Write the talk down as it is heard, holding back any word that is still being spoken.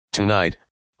Tonight,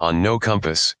 on No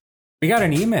Compass. We got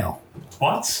an email.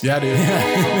 What? Yeah, dude.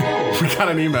 We got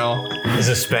an email. Is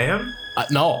it spam?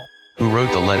 No. Who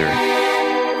wrote the letter?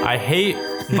 I hate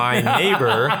my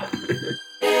neighbor.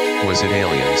 Was it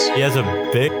aliens? He has a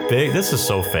big. This is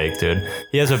so fake, dude.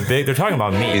 He has a big. They're talking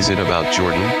about me. Is it about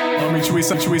Jordan? I mean, should we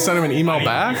send him an email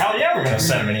back? Hell yeah, we're gonna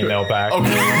send him an email back.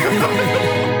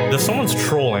 Okay. There's someone's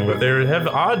trolling, but they have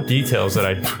odd details that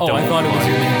I don't. Oh, I thought it was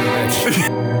your neighbor,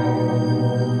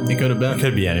 Rich. He could have been.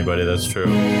 Could be anybody. That's true.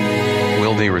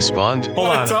 Will they respond? Hold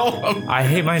on. Tell him. I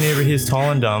hate my neighbor. He's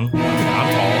tall and dumb.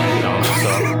 I'm tall and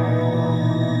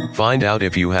dumb. So Find out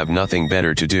if you have nothing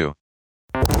better to do.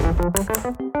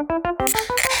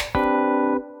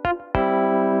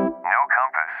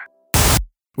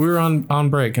 We were on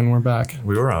break and we're back.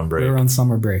 we were on break. We were on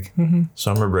summer break.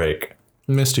 Summer break.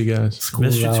 Missed you guys. School's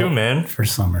Missed you out too, man. For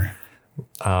summer.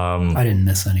 I didn't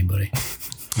miss anybody.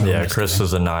 Yeah, Chris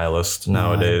is a nihilist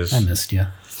nowadays. I missed you.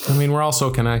 I mean, we're all so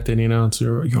connected, you know. It's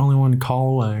you're only one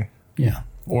call away. Yeah.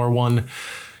 Or one,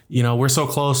 you know, we're so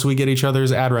close we get each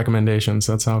other's ad recommendations.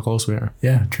 That's how close we are.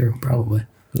 Yeah, true. Probably.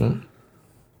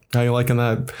 How you liking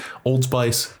that Old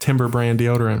Spice Timber brand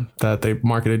deodorant that they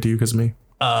marketed to you because of me?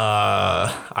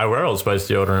 I wear Old Spice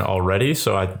deodorant already,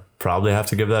 so I probably have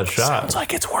to give that a shot. Sounds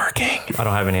like it's working. I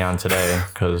don't have any on today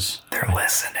because They're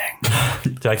listening.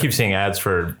 I keep seeing ads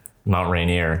for Mount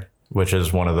Rainier, which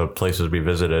is one of the places we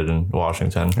visited in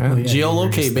Washington. Yeah, Yeah, you were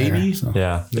geolocate, just there, baby. so.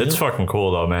 Yeah, it's fucking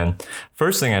cool though, man.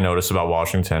 First thing I noticed about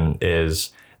Washington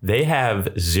is they have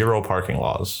zero parking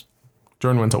laws.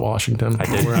 Jordan went to Washington. I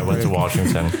did. I went to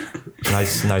Washington.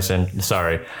 Nice and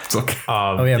sorry. It's okay.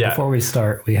 Oh, yeah. Before we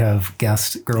start, we have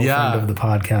guest girlfriend Yeah. of the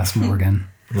podcast, Morgan.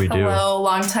 We do. Hello,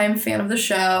 longtime fan of the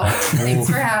show. Thanks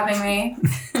for having me.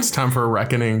 It's time for a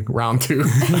reckoning round 2.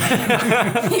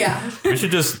 Yeah. We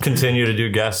should just continue to do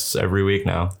guests every week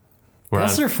now.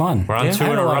 Guests are fun. we're on I two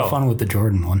had in a a lot row. of fun with the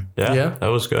Jordan one. Yeah, Yeah. that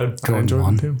was good. Jordan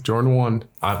won. too. Jordan won.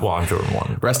 I'm Jordan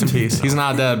 1. Rest in peace. He's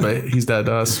not dead, but he's dead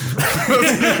to us.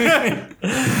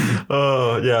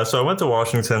 Yeah, so I went to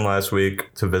Washington last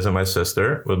week to visit my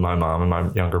sister with my mom and my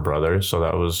younger brother. So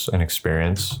that was an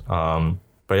experience.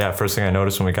 But yeah, first thing I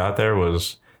noticed when we got there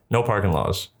was no parking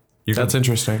laws. That's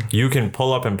interesting. You can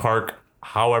pull up and park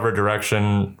however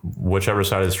direction, whichever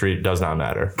side of the street, does not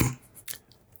matter.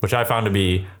 Which I found to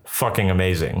be fucking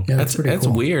amazing. Yeah, that's pretty It's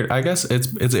cool. weird. I guess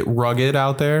is it rugged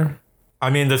out there? I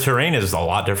mean, the terrain is a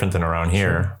lot different than around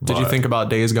here. Did you but- think about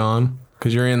Days Gone?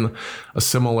 Because you're in a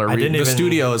similar. didn't the even-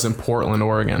 studio is in Portland,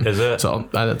 Oregon. Is it? So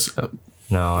that's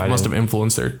No, I must didn't. have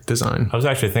influenced their design. I was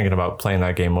actually thinking about playing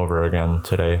that game over again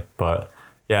today, but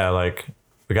yeah, like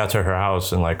we got to her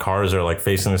house and like cars are like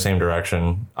facing the same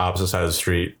direction, opposite side of the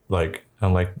street. Like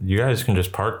I'm like, you guys can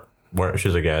just park where.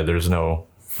 She's like, yeah, there's no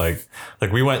like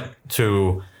we went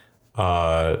to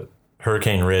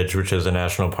Hurricane Ridge, which is a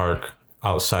national park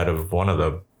outside of one of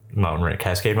the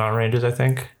Cascade Mountain Ranges, I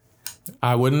think.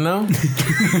 I wouldn't know.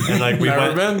 And like we Never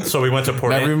went, been. so we went to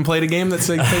Port. Never even played a game that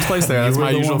takes place there. That's You were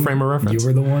my the usual one- frame of reference. You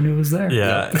were the one who was there.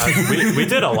 Yeah, we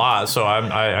did a lot, so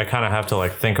I kind of have to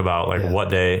like think about like what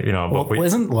day, you know. Well, But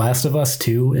wasn't Last of Us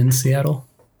 2 in Seattle?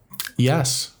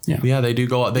 Yes. Yeah. They do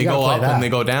go. They gotta go play up that. and they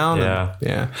go down. Yeah. And,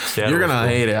 yeah. Seattle You're was gonna cool.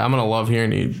 hate it. I'm gonna love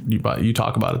hearing you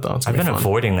talk about it though. It's I've been fun.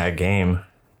 avoiding that game.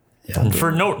 Yeah. And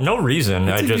for no reason.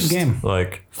 It's I a good just game.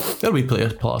 like It'll be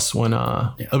PS Plus when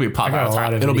it'll be pop. I got a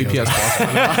lot of It'll be videos. PS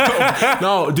Plus.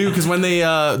 No, dude, because when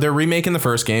they're remaking the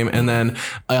first game and then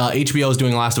HBO is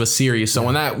doing Last of Us series. So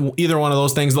when that either one of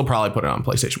those things, they'll probably put it on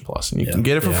PlayStation Plus and you can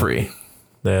get it for free.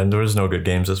 there was no good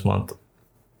games this month.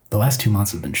 The last 2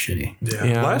 months have been shitty.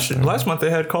 Yeah. Last month they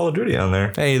had Call of Duty on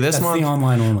there. Hey, this That's month the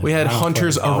online only. we had I don't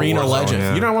Hunter's play. Arena Warzone, Legends.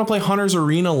 yeah. You don't want to play Hunter's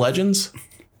Arena Legends?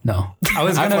 No. I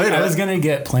was gonna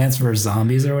get Plants vs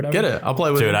Zombies or whatever. Get it. I'll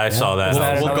play with Dude, you. I saw that. Is that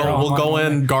I was- another We'll go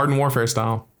online in Garden Warfare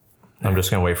style. I'm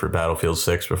just gonna wait for Battlefield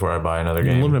 6 before I buy another A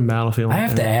little game. bit of Battlefield. I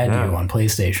have to add Yeah. you on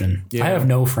PlayStation. Yeah. I have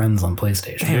no friends on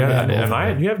PlayStation. You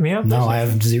have me on? No, I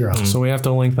have 0. So we have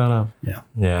to link that up. Yeah.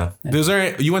 Yeah.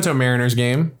 You went to a Mariners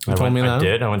game. You told me that.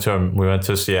 I did. We went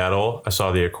to Seattle. I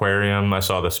saw the aquarium. I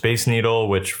saw the Space Needle,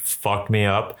 which fucked me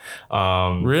up.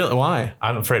 Really? Why?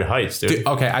 I'm afraid of heights, dude.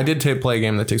 Okay, I did play a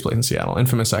game that takes place in Seattle.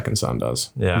 Infamous Second Son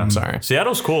does. Yeah. Sorry.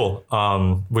 Seattle's cool.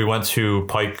 We went to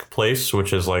Pike Place,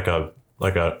 which is like a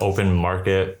open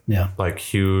market, Yeah. like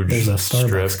huge There's a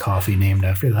Starbucks strip. coffee named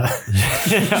after that.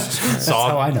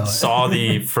 how I know it. Saw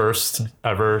the first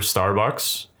ever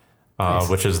Starbucks,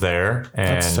 which is there,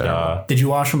 That's and terrible. Did you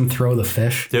watch them throw the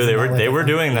fish? dude, they Isn't were that like they a were thing?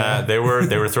 doing that. They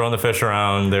were throwing the fish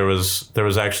around. There was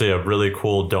actually a really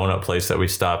cool donut place that we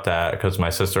stopped at because my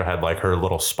sister had like her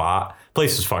little spot.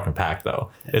 Place is fucking packed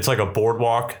though. It's like a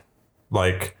boardwalk,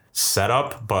 like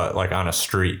setup, but like on a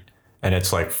street, and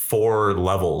it's like 4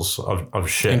 levels of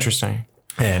shit. Interesting.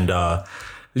 And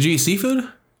Did you eat seafood?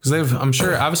 Because I'm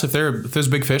sure, obviously, if there's a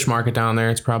big fish market down there,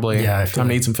 it's probably time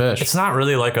to eat some fish. it's not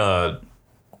really like a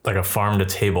farm to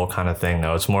table kind of thing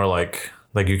though. It's more like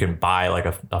you can buy like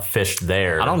a fish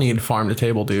there. I don't need farm to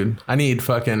table, dude. I need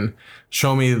fucking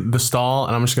show me the stall,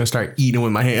 and I'm just gonna start eating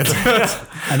with my hands.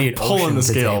 I need pulling the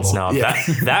scales. Table. No,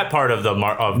 that part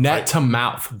of Net to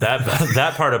mouth.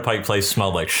 that part of Pike Place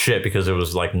smelled like shit because it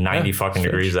was like 90 fucking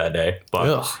degrees that day. But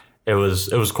Ugh. it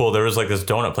was cool. There was like this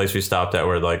donut place we stopped at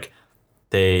where like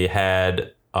they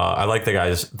had I like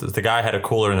the guy had a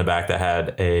cooler in the back that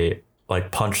had a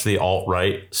like punch the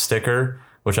alt-right sticker,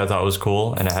 which I thought was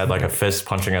cool, and it had like a fist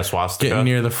punching a swastika. Getting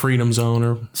near the freedom zone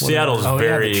or whatever. Seattle's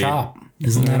very the Chop.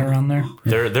 Isn't that around there?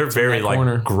 they're very like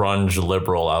corner. grunge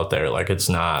liberal out there. Like it's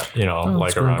not,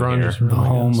 like around grunge here. The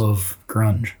home of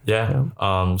grunge.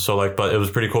 Yeah. So like, but it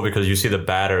was pretty cool because you see the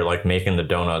batter like making the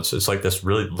donuts. It's like this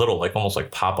really little, like almost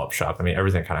like pop-up shop. I mean,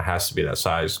 everything kind of has to be that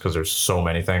size because there's so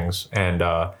many things. And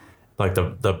like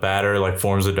the batter like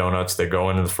forms the donuts. They go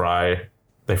into the fry.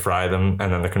 They fry them,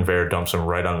 and then the conveyor dumps them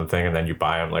right on the thing, and then you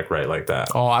buy them like right like that.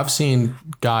 Oh, I've seen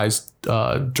guys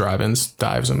drive-ins,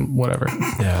 dives, and whatever.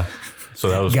 Yeah. So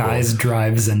that was Guys, cool.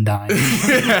 drives, and dimes.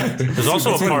 There's also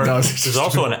a what it part. does. There's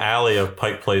also an alley of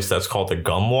Pike Place that's called the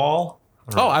Gum Wall.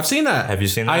 Oh, I've seen that. Have you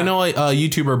seen that? I know a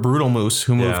YouTuber, Brutal Moose,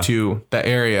 who moved Yeah. to that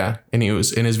area, and he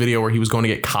was in his video where he was going to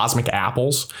get cosmic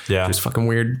apples. Yeah. Just fucking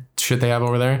weird shit they have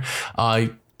over there.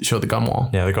 He showed the gum wall.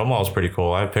 Yeah, the Gum Wall is pretty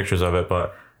cool. I have pictures of it,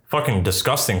 but fucking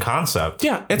disgusting concept.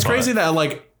 Yeah, it's But- crazy that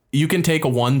like you can take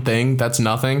one thing that's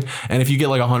nothing, and if you get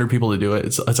like 100 people to do it,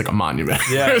 it's like a monument.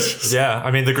 Yeah, yeah.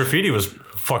 I mean, the graffiti was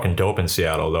fucking dope in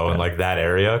Seattle though, in like that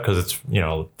area, because it's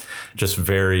just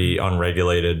very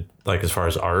unregulated, like as far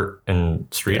as art and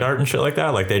street art and shit like that.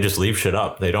 Like they just leave shit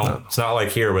up. They don't. It's not like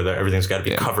here where everything's got to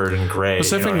be covered in gray.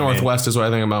 Pacific Northwest is what I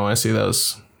think about when I see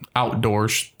those outdoor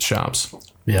shops.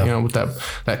 Yeah. With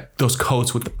that those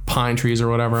coats with the pine trees or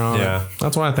whatever on it. Yeah.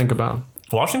 That's what I think about.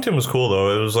 Washington was cool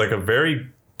though. It was like a very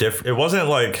different. It wasn't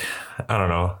like, I don't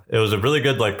know. It was a really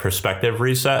good like perspective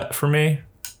reset for me.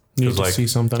 You need to Like see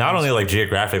something not else. only like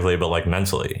geographically, but like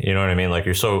mentally. You know what I mean? Like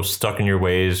you're so stuck in your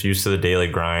ways, used to the daily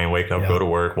grind, wake up, go to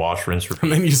work, wash, rinse, repeat.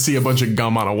 And then you see a bunch of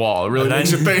gum on a wall. It really And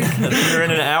makes you think. and then you're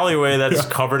in an alleyway that's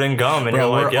covered in gum, and Bro, you're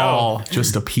like, we're yo. all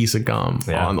just a piece of gum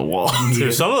on the wall.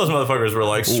 Dude, some of those motherfuckers were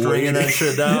like stringing that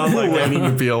shit down. Like Waiting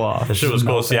to peel off. that shit was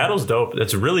cool. Seattle's dope.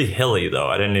 It's really hilly though.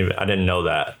 I didn't know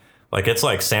that. Like it's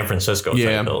like San Francisco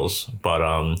type hills.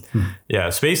 But yeah,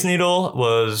 Space Needle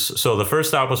was, so the first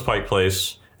stop was Pike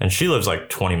Place, and she lives like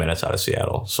 20 minutes out of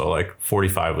Seattle, so like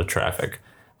 45 with traffic.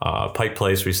 Pike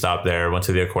Place, we stopped there, went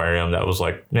to the aquarium. That was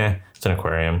like, it's an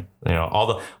aquarium. All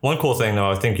the one cool thing though,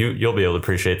 I think you'll be able to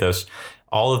appreciate this.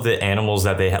 All of the animals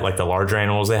that they have, like the larger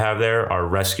animals they have there, are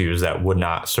rescues that would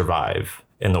not survive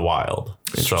in the wild.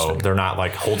 So they're not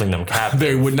like holding them captive.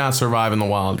 They would not survive in the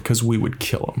wild because we would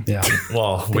kill them. Yeah.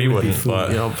 Well, we wouldn't,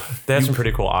 but Yep. they had some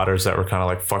pretty cool otters that were kind of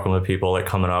like fucking with people, like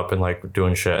coming up and like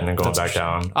doing shit and then going back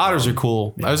down. Otters are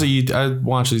cool. I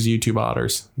watch these YouTube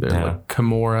otters. They're like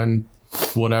Kimura and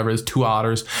whatever. There's 2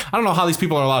 otters. I don't know how these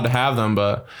people are allowed to have them,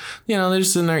 but they're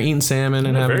just sitting there eating salmon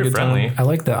and having a Very good friendly. time. I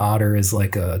like the otter is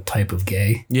like a type of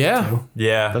gay. Yeah,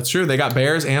 Yeah. that's true. They got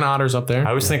bears and otters up there. I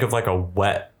always think of like a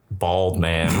wet, bald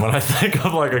man when I think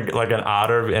of like an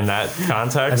otter in that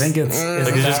context. I think it's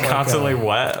like he's just constantly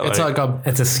wet. It's like a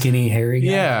it's a skinny hairy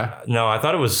guy. yeah. no, I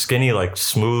thought it was skinny, like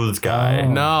smooth guy.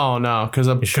 No, because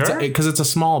sure? it's a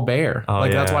small bear.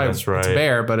 Like that's yeah, why that's it's right.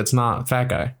 bear, but it's not fat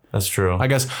guy. That's true. I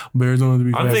guess bears don't have to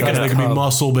be fat thinking guys. They of can be cub.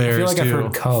 muscle bears like I've too.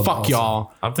 heard cub Fuck also.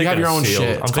 y'all. I'm You thinking have your of own seal.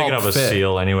 shit. I'm It's thinking called of a fit.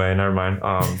 seal anyway. Never mind.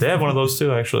 They have one of those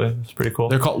too. Actually, it's pretty cool.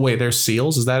 They're called. Wait, they're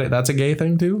seals. Is that's a gay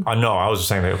thing too? No, I was just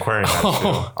saying the aquarium had too.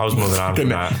 I was moving on from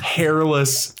that.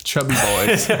 Hairless, chubby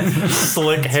boys.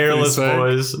 Slick, hairless sick.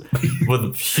 boys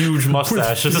with huge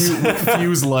mustaches.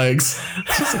 Fuse legs.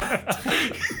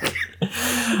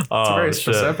 Oh, Very shit.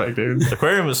 specific, dude. The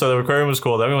aquarium was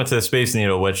cool. Then we went to the Space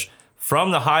Needle, which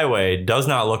from the highway does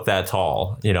not look that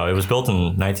tall. It was built in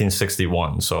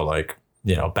 1961, so like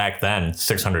back then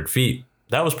 600 feet.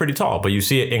 That was pretty tall, but you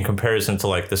see it in comparison to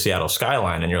like the Seattle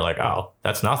skyline, and you're like, oh,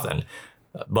 that's nothing.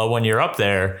 But when you're up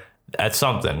there, that's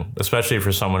something, especially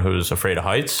for someone who's afraid of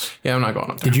heights. Yeah, I'm not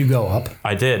going up there. Did you go up?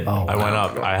 I did. I went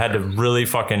up. I had to really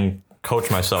fucking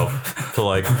coach myself to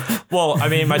like, well, I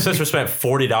mean, my sister spent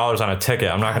 $40 on a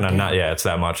ticket. I'm not going to not, yeah, it's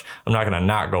that much. I'm not going to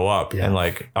not go up. Yeah. And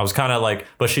like, I was kind of like,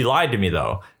 but she lied to me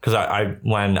though. Cause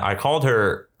when I called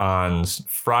her on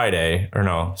Saturday,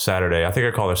 I think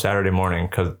I called her Saturday morning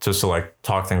just to like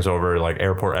talk things over, like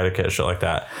airport etiquette, shit like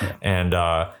that. Yeah.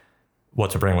 And,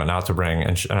 what to bring, what not to bring.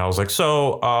 And I was like,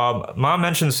 so, Mom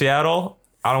mentioned Seattle.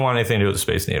 I don't want anything to do with the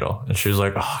Space Needle. And she was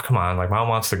like, oh, come on. Like, Mom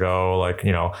wants to go. Like,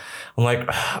 you know, I'm like,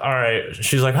 all right.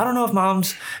 She's like, I don't know if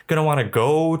Mom's going to want to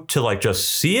go to like just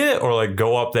see it or like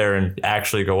go up there and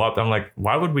actually go up. I'm like,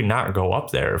 why would we not go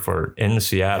up there if we're in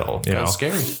Seattle? You know,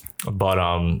 scary. But,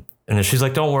 and then she's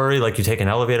like, don't worry. Like, you take an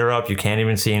elevator up. You can't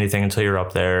even see anything until you're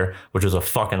up there, which is a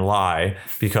fucking lie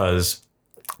because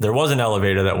there was an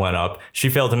elevator that went up. She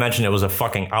failed to mention it was a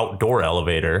fucking outdoor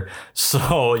elevator.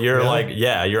 So you're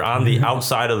you're on the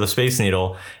outside of the Space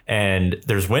Needle and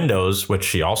there's windows, which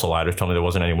she also lied to, told me there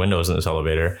wasn't any windows in this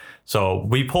elevator. So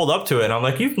we pulled up to it and I'm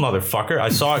like, you motherfucker. I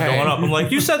saw it going up. I'm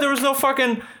like, you said there was no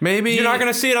fucking, maybe you're not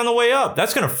going to see it on the way up.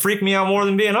 That's going to freak me out more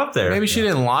than being up there. Maybe she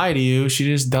didn't lie to you. She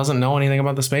just doesn't know anything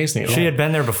about the Space Needle. She had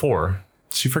been there before.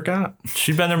 She forgot.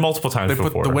 She'd been there multiple times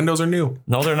before. The windows are new.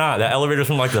 No, they're not. That elevator's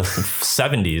from like the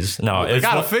 70s. No, they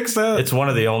gotta fix that. It's one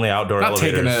of the only outdoor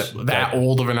elevators. Not taking that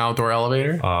old of an outdoor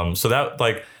elevator. So that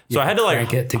like, so I had to like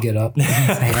crank it to get up.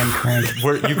 Hand crank.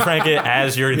 Where you crank it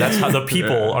as you're. That's how the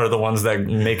people are the ones that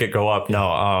make it go up.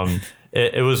 No,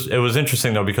 it was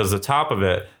interesting though because the top of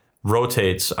it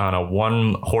rotates on a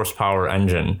 1 horsepower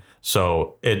engine,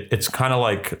 so it's kind of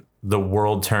like the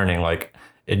world turning like.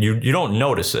 And you don't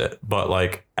notice it, but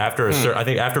like after I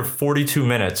think after 42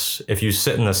 minutes, if you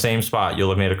sit in the same spot, you'll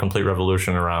have made a complete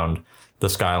revolution around the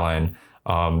skyline.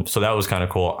 So that was kind of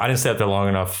cool. I didn't stay up there long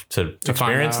enough to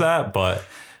experience that, but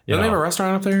do they have a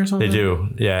restaurant up there or something? They do,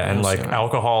 yeah. And like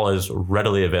alcohol is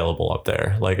readily available up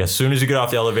there. Like as soon as you get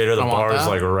off the elevator, the bar is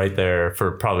like right there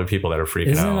for probably people that are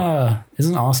freaking out.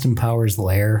 Isn't Austin Powers'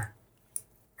 lair?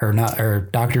 Or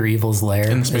Dr. Evil's lair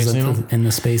in the Space Needle? In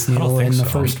the Space Needle in the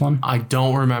first one? I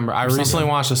don't remember. I recently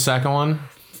watched the second one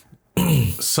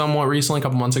somewhat recently, a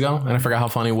couple months ago, and I forgot how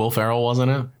funny Will Ferrell was in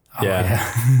it.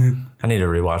 Yeah. I need to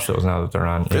rewatch those now that they're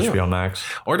on HBO Max.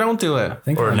 Or don't do it.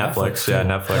 Or Netflix. Yeah,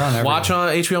 Netflix. Watch on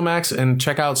HBO Max and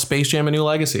check out Space Jam: A New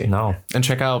Legacy. No. And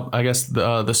check out, I guess,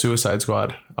 the Suicide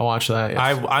Squad. I watched that.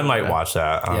 I might watch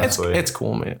that, honestly. It's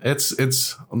cool, man. It's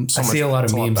so I see a lot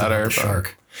of memes about the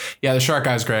shark. Yeah, the shark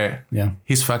guy's great. Yeah.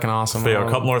 He's fucking awesome. But a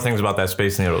couple more things about that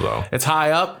Space Needle, though. It's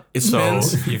high up. It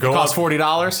spins. It costs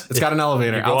 $40. It's got an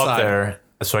elevator you go outside. Up there.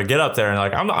 So I get up there and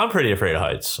like, I'm pretty afraid of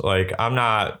heights. Like, I'm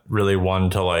not really one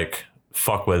to like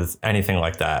fuck with anything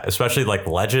like that, especially like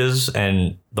ledges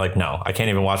and like, no, I can't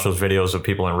even watch those videos of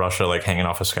people in Russia like hanging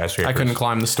off a skyscraper. I couldn't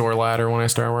climb the store ladder when I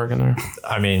started working there.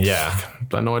 I mean, yeah.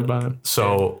 Annoyed by it.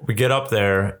 So we get up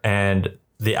there and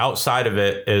the outside of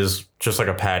it is just like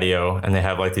a patio and they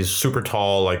have like these super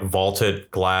tall, like vaulted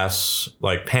glass,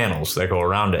 like panels that go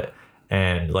around it.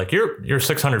 And like, you're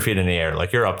 600 feet in the air.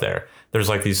 Like you're up there. There's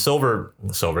like these silver,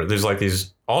 there's like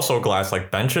these also glass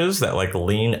like benches that like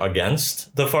lean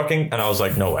against the fucking, and I was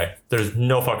like, no way. There's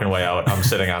no fucking way out. I'm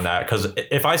sitting on that. Cause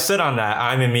if I sit on that,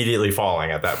 I'm immediately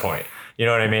falling at that point. You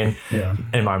know what I mean? Yeah.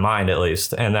 In my mind, at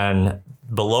least. And then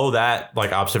below that,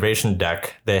 like observation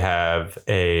deck, they have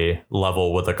a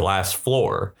level with a glass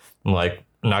floor. I'm like,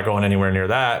 not going anywhere near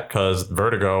that because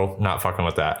vertigo, not fucking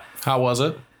with that. How was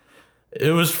it?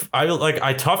 It was,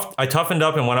 I toughened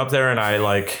up and went up there and I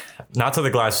like, not to the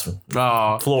glass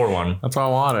floor one. That's all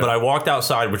I wanted. But I walked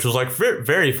outside, which was like very,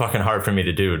 very fucking hard for me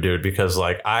to do, dude, because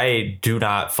like I do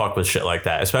not fuck with shit like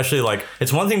that. Especially like,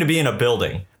 it's one thing to be in a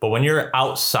building, but when you're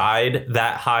outside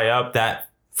that high up, that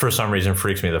for some reason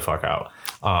freaks me the fuck out.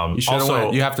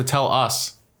 You have to tell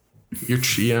us. You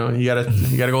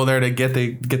gotta go there to get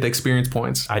the experience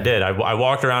points. I did. I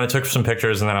walked around and took some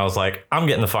pictures and then I was like, I'm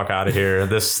getting the fuck out of here.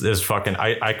 This is fucking,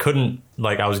 I couldn't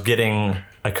like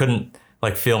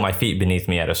feel my feet beneath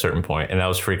me at a certain point, and that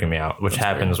was freaking me out, which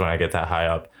happens when I get that high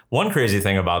up. One crazy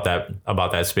thing about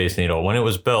that Space Needle, when it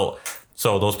was built,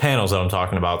 so those panels that I'm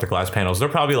talking about, the glass panels, they're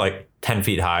probably like 10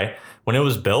 feet high. When it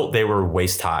was built, they were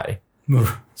waist high.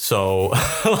 So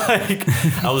like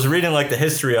I was reading like the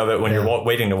history of it when you're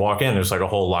waiting to walk in. There's like a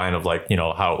whole line of like, you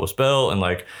know, how it was built and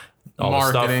like all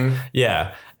marketing. The stuff.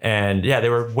 Yeah. And yeah, they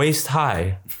were waist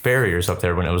high barriers up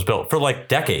there when it was built for like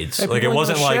decades. Hey, like it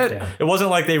wasn't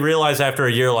like they realized after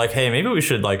a year, like, hey, maybe we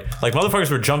should like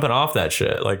motherfuckers were jumping off that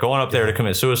shit, like going up there to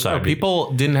commit suicide. No,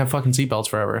 people didn't have fucking seatbelts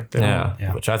forever.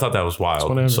 Yeah, which I thought that was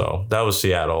wild. So that was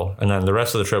Seattle. And then the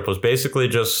rest of the trip was basically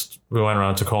just, we went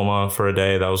around Tacoma for a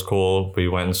day. That was cool. We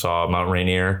went and saw Mount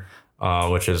Rainier.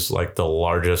 which is like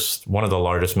one of the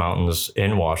largest mountains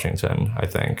in Washington. I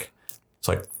think it's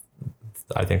like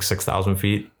 6,000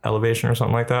 feet elevation or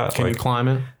something like that. Can you climb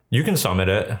it? You can summit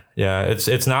it. Yeah,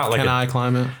 it's not like Can I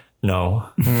climb it? No,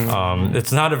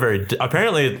 it's not a very.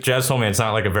 Apparently, Jazz told me it's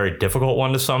not like a very difficult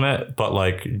one to summit, but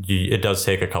like it does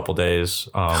take a couple days.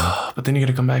 But then you got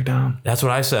to come back down. That's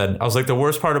what I said. I was like, the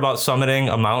worst part about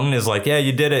summiting a mountain is like, yeah,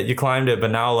 you did it, you climbed it,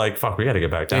 but now like, fuck, we got to get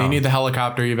back down. Yeah, you need the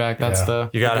helicopter you back. That's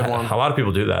You got one. a lot of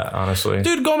people do that, honestly.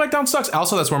 Dude, going back down sucks.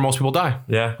 Also, that's where most people die.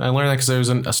 Yeah. I learned that because there was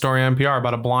a story on NPR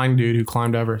about a blind dude who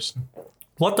climbed Everest.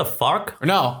 What the fuck? Or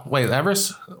no, wait,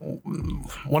 Everest?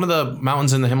 One of the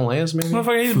mountains in the Himalayas, maybe?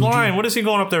 Motherfucker, he's blind. What is he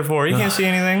going up there for? He can't see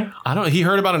anything. I don't. He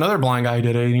heard about another blind guy who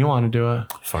did it, and he wanted to do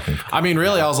it. Fucking. I mean,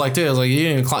 really, I was like, dude, you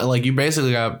didn't even climb, like you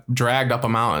basically got dragged up a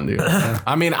mountain, dude.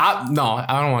 I mean, I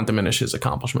don't want to diminish his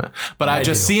accomplishment, but I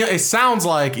just see it sounds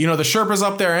like the Sherpa's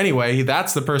up there anyway.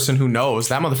 That's the person who knows.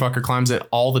 That motherfucker climbs it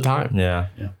all the time. Yeah.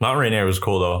 Mount Rainier was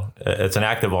cool though. It's an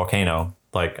active volcano.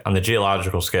 Like on the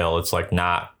geological scale, it's like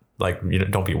not. Like, you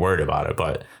don't be worried about it,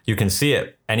 but you can see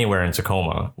it anywhere in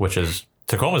Tacoma,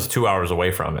 Tacoma's 2 hours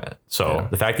away from it. So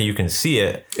the fact that you can see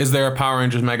it. Is there a Power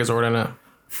Rangers Megazord in it?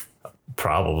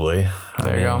 Probably.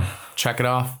 There you go. Check it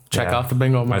off. Check off the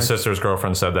bingo. My sister's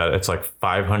girlfriend said that it's like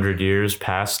 500 years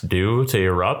past due to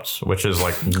erupt, which is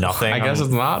like nothing. I guess it's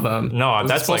not then. No,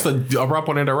 that's supposed to erupt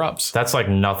when it erupts. That's like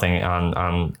nothing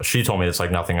on. She told me it's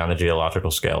like nothing on the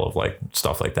geological scale of like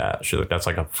stuff like that. She's like, that's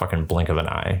like a fucking blink of an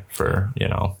eye for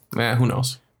Yeah, who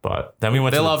knows? But then we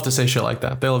went. They love to say shit like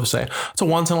that. They love to say it's a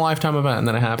once in a lifetime event, and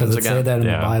then it happens Does it again. say that in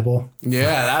the Bible? Yeah,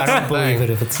 that's I don't believe it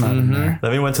if it's not in there.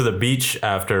 Then we went to the beach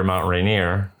after Mount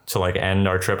Rainier to like end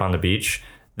our trip on the beach.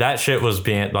 That shit was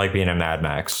being in Mad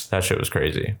Max. That shit was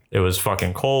crazy. It was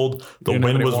fucking cold. The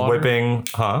wind was whipping.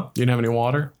 Huh? You didn't have any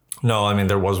water? No, I mean,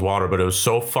 there was water, but it was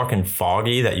so fucking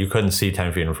foggy that you couldn't see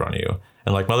 10 feet in front of you.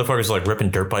 And like motherfuckers like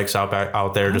ripping dirt bikes out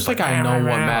there. Just like, I know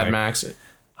what Mad Max is.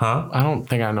 Huh? I don't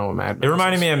think I know what Mad Max is. It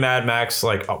reminded me of Mad Max,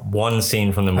 like one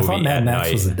scene from the movie. I thought Mad Max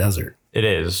night. was a desert. It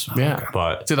is. Yeah.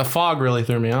 But see, the fog really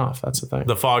threw me off. That's the thing.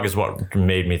 The fog is what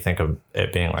made me think of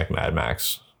it being like Mad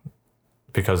Max.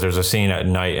 Because there's a scene at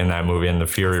night in that movie, in the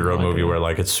Fury Road movie, where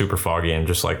like it's super foggy and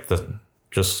just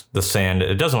the sand.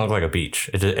 It doesn't look like a beach.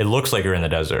 It looks like you're in the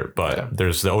desert, but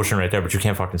there's the ocean right there, but you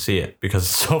can't fucking see it because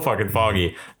it's so fucking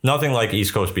foggy. Nothing like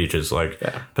East Coast beaches, like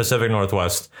Pacific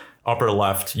Northwest, upper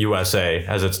left USA,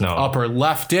 as it's known. Upper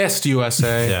leftist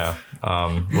USA. Yeah.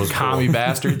 Was commie cool.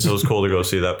 bastards. It was cool to go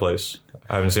see that place.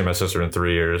 I haven't seen my sister in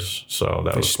 3 years, so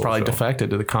that was She's cool. probably defected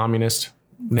to the communist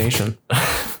nation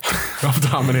of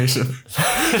domination.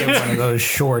 Get one of those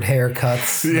short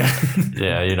haircuts.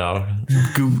 Yeah,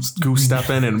 goose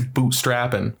stepping and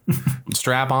bootstrapping,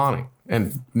 strap on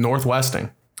and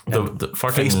northwesting. The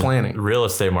fucking face planning. real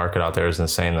estate market out there is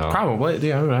insane though. Probably,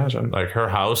 yeah, I would imagine. Like her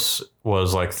house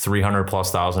was like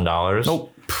 $300,000+.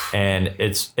 Nope. And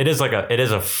it is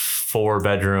a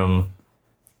 4-bedroom,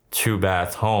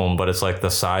 2-bath home, but it's like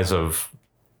the size of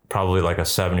probably like a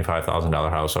 $75,000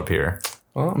 house up here.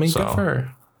 Well, I mean, So, good for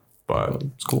her. But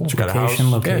It's cool. she got a house.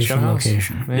 Location, Yeah, she got a house.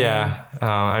 location. Yeah.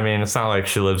 I mean, it's not like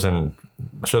she doesn't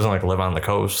like live on the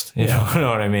coast. You know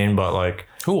what I mean? But like,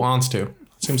 Who wants to?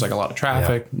 Seems like a lot of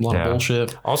traffic, a lot of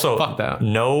bullshit. Also, fuck that.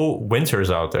 No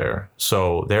winters out there.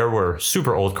 So there were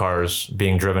super old cars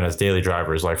being driven as daily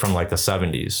drivers, like from like the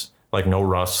 70s. Like no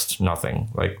rust, nothing.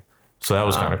 Like, so that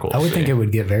was kind of cool. I would to think see. it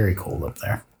would get very cold up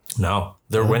there. No,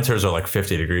 their winters are like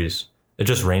 50 degrees. It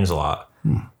just rains a lot.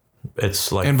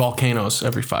 It's like And volcanoes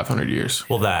every 500 years.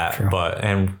 well that,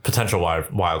 and potential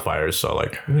wildfires. So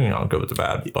like good with the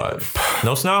bad, but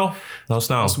no snow. Those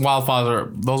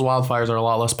wildfires are a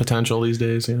lot less potential these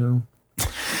days, Or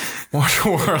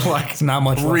like It's not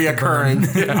much left to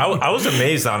reoccurring. I was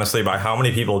amazed honestly by how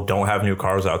many people don't have new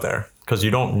cars out there because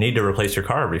you don't need to replace your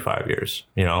car every 5 years.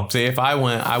 See, if I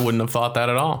went, I wouldn't have thought that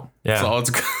at all. Yeah. So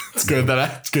it's good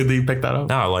that you picked that up.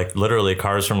 No, like literally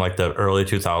cars from like the early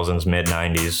 2000s, mid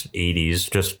 90s, 80s,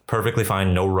 just perfectly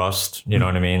fine, no rust. You know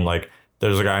what I mean? Like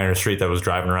there's a guy on the street that was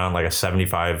driving around like a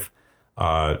 75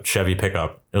 Chevy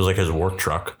pickup. It was like his work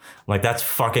truck. Like that's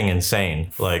fucking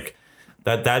insane. Like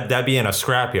that'd be in a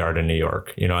scrapyard in New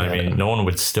York. You know what I mean? No one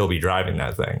would still be driving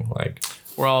that thing. Like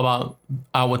We're all about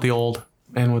out with the old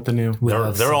and with the new.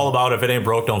 they're all about if it ain't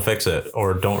broke, don't fix it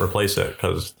or don't replace it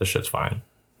because the shit's fine.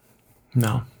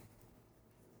 No.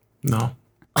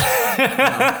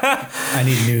 I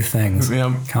need new things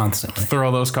Yeah. constantly.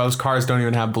 Throw those cars. Cars don't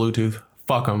even have Bluetooth.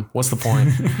 fuck them. What's the point?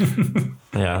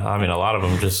 Yeah, I mean, a lot of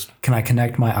them just Can I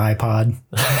connect my iPod?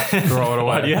 Throw it away.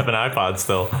 why do you have an iPod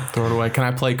still? Throw it away. Can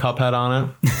I play Cuphead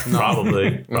on it?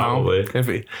 Probably. No. If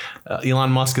he,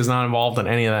 Elon Musk is not involved in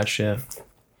any of that shit.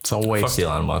 It's a waste. Fuck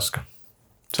Elon Musk.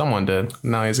 Someone did.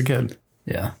 Now he's a kid.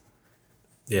 Yeah.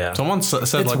 Yeah. Someone said,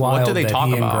 It's like, wild what do they that talk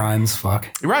he about? and Grimes fuck.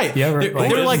 Right. You ever,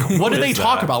 They're like, what do what they is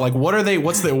talk that? about? Like, what are they?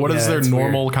 What is their it's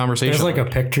normal weird. conversation? There's like a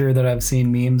picture that I've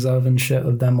seen memes of and shit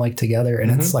of them like together,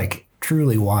 and it's like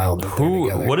truly wild. That they're Who?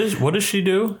 together. What does she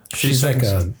do? She's like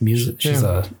a music. She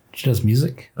does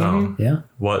music. Yeah.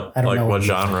 What? I don't Like know what what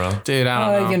genre? Dude,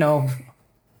 I don't know. You know,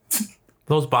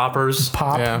 Those boppers.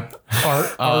 pop, Yeah.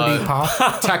 arty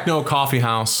pop. Techno coffee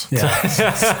house. Yeah.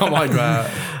 Something like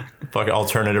that. Fucking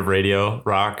alternative radio,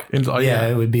 rock. Yeah,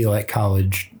 it would be like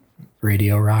college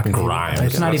radio rock. Grime.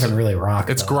 It's not even really rock.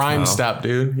 It's though. grime step,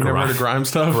 dude. You never heard of grime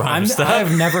stuff?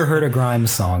 I've never heard a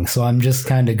Grimes song, so I'm just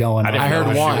kind of going. I didn't I know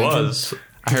heard who one. She was.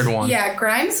 I heard one. Yeah,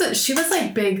 Grimes, she was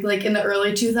like big, like in the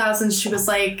early 2000s. She was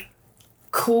like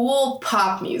cool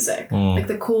pop music, like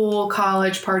the cool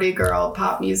college party girl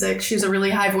pop music. She's a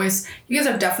really high voice. You guys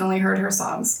have definitely heard her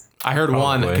songs. I heard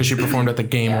one Probably. because she performed at the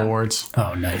Game Yeah. Awards.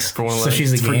 Oh, nice. For one of So the-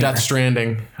 she's a for gamer. Death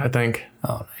Stranding, I think.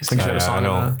 Oh, nice. She had a Yeah, song I on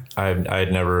know. that.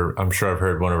 I'd never. I'm sure I've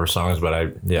heard one of her songs, but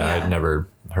I'd never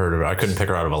heard of her. I couldn't pick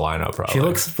her out of a lineup. Probably. She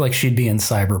looks like she'd be in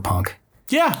Cyberpunk.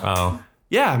 Yeah. Oh,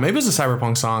 Yeah, maybe it was a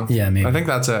Cyberpunk song. Yeah, maybe. I think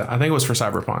that's it. I think it was for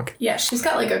Cyberpunk. Yeah, she's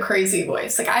got like a crazy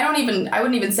voice. Like I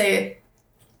wouldn't even say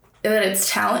that it's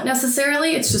talent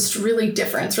necessarily. It's just really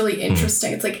different. It's really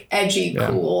interesting. It's like edgy,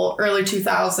 cool, early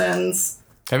 2000s.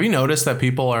 Have you noticed that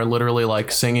people are literally like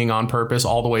singing on purpose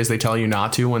all the ways they tell you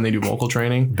not to when they do vocal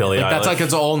training? Billie like, that's Eilish. like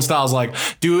its old styles, like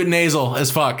do it nasal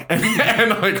as fuck and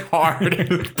like hard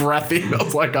and breathy. I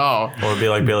was like, oh, or it'd be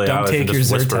like Billie Don't Eilish take and just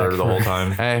your whisper Zyrtec the whole for-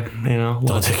 time. hey, you know,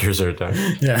 Don't take your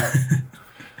Zyrtec. Yeah.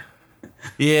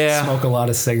 yeah. Smoke a lot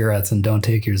of cigarettes and don't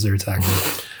take your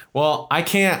Zyrtec. Well, I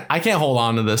can't hold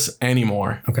on to this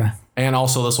anymore. Okay. And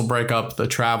also, this will break up the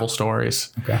travel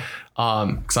stories. Okay.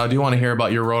 Because I do want to hear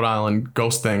about your Rhode Island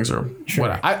ghost things or Sure.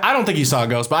 what. I don't think you saw a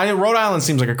ghost, but Rhode Island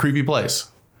seems like a creepy place,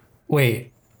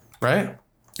 Wait. right?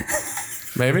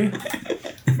 Maybe.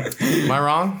 Am I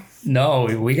wrong? No,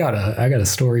 I got a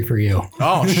story for you.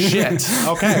 Oh shit.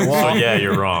 Okay. Well. But yeah,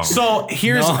 you're wrong. So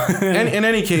here's, in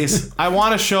any case, I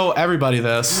want to show everybody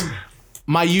this.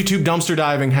 My YouTube dumpster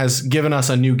diving has given us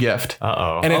a new gift.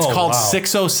 Uh-oh. And it's Oh, called wow.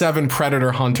 607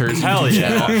 Predator Hunters. Hell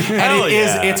yeah. And Hell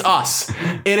yeah. it's us.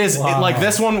 It is like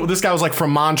this guy was like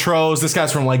from Montrose. This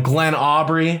guy's from like Glen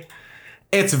Aubrey.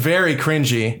 It's very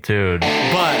cringy, Dude,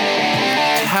 but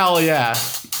hell yeah.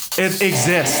 It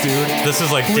exists, dude. this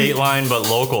is like Dateline, but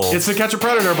local. It's to catch a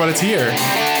predator, but it's here.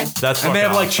 That's And they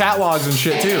have fucking like awesome. chat logs and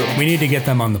shit too. We need to get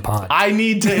them on the pod. I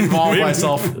need to involve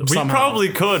myself We somehow. probably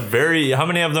could. How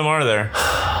many of them are there?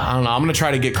 I don't know. I'm gonna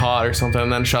try to get caught or something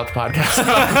and then shut the podcast.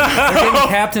 Getting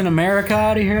Captain America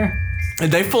out of here. And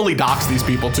they fully dox these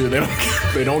people too. They don't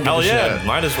give Hell a yeah, shit.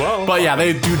 might as well. But yeah,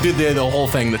 they did the whole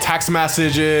thing, the text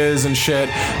messages and shit.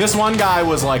 This one guy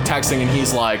was like texting and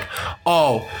he's like,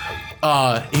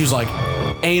 he was like,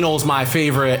 anal's my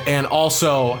favorite, and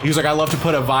also he was like, I love to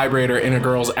put a vibrator in a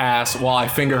girl's ass while I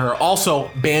finger her. Also,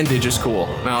 bandage is cool.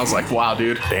 And I was like, wow,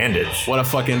 dude, bandage. what a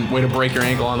fucking way to break your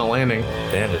ankle on the landing.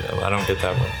 Bandage. I don't get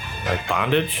that one. Like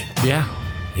bondage? Yeah.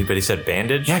 But he said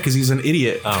bandage? Yeah, because he's an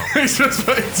idiot. Oh. It's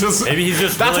just Maybe he's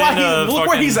just That's really why into look where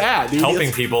fucking he's at, dude.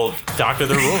 helping people doctor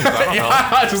their wounds. I don't know.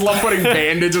 I just love putting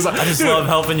bandages on. I just love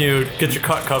helping you get your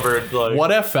cut covered. Like,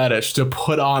 What a fetish to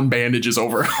put on bandages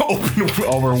over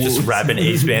over wounds. just wrapping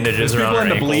ace bandages around People our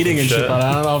end up ankles bleeding and shit, but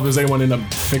I don't know if there's anyone end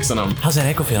up fixing them. How's that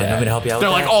ankle feeling? You want me to help you out They're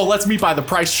with like, that? oh, let's meet by the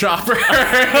Price Chopper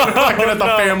at the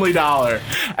Family Dollar.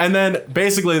 And then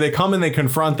basically they come and they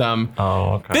confront them.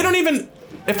 Oh, okay. They don't even,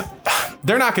 if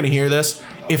they're not going to hear this,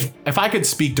 if I could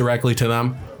speak directly to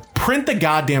them, print the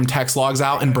goddamn text logs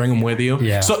out and bring them with you.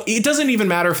 Yeah. So it doesn't even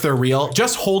matter if they're real.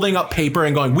 Just holding up paper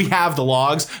and going, we have the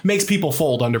logs, makes people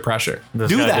fold under pressure. This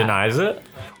Do guy that. denies it?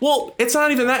 Well, it's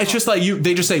not even that. It's just like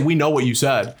they just say, we know what you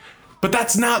said. But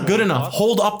that's not good enough.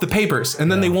 Hold up the papers,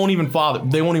 and then they won't even bother.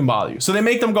 They won't even bother you. So they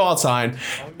make them go outside,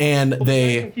 and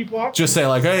they just say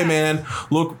like, "Hey, man,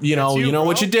 look, you know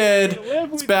what you did.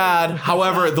 It's bad."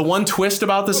 However, the one twist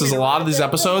about this is a lot of these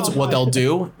episodes, what they'll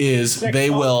do is they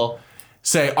will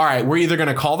say, "All right, we're either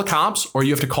gonna call the cops, or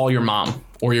you have to call your mom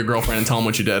or your girlfriend and tell them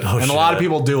what you did." And a lot of shit.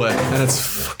 people do it, and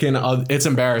it's fucking, it's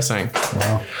embarrassing.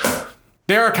 Wow.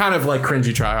 They are kind of like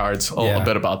cringy tryhards a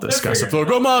bit about this guy. So they're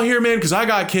like, I'm out here, man, because I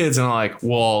got kids. And I'm like,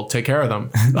 well, take care of them.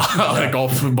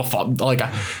 Like,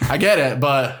 I get it,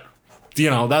 but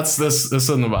This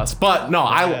isn't the best. But no,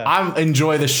 I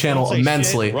enjoy this channel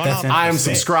immensely. I am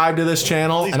subscribed to this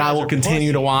channel, and I will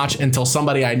continue to watch until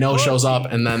somebody I know shows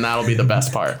up, and then that'll be the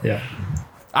best part. Yeah.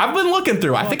 I've been looking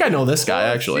through. I think I know this guy,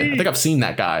 actually. I think I've seen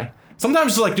that guy.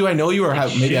 Sometimes it's like, do I know you or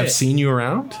maybe I've seen you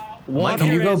around?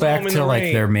 Can you go back to like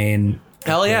their main?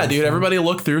 Hell yeah, dude. Everybody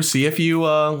look through. See if you,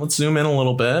 let's zoom in a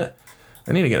little bit.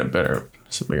 I need to get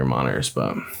some bigger monitors,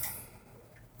 but...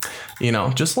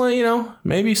 just let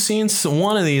maybe seen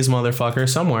one of these motherfuckers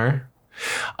somewhere.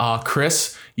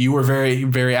 Chris, you were very,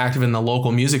 very active in the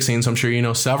local music scene, so I'm sure you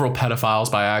know several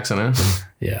pedophiles by accident.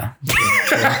 Yeah.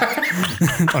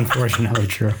 Unfortunately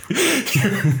true.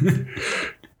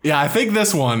 Yeah, I think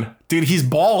this one, dude, he's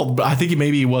bald, but I think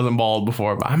he wasn't bald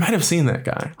before, but I might have seen that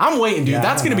guy. I'm waiting, dude. Yeah,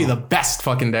 That's going to be the best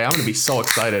fucking day. I'm going to be so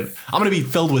excited. I'm going to be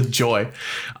filled with joy.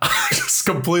 Just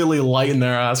completely lighting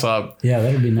their ass up. Yeah,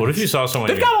 that'd be nice. What if you saw someone?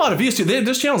 They've got a lot of views, too.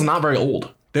 This channel's not very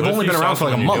old. They've only been around for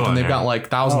like a month, and they've got like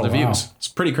thousands of views. It's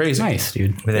pretty crazy. Nice,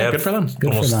 dude. They have good for them.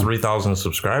 Almost 3,000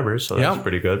 subscribers, so that's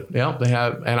pretty good. Yeah, they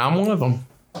have, and I'm one of them.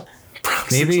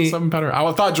 Maybe 607 better. I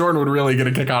thought Jordan would really get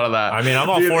a kick out of that. I mean, I'm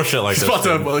all for shit like this.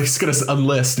 He's gonna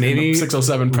enlist. maybe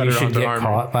 607 we Predator should onto get armor.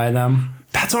 caught by them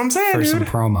That's what I'm saying, for some dude.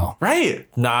 promo. Right?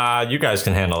 Nah, you guys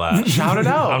can handle that. Shout it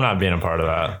out. I'm not being a part of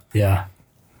that. Yeah.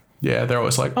 Yeah, they're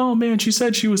always like, oh man, she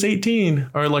said she was 18.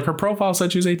 Or like her profile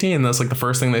said she was 18. And that's like the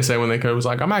first thing they say when they go was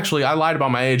like, I lied about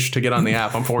my age to get on the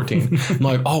app. I'm 14. I'm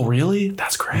like, oh really?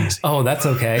 That's crazy. Oh, that's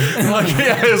okay. Like,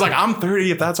 yeah, it was like, I'm 30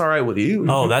 if that's all right with you.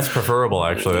 Oh, that's preferable,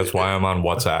 actually. That's why I'm on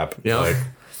WhatsApp. Yeah. Like,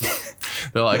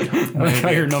 They're like,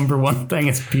 Your number one thing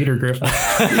is Peter Griffin.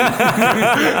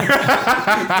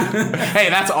 hey,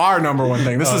 that's our number one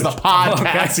thing. This is the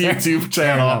podcast YouTube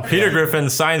channel. Peter Griffin,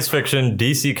 science fiction,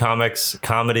 DC Comics,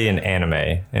 comedy, and anime,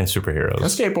 and superheroes. And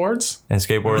skateboards. And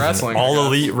skateboards. Wrestling, And all I guess.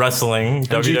 elite wrestling.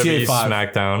 WWE, GTA 5.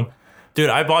 SmackDown. Dude,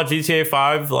 I bought GTA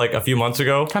 5 like a few months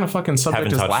ago. Kind of fucking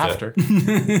subject Haven't is touched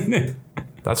laughter.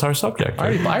 That's our subject. I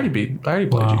already played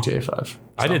GTA 5.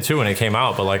 I did too when it came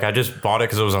out, but like I just bought it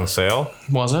because it was on sale,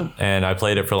 Was it? and I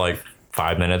played it for like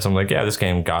 5 minutes. I'm like, yeah, this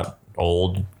game got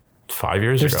old 5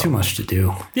 years There's ago. too much to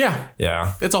do. Yeah.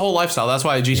 Yeah. It's a whole lifestyle. That's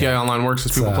why GTA Online works,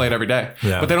 because people play it every day.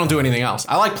 Yeah. But they don't do anything else.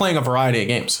 I like playing a variety of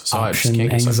games. So I just Option can't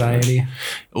get sucked into it. anxiety.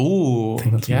 Ooh. that's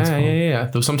what it's Yeah.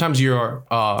 called. Though sometimes you're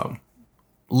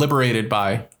liberated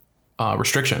by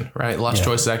restriction, right? Less Yeah.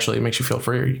 choices actually makes you feel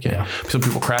freer. You can't. Yeah. Some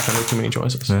people crack under too many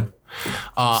choices. Yeah.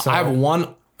 I have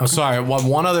one.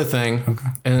 One other thing,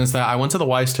 and it's that I went to the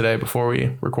Weiss today before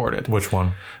we recorded. Which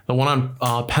one? The one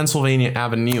on Pennsylvania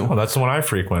Avenue. Oh, that's the one I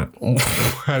frequent.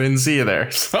 I didn't see you there.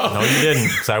 So. No, you didn't,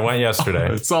 because I went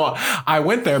yesterday. So I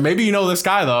went there. Maybe you know this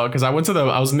guy though, because I was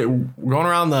going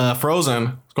around the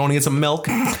Frozen, going to get some milk,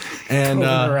 and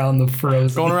Going around the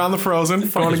frozen. going around the Frozen,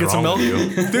 going to is get some wrong milk,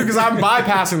 with dude. Because I'm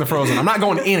bypassing the Frozen. I'm not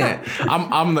going in it.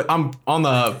 I'm on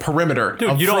the perimeter. Dude,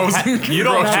 of you don't Frozen. you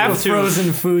don't the have to.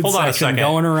 frozen food Hold on a section second.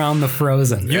 going around the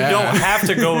frozen. You don't have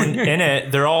to go in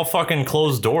it. They're all fucking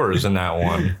closed doors in that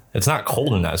one. It's not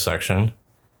cold in that section.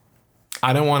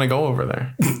 I didn't want to go over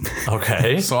there,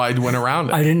 Okay. so I went around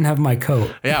it. I didn't have my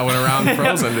coat. Yeah, I went around the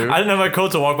Frozen, dude. I didn't have my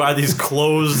coat to walk by these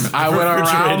closed. I went around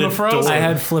the refrigerated Frozen. doors. I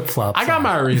had flip flops. I got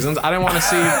my reasons. I didn't want to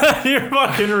see. Your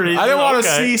fucking reason. I didn't want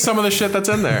to see some of the shit that's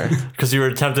in there. Because you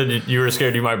were tempted. You were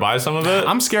scared you might buy some of it.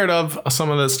 I'm scared of some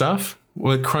of this stuff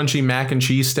with crunchy mac and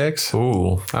cheese sticks.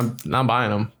 Ooh, I'm not buying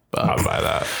them. But I'd buy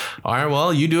that. all right,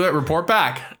 well, you do it. Report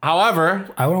back. However,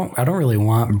 I don't really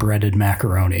want breaded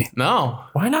macaroni. no.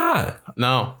 Why not?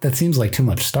 That seems like too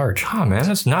much starch. Oh man,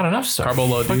 that's not enough stuff. Carbo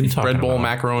load, What are you dude. talking Red Bull about?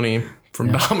 macaroni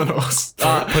from Domino's.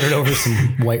 Put it over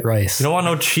some white rice. You don't want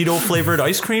no Cheeto flavored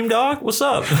ice cream, dog? What's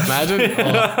up? Imagine.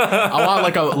 I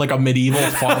want like a medieval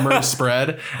farmer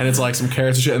spread, and it's like some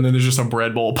carrots and shit, and then there's just some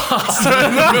bread bowl pasta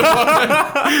in the middle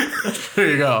of it. There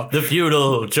you go. The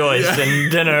feudal choice in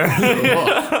dinner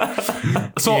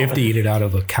So You have to eat it out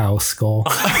of a cow skull.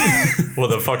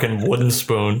 with a fucking wooden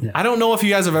spoon. I don't know if you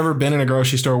guys have ever been in a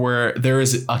grocery store where there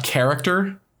is a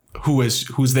character who's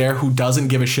there who doesn't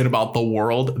give a shit about the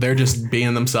world. They're just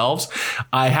being themselves.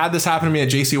 I had this happen to me at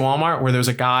JC Walmart where there's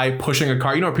a guy pushing a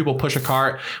cart. You know where people push a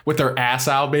cart with their ass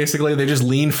out, basically? They just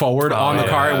lean forward on the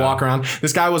cart and walk around.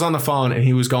 This guy was on the phone and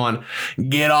he was going,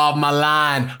 "Get off my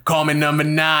line. Call me number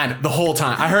 9." The whole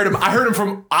time. I heard him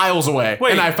from aisles away.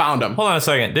 Wait. And I found him. Hold on a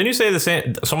second. Didn't you say the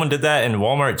same? Someone did that in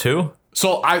Walmart too?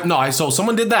 So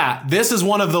someone did that. This is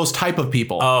one of those type of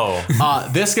people. Oh.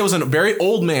 This guy was a very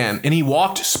old man, and he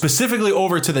walked specifically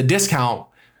over to the discount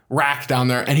rack down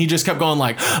there, and he just kept going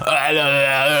like,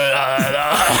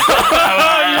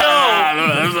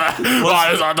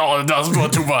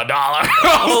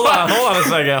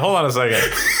 Hold on a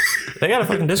second. They got a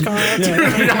fucking discount on that too?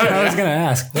 I was gonna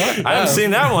ask. What? I haven't seen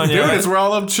that one Dude, yet. it's where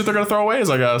all the shit they're gonna throw away is,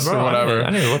 I guess, or Bro, whatever.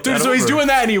 I need to look Dude, that so he's over. doing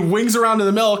that and he wings around to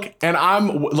the milk, and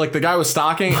I'm like, the guy was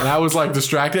stocking, and I was like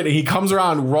distracted, and he comes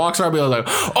around, walks around, and like,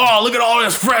 oh, look at all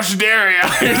this fresh dairy.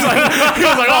 He was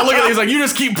like, oh, look at it. He's like, you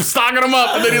just keep stocking them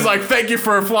up, and then he's like, thank you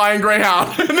for flying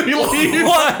Greyhound, and then he leaves.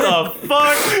 What the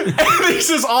fuck? And he's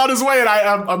just on his way, and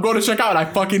I'm going to check out, and I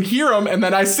fucking hear him, and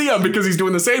then I see him because he's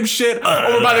doing the same shit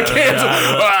over by the cans.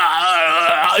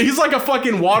 He's like a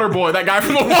fucking water boy, that guy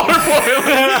from the water boy.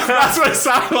 That's what it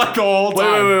sounded like the whole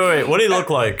time. Wait. What did he look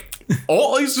like?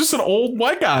 Oh, he's just an old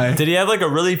white guy. Did he have like a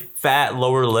really fat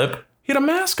lower lip? He had a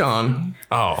mask on.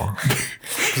 Oh.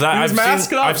 Because was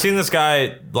masked up. I've seen this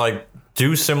guy like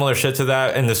do similar shit to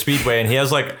that in the Speedway, and he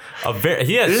has like some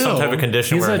type of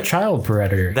condition He's where a child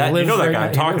predator. That- He you know lives that guy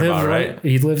I'm talking he lives about, right?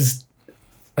 He lives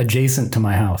adjacent to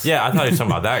my house. yeah, I thought he was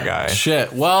talking about that guy.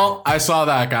 Shit. Well, I saw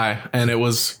that guy, and it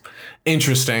was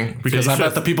interesting because you I bet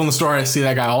should- the people in the store see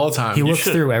that guy all the time. He looks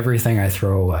should- through everything I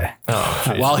throw away.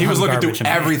 While he was looking through Garbage in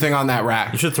there. everything on that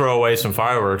rack. You should throw away some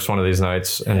fireworks one of these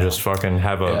nights and just fucking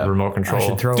have a remote I control.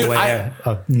 should throw Dude, away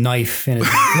a knife in his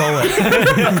gullet.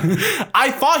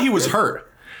 I thought he was hurt.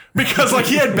 Because like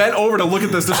he had bent over to look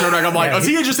at this discard rack. I'm like, is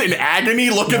he just in agony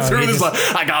looking through he this?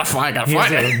 just- Like, I gotta find He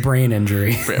has it. a brain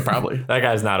injury. Yeah, probably. That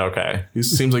guy's not okay. He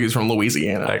seems like he's from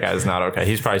Louisiana. That guy's not okay.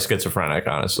 He's probably schizophrenic,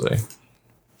 honestly.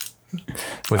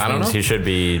 Which I don't means know. he should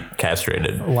be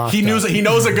castrated. Locked He up.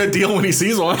 knows a good deal when he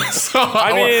sees one. So,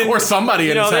 or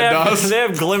somebody in his they head have, does. They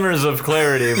have glimmers of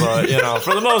clarity, but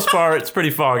for the most part, it's pretty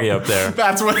foggy up there.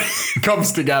 That's when it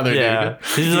comes together, Yeah, dude.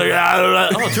 he's just like,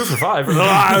 oh, 2 for 5.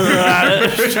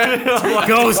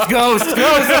 Ghost.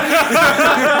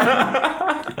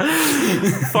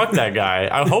 Fuck that guy.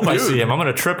 I hope I see him. I'm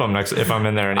gonna trip him next if I'm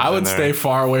in there. And he's I would in there. stay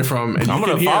far away from him. And I'm you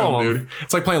gonna can hear follow him, him. dude.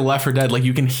 It's like playing Left 4 Dead. Like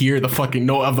you can hear the fucking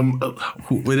note of them.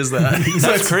 What is that?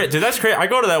 That's crazy, dude. That's crazy. I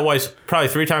go to that Weiss probably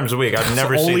 3 times a week. I've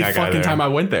never It's the seen only that guy fucking there. time I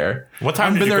went there. What time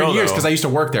I've did been you there go, in years though? because I used to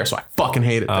work there, so I fucking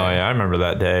hate it. Oh there. yeah, I remember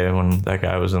that day when that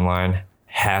guy was in line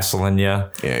hassling you. Yeah,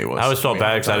 he was. I always felt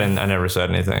bad because I never said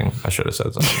anything. I should have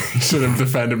said something. Should have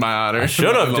defended my honor.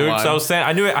 Should have, In the dude. Because I line. was saying,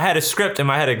 I knew it, I had a script in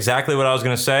my head exactly what I was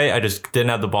gonna say. I just didn't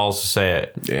have the balls to say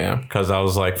it Yeah. because I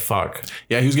was like, "Fuck."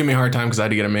 Yeah, he was giving me a hard time because I had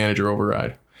to get a manager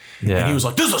override. Yeah. And he was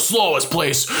like, "This is the slowest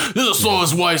place. This is the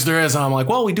slowest Weiss there is." And I'm like,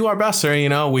 "Well, we do our best, sir.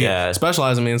 We Yeah.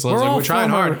 specialize in being slow. Like, we're trying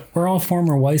hard." We're all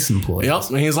former Weiss employees. Yep.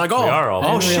 And he's like, "Oh, we are all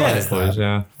oh realize shit, that.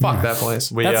 Yeah. fuck that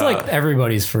place." We, That's like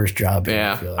everybody's first job.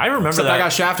 Yeah. I feel like. I remember Except that. I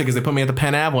got shafted because they put me at the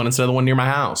Penn Ave one instead of the one near my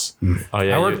house. oh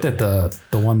yeah. I worked at the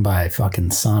one by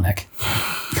fucking Sonic.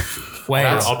 Way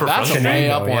That's, upper that's front a way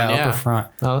Shenango, up one, yeah. upper front.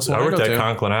 No, that's what I worked go at to.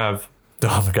 Conklin Ave.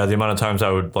 Oh my god, the amount of times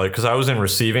I would because I was in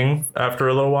receiving after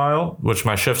a little while, which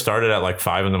my shift started at like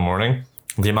 5 a.m.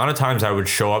 The amount of times I would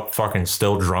show up fucking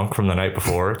still drunk from the night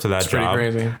before to that pretty job.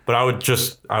 crazy. But I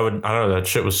don't know, that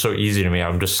shit was so easy to me.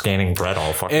 I'm just scanning bread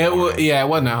all fucking morning. Yeah, it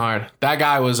wasn't that hard. That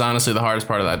guy was honestly the hardest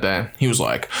part of that day. He was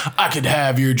like, "I could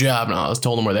have your job," and I was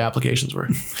told him where the applications were.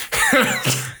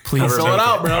 Please fill it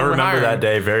out, bro. I We're remember hiring. that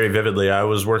day very vividly. I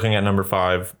was working at number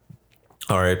 5,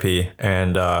 RIP,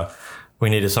 and we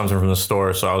needed something from the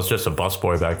store. So I was just a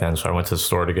busboy back then. So I went to the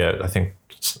store to get, I think,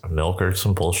 milk or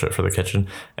some bullshit for the kitchen.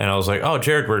 And I was like, oh,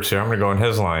 Jared works here. I'm going to go in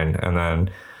his line. And then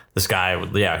this guy,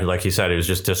 yeah, like he said, he was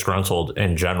just disgruntled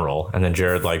in general. And then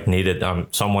Jared like needed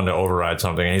someone to override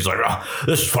something. And he's like, oh,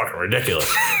 this is fucking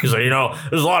ridiculous. He's like,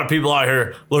 there's a lot of people out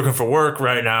here looking for work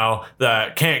right now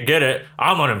that can't get it.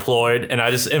 I'm unemployed. And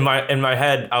I just, in my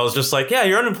head, I was just like, yeah,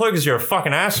 you're unemployed because you're a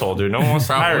fucking asshole, dude. No one wants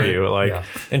to hire you. Like, Yeah.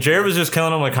 And Jared was just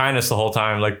killing him with kindness the whole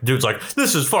time. Like, dude's like,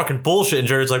 this is fucking bullshit. And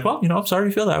Jared's like, well, I'm sorry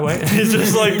you feel that way. And he's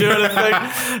just like doing a thing.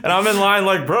 And I'm in line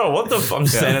like, bro, what the I'm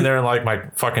standing there in like my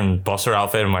fucking busser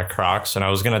outfit and my Crocs. And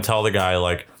I was going to tell the guy,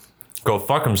 like, go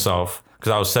fuck himself.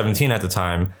 Because I was 17 at the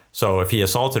time. So if he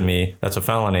assaulted me, that's a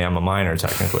felony. I'm a minor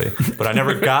technically. But I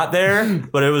never got there.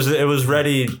 But it was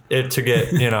ready to get,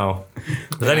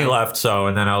 Then he left.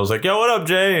 And then I was like, yo, what up,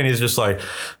 Jay? And he's just like,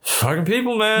 fucking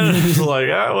people, man. He's like,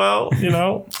 yeah, well,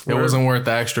 It wasn't worth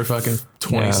the extra fucking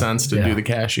 20 Yeah. cents to do the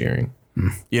cashiering.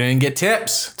 You didn't get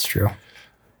tips. It's true.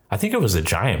 I think it was the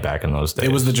Giant back in those days.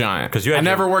 It was the Giant. 'Cause you had I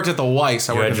never worked at the Weiss.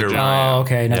 I worked had at the your- Giant. Oh,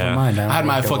 okay. Never Yeah. mind. I had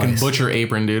my worked at fucking Weiss. butcher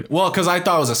apron, dude. Well, because I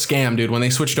thought it was a scam, dude. When they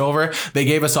switched over, they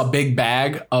gave us a big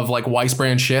bag of like Weiss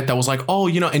brand shit that was like, oh,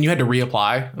 and you had to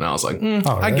reapply. And I was like,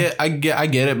 Oh, I really?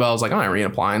 get it, but I was like, I'm not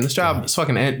reapplying. This job is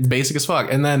fucking basic as fuck.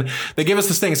 And then they give us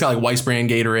this thing. It's got like Weiss brand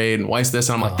Gatorade and Weiss this,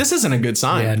 and I'm like, this isn't a good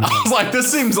sign. Yeah, no. I was like,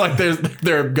 this seems like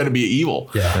they're gonna be evil.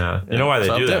 Yeah. Yeah. You know why they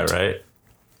So do that, tips. right?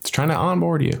 It's trying to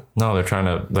onboard you. No, they're trying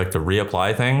to, like the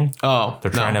reapply thing. Oh, They're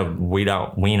trying to wean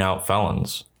out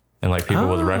felons. and like people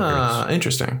with records.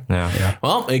 Interesting. Yeah.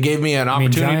 Well, it gave me an I mean,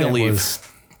 opportunity Giant to leave. was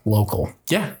local,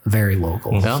 Yeah. very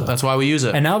local. Yeah, that's why we use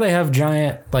it. And now they have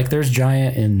Giant, like there's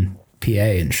Giant in PA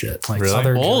and shit. Like Really?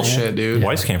 Southern Bullshit, Giant. dude.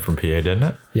 Weiss came from PA, didn't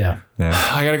it? Yeah. Yeah.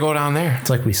 I gotta go down there. It's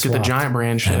like we Get the swapped. Giant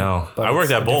brand shit. I know. But I worked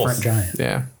it's at a both. different Giant.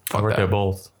 Yeah. I Fuck worked that. at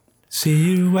both. See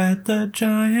you at the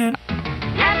Giant.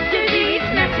 After these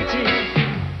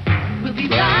messages, we'll be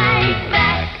right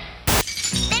back.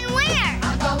 Then where?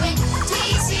 I'm going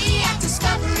DZ at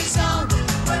Discovery Zone,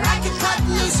 where I can cut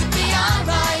loose and be on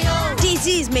my own.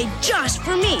 DZ is made just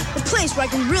for me. The place where I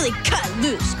can really cut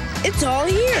loose. It's all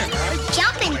here.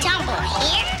 Jump and tumble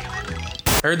here.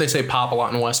 I heard they say pop a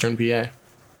lot in Western PA.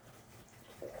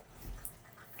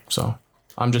 So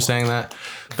I'm just saying that.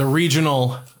 The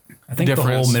regional I think the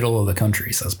difference. whole middle of the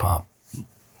country says pop.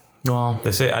 Well,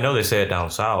 I know they say it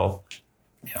down south.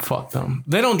 fuck them.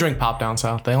 They don't drink pop down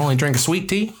south. They only drink a sweet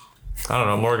tea. I don't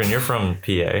know, Morgan, you're from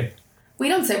PA. We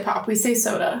don't say pop, we say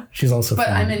soda. She's also But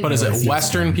from, I'm in. But is it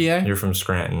Western PA? You're from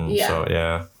Scranton. Yeah. So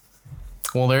yeah.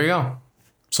 Well, there you go.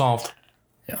 Solved.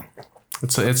 Yeah.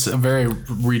 It's a very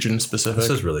region specific. This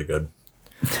is really good.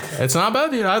 It's not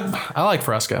bad, dude. I like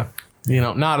Fresca. You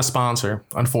know, not a sponsor,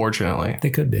 unfortunately. They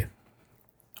could be.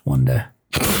 One day.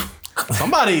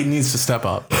 Somebody needs to step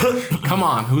up. Come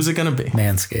on, who's it gonna be?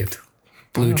 Manscaped.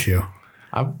 Blue Chew.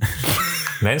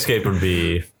 Manscaped would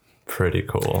be pretty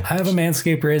cool. I have a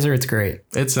Manscaped razor. It's great.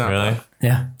 It's not. Really?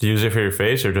 Yeah. Do you use it for your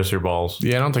face or just your balls?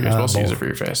 Yeah, I don't think you're supposed to use both. it for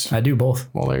your face. I do both.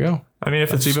 Well, there you go. I mean,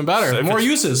 if It's even better. if More it's-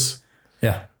 uses.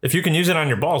 Yeah. If you can use it on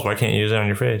your balls, why can't you use it on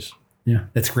your face? Yeah.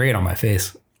 It's great on my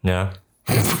face. Yeah.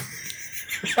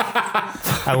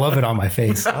 I love it on my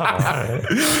face.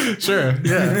 Sure.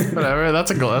 Yeah. Whatever.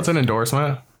 That's an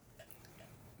endorsement.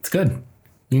 It's good.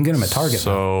 You can get them at Target.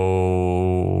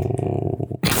 So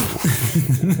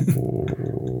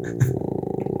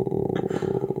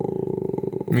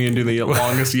Me and do the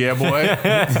longest yeah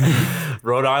boy.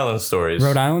 Rhode Island stories.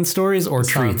 Rhode Island stories or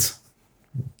treats?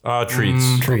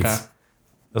 Treats. Treats. Okay.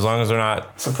 As long as they're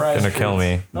not Surprise gonna kill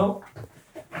me. Nope.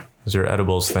 Because your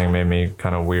edibles thing made me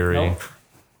kind of weary. Nope.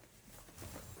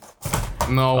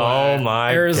 No Oh way.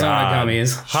 my Arizona god.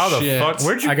 gummies. How the Shit. fuck?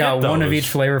 Where'd you I got get one of those? each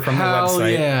flavor from the Hell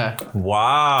website. yeah.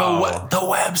 Wow. The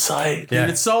website. Dude, Yeah.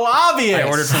 it's so obvious. I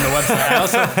ordered from the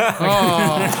website.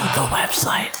 Oh, The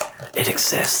website. It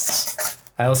exists.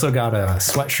 I also got a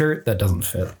sweatshirt that doesn't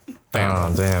fit.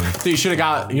 Oh, damn. dude, you should have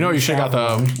got. You know, you should have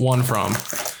got the one from.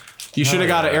 You should have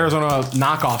got an Arizona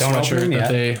knockoff Don't open sweatshirt them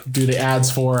that yet. they do the ads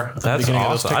for at the That's beginning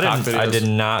awesome. of those TikTok videos. I did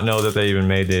not know that they even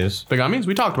made these. The gummies?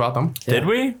 We talked about them. Did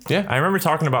we? Yeah. I remember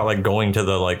talking about like going to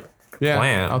the like Yeah,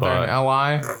 plant, out there but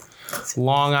in LI,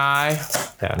 Long Eye.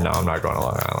 yeah, no, I'm not going to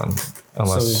Long Island So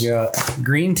unless we got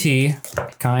green tea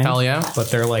kind. Hell yeah. But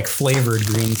they're like flavored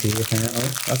green tea apparently.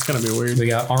 That's gonna be weird. We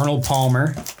got Arnold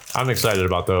Palmer. I'm excited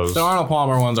about those. The Arnold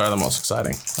Palmer ones are the most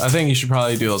exciting. I think you should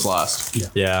probably do those last.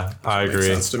 Yeah, I Makes agree.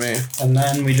 sense to me. And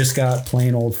then we just got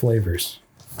plain old flavors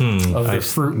of the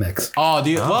nice. fruit mix. Oh, do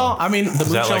you, well, I mean, the that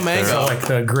Mucho like their- Mango. Like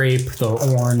the grape, the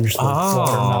orange, the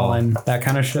watermelon, that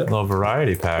kind of shit. Little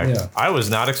variety pack. Yeah. I was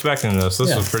not expecting this. This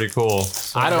Yeah. was pretty cool.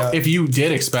 I don't. If you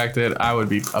did expect it, I would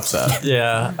be upset.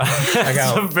 Yeah, I it's a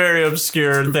got very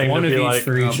obscure thing one to of be each like.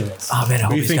 for each of us. Oh man, I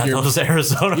hope you he's think got you're- those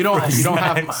Arizona. You don't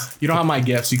snacks. have my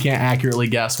gifts. You can't accurately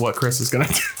guess what Chris is gonna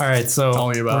do. All right, so Tell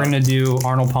me about we're it. gonna do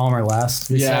Arnold Palmer last.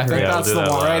 We Yeah, I said, think right? Yeah, that's we'll the do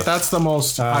that one, right? last. That's the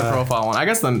most high profile one. I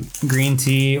guess then. Green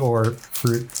tea or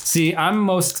fruit. See, I'm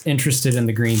most interested in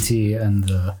the green tea and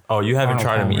the Oh, you haven't Arnold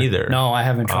tried them Palmer. either. No, I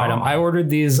haven't tried them. Oh. I ordered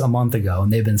these a month ago,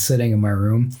 and they've been sitting in my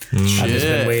room. I've just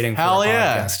Shit. been waiting for Hell a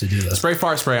yeah. podcast to do this. Spray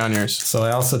fart spray on yours. So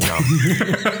I also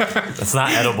it's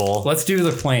not edible. let's do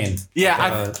the plain.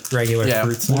 Yeah, Regular yeah.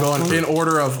 fruit snack We'll go one. in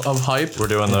order of hype. We're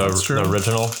doing that's true. the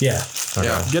original. Yeah.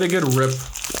 Yeah, get a good rip.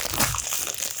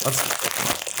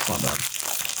 That's not bad.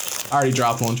 I already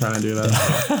dropped one trying to do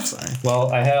that. Sorry.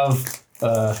 Well, I have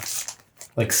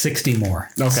like 60 more.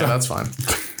 Okay, that's fine.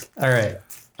 All right.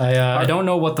 I don't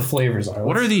know what the flavors are.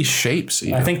 What are these shapes?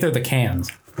 I think they're the cans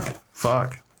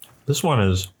Fuck. This one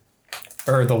is.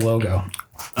 or the logo.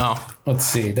 Oh, Let's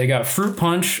see. They got fruit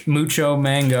punch, mucho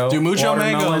mango, dude, Mucho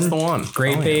Mango is the one.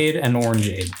 grapeade, and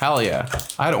orangeade. Hell yeah.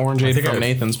 I had orangeade think from I-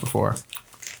 Nathan's before.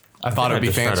 I thought I it'd be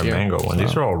just tried a fancier. mango one.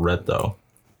 These are all red though.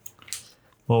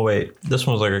 Well, wait. This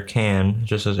one's like a can. It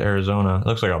just says Arizona. It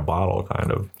looks like a bottle,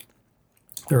 kind of.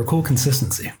 They're a cool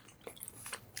consistency.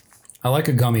 I like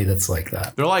a gummy that's like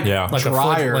that. They're like, Yeah. Like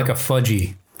drier. like a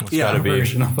fudgy. yeah, Gotta be.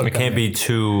 version of a It can't gummy. be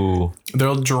too.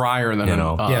 they're drier than You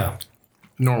know. Yeah.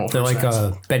 normal. They're fruit like snacks.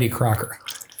 a Betty Crocker.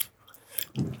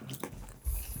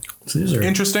 So these are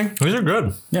Interesting. These are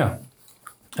good. yeah.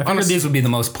 I figured these would be the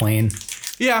most plain.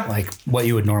 Yeah. like what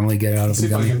you would normally get out of a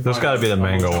gummy. This got to be the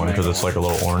mango one because it's like a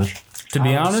little orange. To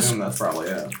be honest, that's probably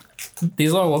it.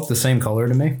 these all look the same color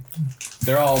to me,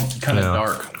 They're all kind of Yeah.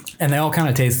 dark. and they all kind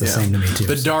of taste the same to me too.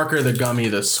 The darker the gummy,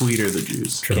 the sweeter the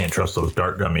juice. Can't trust those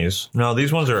dark gummies. No,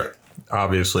 these ones are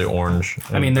obviously orange.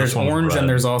 I mean, there's This one's orange red. and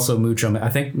there's also mucho. I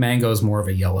think mango is more of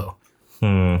a yellow.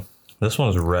 This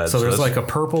one's red. So there's this- like a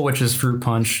purple, which is fruit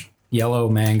punch, yellow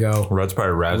mango, red's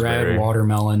probably raspberry. red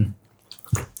watermelon,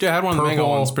 Yeah, I had one of the mango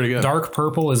purple, ones. Pretty good. dark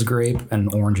purple is grape,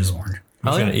 and orange is orange.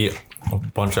 I'm just gonna eat a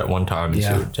bunch at one time and see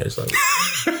Yeah. what it tastes like.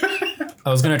 I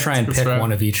was gonna try and pick fair.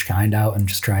 one of each kind out and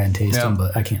just try and taste Yeah. them,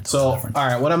 but I can't. So, Tell all the difference.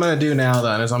 right, what I'm going to do now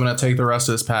then is I'm going to take the rest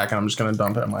of this pack and I'm just going to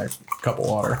dump it in my cup of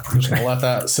water. I'm just going to let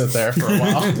that sit there for a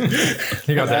while.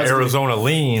 You got that Arizona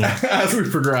lean. As we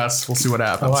progress, we'll see what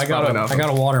happens. Oh, I got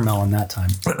a watermelon that time.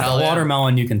 The Hell yeah.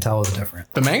 watermelon you can tell is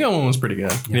different. The mango one was pretty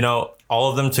good. You know, all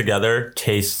of them together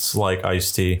tastes like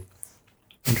iced tea.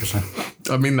 Interesting.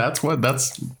 I mean, that's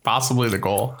possibly the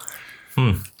goal.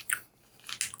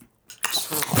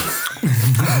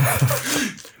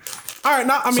 All right,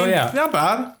 not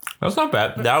bad. That's not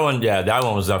bad. That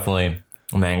one was definitely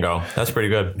a mango. That's pretty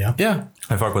good. Yeah,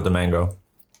 I fuck with the mango.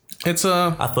 it's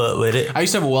I fuck with it. I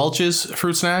used to have Welch's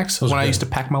fruit snacks when I used to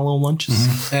pack my little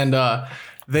lunches, and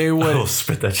they would Oh,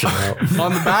 spit that shit out.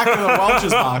 on the back of the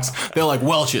Welch's box. They're like,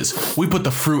 Welch's, we put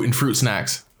the fruit in fruit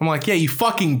snacks. I'm like, yeah, you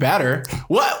fucking better.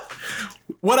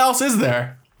 What else is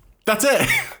there? That's it.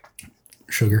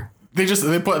 Sugar, They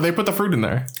put the fruit in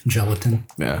there. gelatin.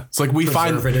 Yeah, it's like we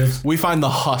Preservatives. find the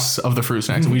husk of the fruit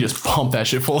snacks and we just pump that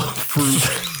shit full of fruit.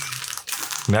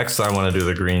 Next, I want to do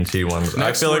the green tea ones.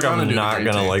 Next, I feel like we're gonna I'm do the not green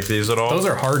gonna tea. like these at all. Those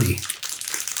are hardy.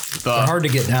 They're hard to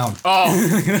get down.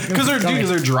 Because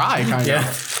they're dry, kind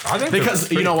of. I think Because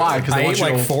you know why? Because I they ate want you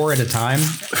like to, 4 at a time,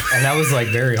 and that was like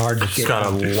very hard to get. got a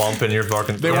lump in your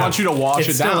fucking. they want you to wash It's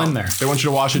it still down. in there. They want you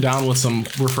to wash it down with some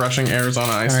refreshing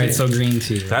Arizona ice. All right, tea. so green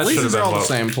tea. That At least should have these been are all the what-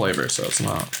 same flavor, so it's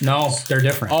not. No, they're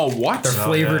different. Oh, what? They're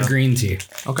flavored yeah. green tea.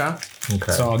 Okay.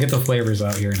 Okay. So I'll get the flavors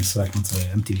out here in a second. So I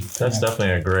empty. That's definitely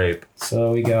a grape.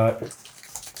 So we got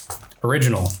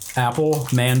original apple,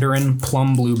 mandarin,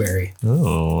 plum, blueberry.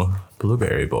 Ooh,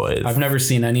 blueberry boys. I've never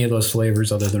seen any of those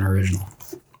flavors other than original.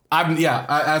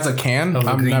 As a can, Of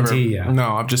the I've green never. tea, yeah.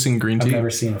 No, I've just seen green I've tea. never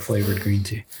seen a flavored green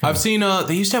tea. I've seen.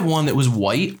 They used to have one that was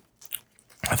white.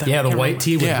 Yeah, the white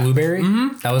tea with Yeah. blueberry.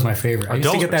 That was my favorite. I used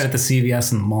to don't- get that at the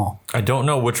CVS in the mall. I don't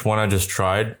know which one I just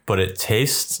tried, but it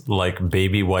tastes like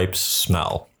baby wipes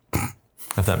smell.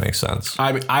 If that makes sense.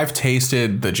 I've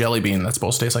tasted the jelly bean that's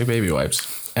supposed to taste like baby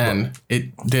wipes, and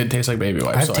it did taste like baby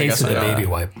wipes. I've so tasted I a guess baby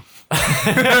wipe.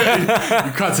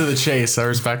 You cut to the chase. I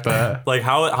respect that. Like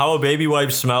how a baby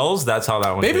wipe smells, that's how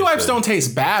that one Baby wipes tasted. don't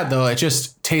taste bad though. It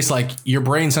just tastes like your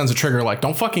brain sends a trigger. Like,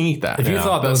 don't fucking eat that. If you Yeah.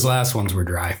 thought those last ones were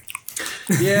dry,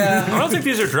 Yeah. I don't think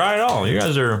these are dry at all. You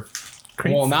guys are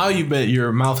Well, now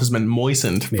your mouth has been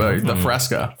moistened by the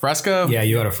Fresca. Fresca. yeah,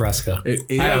 you had a Fresca.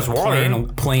 It has water.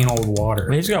 Plain old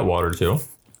water. He's got water too.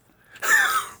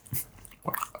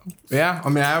 Yeah. I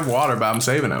mean, I have water, but I'm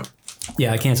saving it.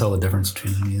 Yeah, I can't tell the difference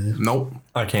between them either. Nope.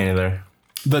 I can't either.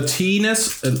 The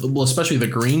tea-ness, well, especially the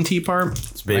green tea part.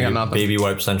 It's baby, I got nothing. baby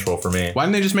wipe central for me. Why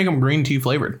didn't they just make them green tea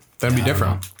flavored? That'd be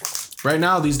different. Right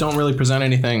now, these don't really present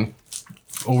anything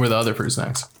over the other fruit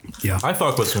snacks, Yeah. I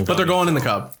fuck with some. but they're going in the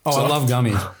cup. Oh, I love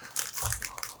gummies.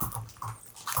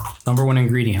 Number 1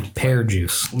 ingredient: pear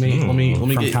juice Let me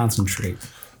from concentrate.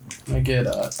 get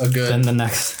a good. Then the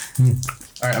next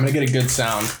All right, I'm gonna get a good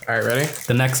sound. All right, ready?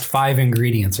 5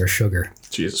 ingredients are sugar.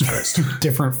 Jesus Christ,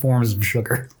 Different forms of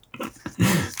sugar.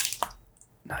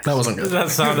 that wasn't good. That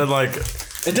sounded like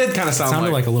It did kind of sound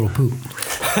Sounded like a little poop.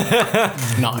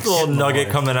 nice. a little nugget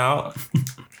coming out.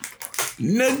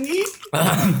 Nugget.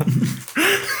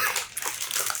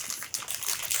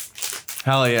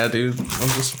 Hell yeah, dude!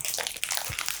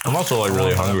 I'm also like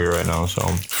really hungry right now, so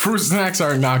Fruit snacks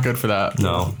are not good for that.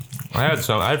 no. I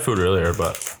had food earlier,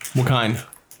 but What kind?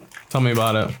 Tell me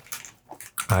about it.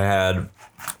 I had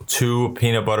 2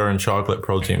 peanut butter and chocolate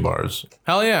protein bars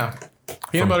Hell yeah,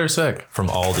 peanut butter's sick. from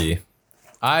Aldi.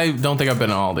 I don't think I've been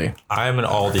to Aldi. I'm an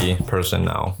Aldi person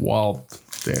now. Well,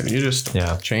 dude, you're just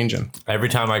changing. Every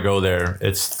time I go there,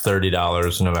 it's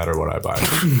 $30 no matter what I buy.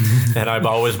 And I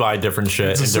always buy different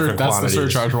shit in different That's quantities. the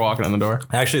surcharge for walking in the door.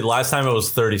 Actually, last time it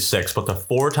was 36, but the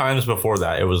 4 times before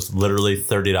that, it was literally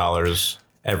 $30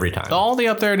 every time. The Aldi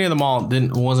up there near the mall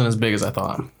wasn't as big as I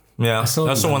thought. Yeah, still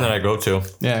that's the haven't one done that I go to.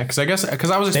 Yeah, because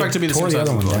I was expecting to be the Tore same the size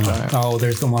other as one the down. giant. Oh,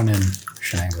 there's the one in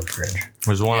Shenango Bridge.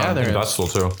 There's one Yeah, on there is. Vestal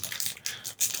too.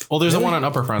 Well, there's the one on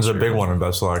Upper Front There's a Street. big one in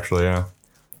Vestal actually, yeah.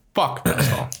 Fuck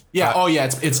Pedestal. Yeah. Oh yeah.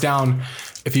 It's down.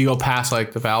 If you go past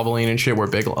like the Valvoline and shit, where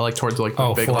Big like towards like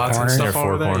the Big Four Lots and Corners? stuff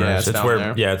Four over there. Corners. Yeah, it's down where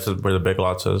there. it's where the Big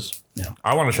Lots is. Yeah.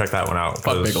 I want to check that one out.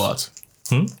 Fuck 'cause- Big Lots.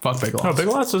 Fuck Big Lots. No, Big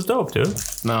Lots is dope, dude.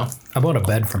 No. I bought a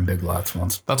bed from Big Lots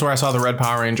once. That's where I saw the red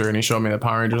Power Ranger, and he showed me that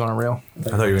Power Rangers aren't real. I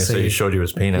thought you were gonna say he showed you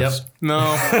his penis. Yep.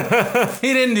 No,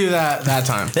 he didn't do that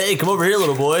time. Hey, come over here,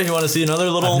 little boy. You want to see another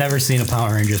little? I've never seen a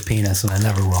Power Ranger's penis, and I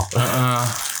never will.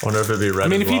 Wonder if it'd be red. I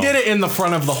mean, as if he well. did it in the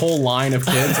front of the whole line of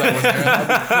kids that was there,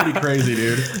 that'd be pretty crazy,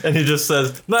 dude. and he just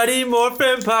says, "Mighty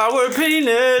Morphin Power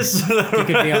Penis." It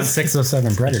could be on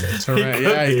 607 Predators.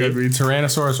 Yeah, he could be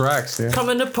Tyrannosaurus Rex. Yeah.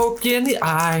 Coming to poke you in the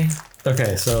eye.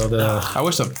 Okay, so the I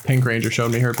wish the Pink Ranger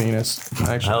showed me her penis.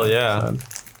 Actually, Hell yeah.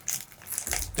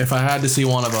 if I had to see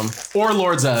one of them, or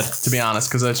Lord Zed, to be honest,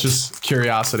 because that's just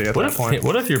curiosity at that point.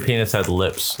 What if your penis had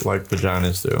lips like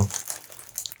vaginas do?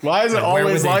 Why is it where always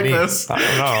would they like be? this? I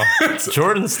don't know.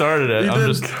 Jordan started it.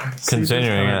 I'm just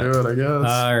continuing it. Do it, I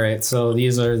guess. all right, so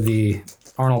these are the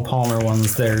Arnold Palmer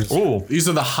ones. There's Ooh, These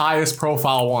are the highest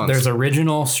profile ones. there's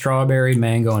original, strawberry,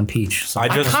 mango, and peach. So I I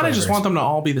just kind of just want them to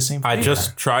all be the same. I flavor.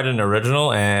 just tried an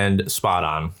original and spot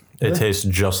on. It tastes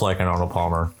just like an Arnold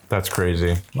Palmer. That's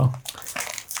crazy. Well.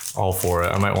 All for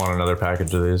it. I might want another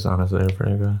package of these. Honestly, they're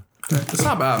pretty good. It's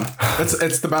not bad.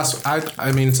 It's the best.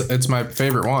 I mean, it's my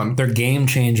favorite one. they're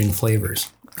game-changing flavors,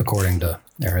 according to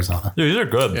Arizona. Dude, these are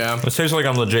good. Yeah. It tastes like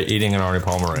I'm legit eating an Arnold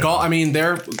Palmer right I mean,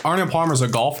 Arnold Palmer's a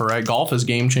golfer, right? Golf is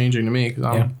game changing to me because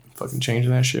I'm Yeah. fucking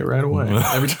changing that shit right away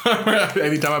every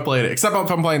time I played it. Except if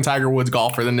I'm playing Tiger Woods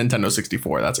golf for the Nintendo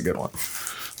 64. That's a good one.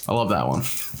 I love that one. now.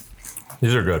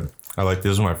 These are good. I like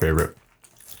these are my favorite.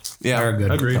 Yeah, They're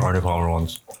good. agreed. The Arnold Palmer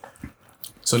ones.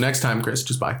 So next time, Chris,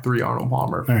 just buy 3 Arnold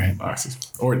Palmer All right. boxes.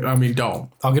 Or I mean, don't.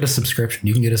 I'll get a subscription.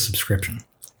 You can get a subscription.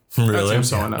 Really? seems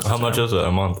so unnecessary. How much is it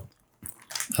a month?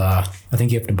 I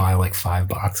think you have to buy like 5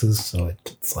 boxes, so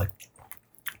it's like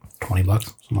 $20,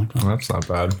 something like that. That's not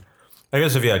bad. I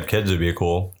guess if you had kids, it'd be a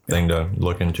cool thing to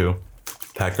look into.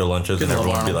 Pack their lunches and Get a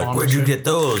little everyone would be like, Arnold "Where'd you Palmer get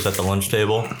those at the lunch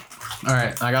table?" All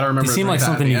right, I gotta remember. They to seem drink like that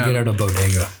something you at get the at a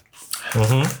bodega.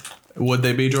 end. Would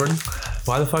they be, Jordan?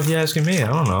 Why the fuck are you asking me? I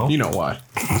don't know. You know why?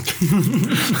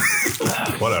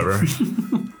 Whatever.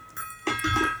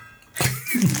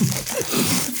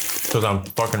 Because I'm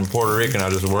fucking Puerto Rican, I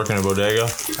just work in a bodega.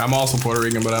 I'm also Puerto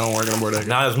Rican, but I don't work in a bodega.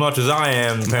 Not as much as I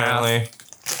am, apparently.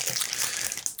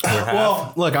 We're half.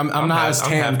 Well, look, I'm not half- as I'm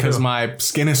tan half because too. my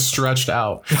skin is stretched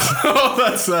out.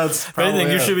 that's I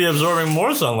think you should be absorbing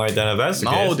more sunlight then if that's the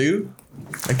case. No, dude,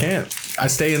 I can't. I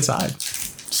stay inside,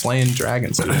 slaying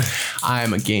dragons. I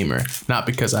am a gamer, not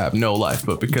because I have no life,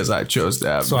 but because I chose to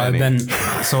have So many.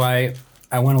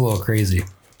 I went a little crazy.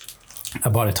 I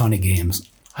bought a ton of games.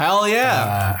 Hell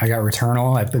yeah! I got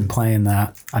Returnal. I've been playing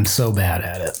that. I'm so bad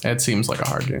at it. It seems like a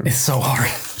hard game. It's so hard,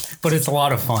 but it's a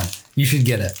lot of fun. You should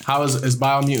get it. How is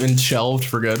Biomutant shelved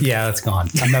for good? Yeah, that's gone.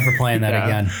 I'm never playing that Yeah.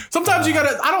 again. Sometimes you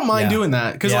gotta. I don't mind yeah. doing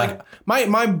that because Yeah. like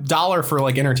my dollar for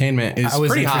like entertainment is I was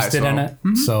pretty high. interested in it,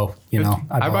 so you know,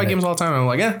 I buy bought it. games all the time. And I'm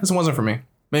like, this wasn't for me.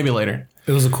 Maybe later.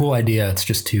 It was a cool idea. It's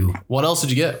just too. What else did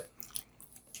you get?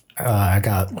 I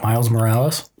got Miles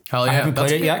Morales. Hell yeah! I haven't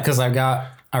played it yet because I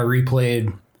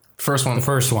replayed First one. the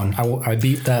first one. I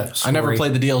beat that. Story. I never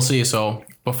played the DLC, so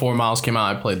before Miles came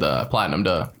out, I played the Platinum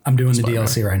to. I'm doing the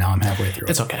DLC right now. I'm halfway through.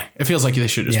 It's okay. It feels like they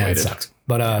should just yeah, it waited. sucks.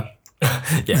 But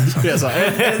Yeah. Yeah, so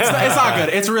it's not good.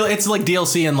 It's really it's like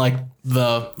DLC in like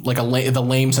the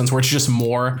lame sense where it's just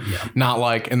more, not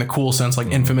like in the cool sense like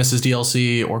Infamous is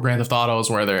DLC or Grand Theft Autos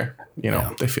where they're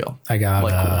they feel. I got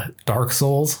Like, Dark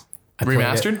Souls. I played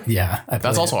Remastered? it. Yeah,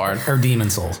 That's also hard. Or Demon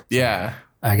Souls. Yeah.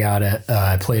 I got it.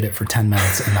 I played it for 10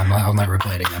 minutes and I'll never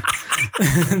play it again.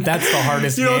 That's the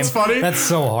hardest You know game. what's funny? That's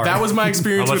so hard. That was my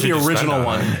experience How with much the did you spend original on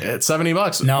one. it? It's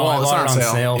 $70. No, well, I it's bought not it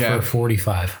on sale Yeah. for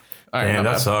 45. All right, Damn, not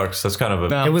that bad. sucks. That's kind of a.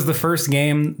 No. It was the first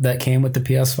game that came with the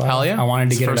PS5. Hell yeah. I wanted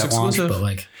to It's get it first at launch, exclusive. but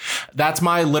like, That's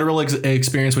my literal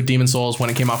experience with Demon Souls when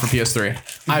it came out for PS3.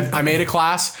 I made a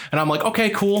class and I'm like, okay,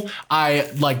 cool. I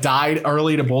like died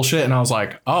early to bullshit and I was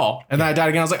like, oh. And then I died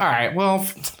again. I was like, all right, well,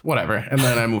 whatever. And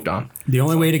then I moved on. the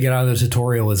only way to get out of the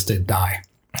tutorial is to die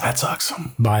That sucks.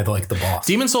 by the boss.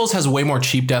 Demon Souls has way more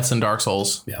cheap deaths than Dark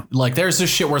Souls. Yeah. Like there's this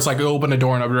shit where it's like you open a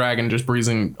door and a dragon just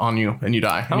breathing on you and you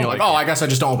die. And you're like, like oh, I guess I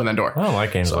just don't open that door. I don't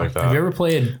like games like that. Have you ever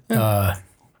played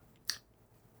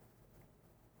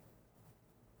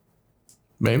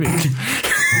Maybe.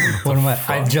 what am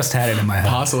I just had it in my head.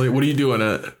 Possibly. What are you doing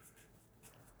it?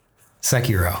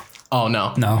 Sekiro. Oh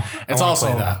no. No. It's I wanna also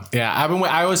play that. yeah.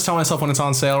 I always tell myself when it's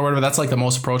on sale or whatever. That's like the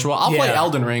most approachable. I'll play Yeah.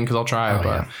 Elden Ring because I'll try it. Oh, But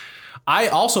yeah. I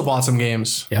also bought some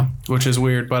games. Yeah. Which is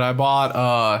weird. But I bought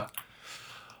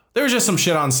There was just some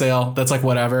shit on sale that's like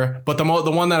whatever. But the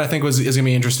one that I think is gonna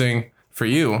be interesting for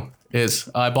you is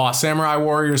I bought Samurai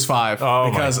Warriors 5 Oh my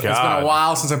because it's been God. a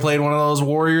while since I played one of those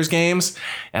Warriors games,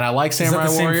 and I like Samurai the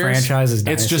same Warriors. franchise as It's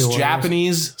Dynasty just Warriors?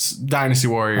 Japanese Dynasty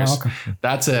Warriors. Oh, okay.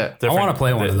 That's it. Different- wanna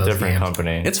play one of those Different games.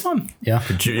 company. It's fun. Yeah.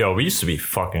 Yo, we used to be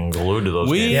fucking glued to those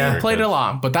We games. when we were played it a kids.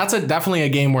 lot, but that's definitely a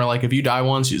game where like if you die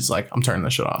once, you're just like, I'm turning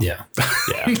this shit off. Yeah.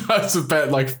 Yeah. That's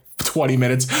about like 20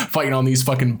 minutes fighting on these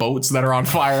fucking boats that are on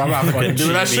fire. I'm not fucking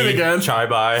doing that shit again. Chai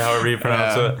Bai, however you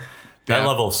pronounce Yeah. it. That Yeah.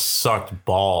 level sucked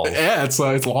balls. Yeah, it's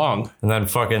long. And then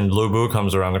fucking Lubu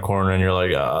comes around the corner and you're like,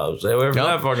 stay away from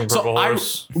that fucking purple I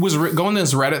horse. was going to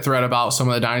this Reddit thread about some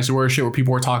of the Dynasty Warriors shit where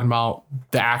people were talking about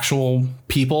the actual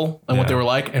people and what Yeah. they were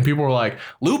like. And people were like,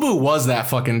 Lubu was that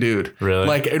fucking dude. Really?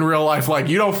 Like in real life, like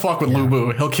you don't fuck with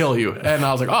Lubu. He'll kill you. And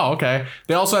I was like, oh, okay.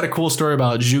 They also had a cool story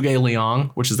about Zhuge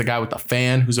Liang, which is the guy with the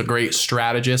fan who's a great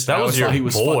strategist. That I was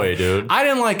always thought your boy, dude. I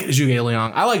didn't like Zhuge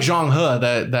Liang. I like Zhang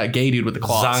He, that gay dude with the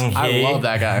claws. Zhang I He. love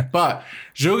that guy. But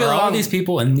Zhuge Are all Liang, these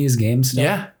people in these games? Still?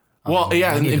 yeah. Well,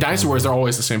 yeah, in Dynasty Wars, they're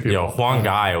always the same people. Yo, Huang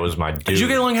Gai was my dude. Zhuge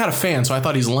Liang had a fan, so I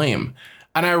thought he's lame.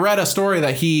 And I read a story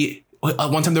that he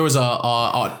one time there was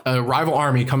a rival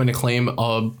army coming to claim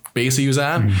a base he was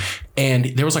at, and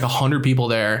there was like 100 people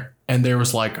there, and there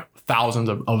was like thousands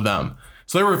of them.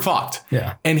 So they were fucked.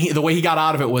 Yeah. And the way he got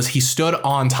out of it was he stood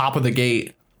on top of the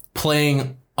gate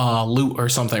playing lute or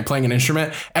something, playing an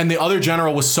instrument, and the other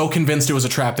general was so convinced it was a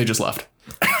trap they just left.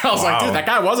 I was like, Wow. dude, that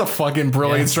guy was a fucking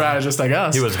brilliant strategist, I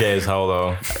guess. He was gay as hell,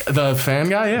 though. The fan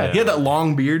guy, yeah. He had that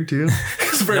long beard too.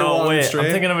 It's very long No, and wait. straight.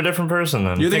 I'm thinking of a different person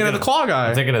then. You're thinking of the claw guy.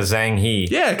 I'm thinking of Zhang He.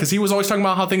 Yeah, because he was always talking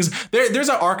about how things. There's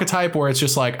an archetype where it's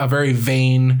just like a very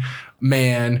vain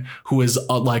man who is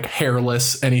like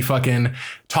hairless, and he fucking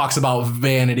talks about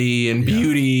vanity and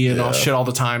beauty and all shit all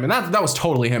the time. And that was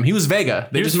totally him. He was Vega.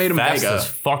 They He just was made him fast Vega. as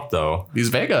fuck, though. He's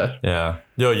Vega. Yeah.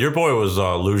 Yo, your boy was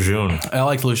Lu Jun. I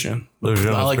liked Lucian. Lu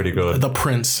Jun I was like pretty good. The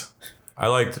Prince. I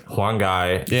liked Huang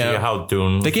Gai. Yeah. See how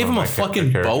Dune. They gave him a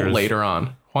fucking boat characters. later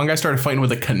on. One guy started fighting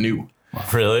with a canoe.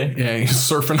 Really? Yeah, he's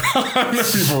surfing on the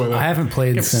people with it. I haven't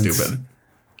played It's since. stupid.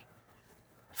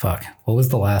 Fuck. What was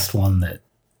the last one that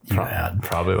you had?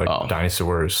 Probably like Dynasty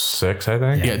Warriors 6, I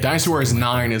think. Yeah, Dynasty Warriors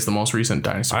 9 is the most recent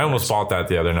Dynasty I Warriors. almost bought that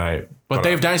the other night. But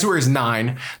they have Dynasty Warriors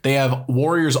 9. They have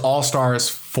Warriors All Stars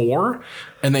 4.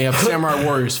 And they have Samurai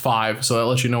Warriors 5. So that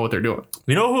lets you know what they're doing.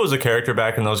 You know who was a character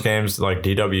back in those games, like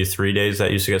DW3 days,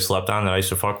 that used to get slept on that I used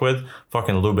to fuck with?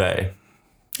 Fucking Liu Bei.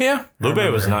 Yeah. Liu Bei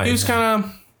was nice. He was kind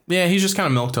of, yeah, he's just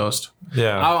kind of milquetoast.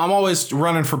 Yeah. I'm always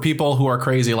running for people who are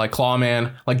crazy, like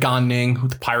Clawman, like Gan Ning,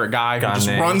 who's the pirate guy who just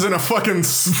Ning. runs in a fucking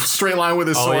straight line with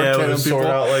his sword, yeah, with killing his people.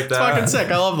 sword out like It's that. fucking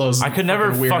sick. I love those. I could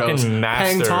never weirdos. fucking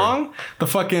master- Pang Tong, the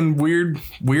fucking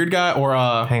weird guy, or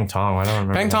Pang Tong, I don't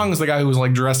remember. Pang Tong is the guy who's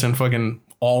like dressed in fucking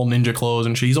all ninja clothes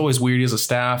and shit. He's always weird. He has a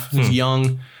staff. He's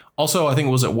young. Also, I think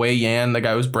it was at Wei Yan, the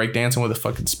guy who was breakdancing with a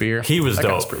fucking spear. He was That guy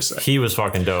dope. pretty sick. He was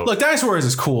fucking dope. Look, Dynasty Warriors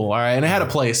is cool, all right, and it had a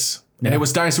place. And it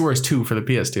was Dynasty Warriors 2 for the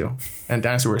PS2, and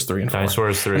Dynasty Warriors 3 and 4. Dynasty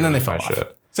Warriors 3 and then they was fell my off.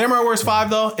 shit. Samurai Warriors 5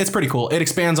 though, it's pretty cool. It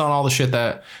expands on all the shit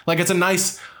that, like, it's a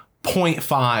nice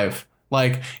 0.5.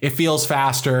 Like, it feels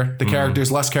faster. The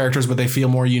characters, less characters, but they feel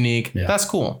more unique. Yeah. That's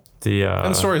cool. The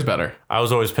And the story's better. I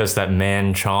was always pissed that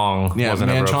Man Chong Yeah, wasn't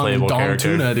Man ever a Chong and playable Dong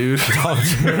character. Tuna, dude.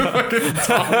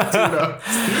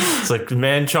 It's like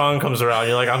Man Chong comes around,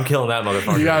 you're like, I'm killing that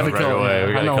motherfucker. You gotta right kill away. him.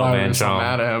 We I gotta know kill why Man I'm so Chong.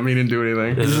 mad at him. He didn't do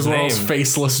anything. He's his just one of those name.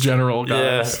 faceless general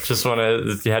Yeah, guys. just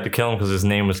you had to kill him because his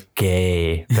name was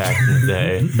Gay back in the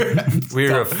day. We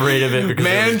were afraid of it because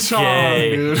Man it was Chong,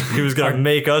 gay. dude. He was gonna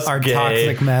make us Our gay.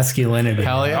 toxic masculinity.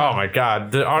 Hell yeah. Oh my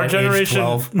god, our At age generation,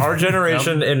 12. our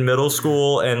generation in middle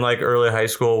school and like early high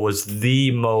school was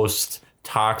the most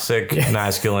toxic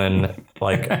masculine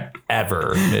like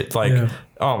ever. It's like,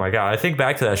 oh my god, I think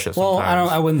back to that shit. Well,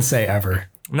 Sometimes. I wouldn't say ever.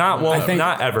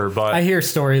 Not ever, but I hear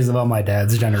stories about my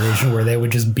dad's generation where they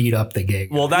would just beat up the gay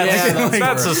guy. well, that's Yeah,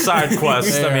 that's a side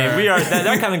quest. I mean, we are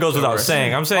that kind of goes without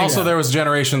saying. I'm saying Also, there was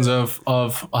generations of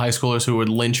high schoolers who would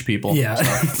lynch people. Yeah.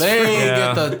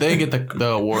 So they get the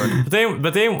award.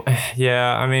 but they,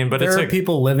 yeah. I mean, but There it's are like,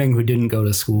 people living who didn't go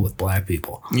to school with black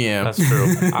people. Yeah. that's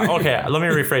true. Okay, let me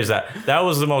rephrase that. That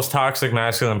was the most toxic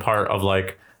masculine part of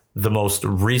like the most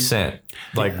recent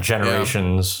like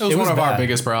generations. It was one was of our bad.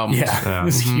 biggest problems. Yeah, it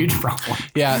was a huge problem.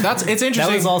 Yeah, it's interesting. That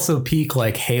was also peak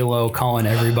like Halo calling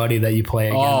everybody that you play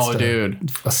against Oh, dude.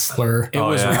 a slur. It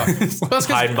was yeah. rough. That's 'cause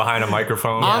Hiding behind a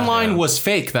microphone. online was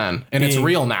fake then, and it's Being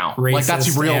real now. Like that's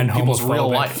racist real and people's real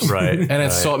homophobic. life, Right, And it's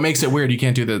right. so it makes it weird. You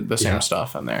can't do the same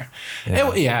stuff in there.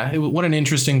 What an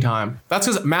interesting time. That's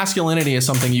because masculinity is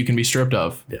something you can be stripped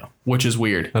of. Yeah. Which is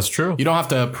weird. That's true. You don't have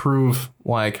to prove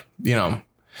like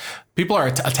people are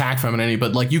attack femininity,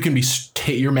 but like you can be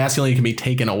your masculinity can be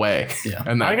taken away. Yeah.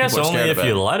 And that I guess people are only scared if of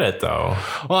you it. let it, though.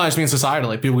 Well, I just mean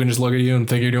societally, people can just look at you and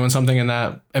think you're doing something, and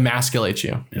that emasculates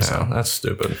you. Yeah, So that's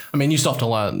stupid. I mean, you still have to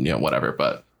let whatever,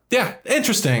 but yeah,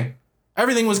 interesting.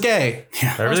 Everything was gay.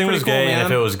 Everything was pretty cool, gay, and if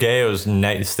man. it was gay, it was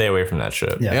stay away from that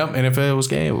shit. Yeah. Yep, and if it was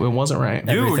gay, it wasn't right.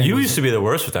 You used to be the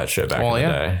worst with that shit back Well, in the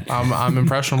yeah, day. I'm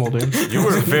impressionable, dude. You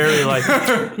were very like,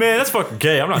 man, that's fucking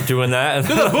gay. I'm not doing that.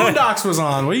 The Boondocks was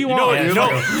on. What do you want? you dude? know-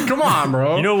 Like, come on,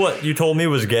 bro. You know what you told me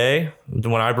was gay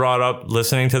when I brought up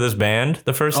listening to this band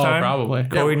the first Oh, time? probably.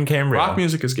 Coheed and Cambria. Rock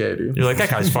music is gay, dude. You're like, that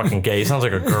guy's fucking gay. He sounds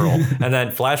like a girl. And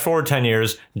then flash forward 10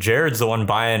 years, Jared's the one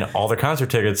buying all the concert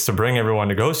tickets to bring everyone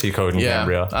to go see Coheed and Yeah,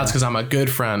 Cambria. that's because I'm a good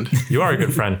friend. You are a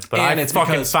good friend, but And I it's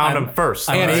fucking because found I'm- him first.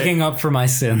 I'm And making up for my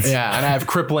sins. Yeah, and I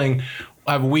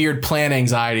have weird plan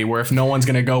anxiety where if no one's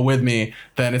going to go with me,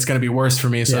 then it's going to be worse for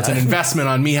me. So it's an investment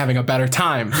on me having a better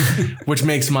time, which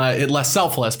makes it less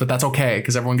selfless, but that's okay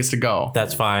because everyone gets to go.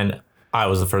 That's fine. I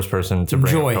was the first person to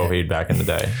bring Enjoy up it. Coheed back in the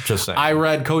day. Just saying. I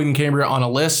read Coheed and Cambria on a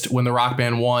list when the Rock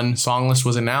Band 1 song list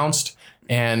was announced,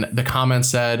 and the comment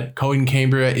said, Coheed and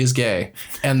Cambria is gay.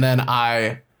 And then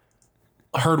I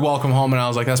heard Welcome Home, and I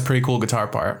was like, that's a pretty cool guitar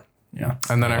part. Yeah.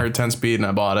 And then I heard 10 Speed, and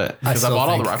I bought it I because I still bought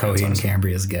all the think Rock Band Coheed and songs.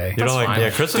 Cambria is gay. you don't like, fine. yeah,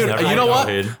 Chris Dude, has never you know liked what?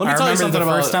 Coheed. Let me I tell you remember something the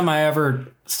about first time I ever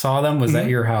saw them was at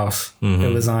your house.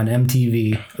 It was on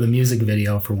MTV, the music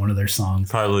video for one of their songs,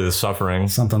 Probably The Suffering.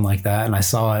 something like that. And I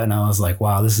saw it and I was like,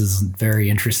 wow, this is a very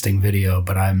interesting video,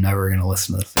 but I'm never going to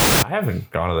listen to this. I haven't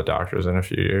gone to the doctors in a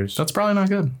few years. That's probably not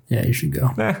good. Yeah, you should go.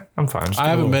 I'm fine. I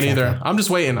haven't been check either. out. I'm just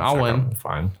waiting. I'll win. I'm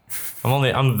fine.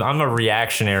 I'm a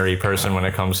reactionary person when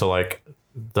it comes to like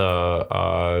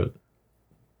the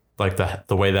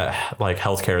way that like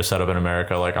healthcare is set up in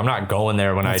America. Like I'm not going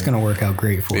there when It's going to work out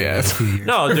great for you in a few years.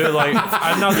 No, dude, like I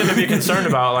have nothing to be concerned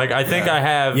about. Like I think I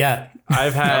have Yeah. I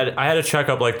had a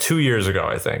checkup like 2 years ago,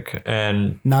 I think,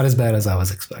 and Not as bad as I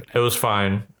was expecting. it was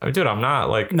fine. I mean, dude, I'm not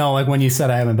like No, like when you said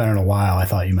I haven't been in a while, I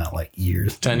thought you meant like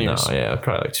years. 10 no, years. yeah,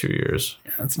 probably like 2 years.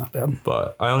 Yeah, that's not bad.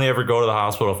 But I only ever go to the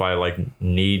hospital if I like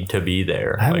need to be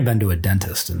there. I haven't Like, been to a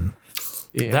dentist and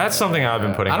that's something I've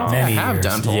been putting I don't off. think I Many have years.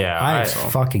 dental. Yeah, I I-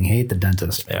 fucking hate the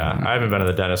dentist. Yeah, I haven't been to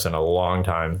the dentist in a long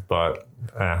time, but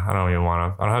I don't even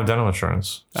want to. I don't have dental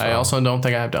insurance. So. I also don't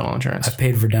think I have dental insurance. I've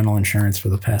paid for dental insurance for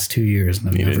the past 2 years and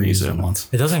I've never didn't used use it it. once.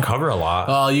 It doesn't cover a lot.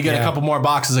 Oh, you get a Yeah. couple more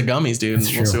boxes of gummies, dude. And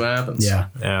we'll true. see what happens. Yeah,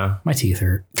 Yeah. my teeth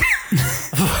hurt.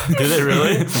 Do they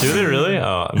really? Do they really?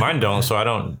 Mine don't, so I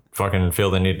don't fucking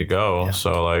feel the need to go.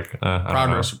 So like, I don't know.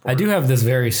 Progress report. I do have this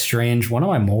very strange. One of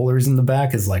my molars in the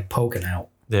back is like poking out.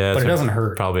 Yeah, But it's it doesn't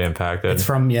hurt. Probably impacted. It's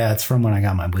from when I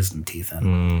got my wisdom teeth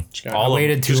in. all I of,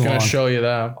 waited too Just long. gonna show you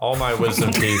that. all my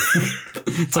wisdom teeth.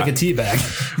 It's like a tea bag.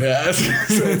 Yeah,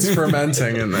 it's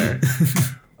fermenting in there.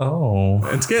 Oh,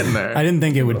 It's getting there. I didn't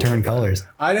think it would turn colors.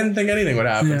 I didn't think anything would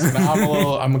happen. So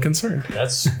now I'm concerned.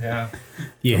 that's yeah.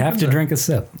 You have to drink a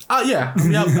sip. Yeah.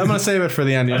 Yep. I'm gonna save it for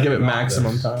the end. You give it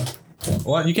maximum time.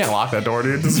 What? You can't lock that door,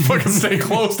 dude. Just fucking stay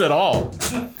closed at all.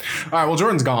 All right. Well,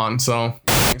 Jordan's gone, so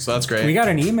that's great. We got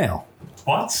an email.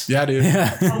 What? yeah, dude.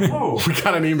 Oh, We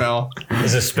got an email.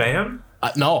 is it spam?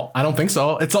 No, I don't think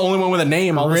so. It's the only one with a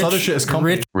name. All this other shit is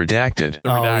company. Redacted. Oh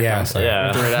Redacted. yeah, sorry.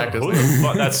 Yeah. To redact it. Who the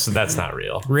fuck- that's not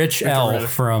real. Rich L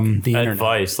from the internet.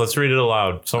 Advice. Let's read it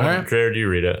aloud. Someone, All right. Jared, you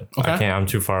read it. Okay. I can't. I'm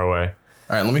too far away.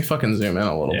 All right, let me fucking zoom in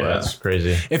a little Yeah, bit. that's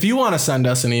crazy. If you want to send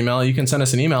us an email, you can send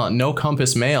us an email at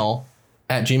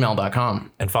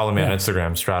nocompassmail@gmail.com. And follow me on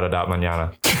Instagram,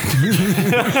 strata.manana.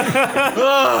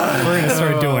 We're gonna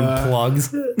start doing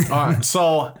plugs. All right,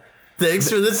 so Thanks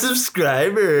for the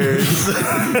subscribers.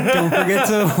 Don't forget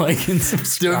to like and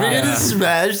subscribe. Don't forget to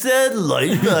smash that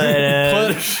like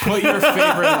button. put your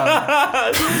favorite.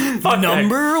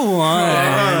 Number one.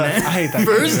 I hate that.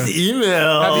 First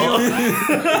email.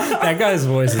 That guy's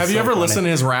voice. Is Have you so ever funny. listened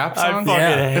to his rap I song? fucking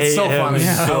Yeah. hate It's so him funny.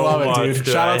 I so love it, much, dude.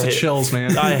 Shout out to I hate- Chills,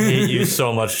 man. I hate you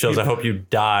so much, Chills. I hope you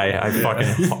die.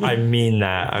 I mean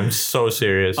that. I'm so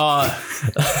serious.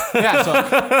 Yeah,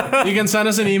 so you can send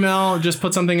us an email. Just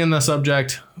put something in the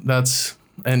subject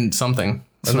and something,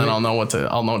 and then I'll know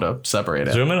to separate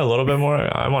it. Zoom in a little bit more.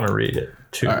 I want to read it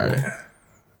too. All right,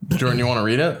 Jordan, you want to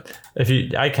read it?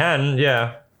 I can,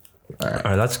 yeah. All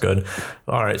right, that's good.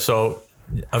 All right, so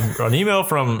an email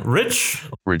from Rich.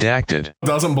 Redacted.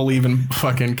 Doesn't believe in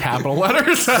fucking capital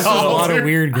letters at A all. lot of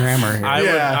weird grammar here.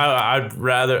 I'd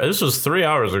rather. This was 3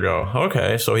 hours ago.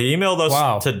 Okay, so he emailed us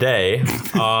Wow. today.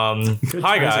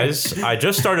 Hi guys, I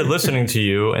just started listening to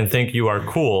you and think you are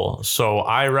cool. So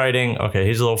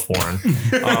he's a little foreign.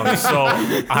 So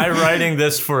I writing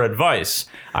this for advice.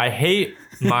 I hate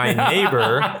my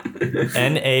neighbor,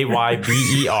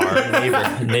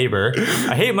 Nayber, neighbor.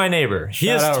 I hate my neighbor. He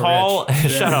is tall.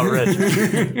 Shout out,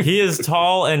 Rich. He is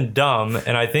tall and dumb,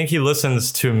 and I think he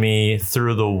listens to me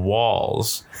through the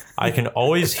walls. I can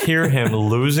always hear him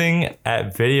losing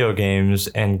at video games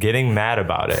and getting mad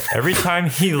about it. Every time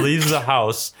he leaves the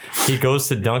house, he goes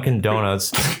to Dunkin'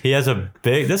 Donuts. He has a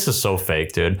big, this is so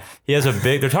fake, dude. He has a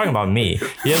big, they're talking about me.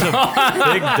 He has a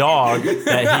big dog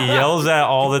that he yells at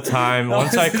all the time.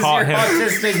 Once I caught him.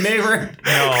 Autistic neighbor.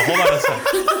 No, hold on a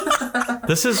second.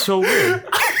 This is so weird.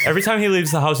 Every time he leaves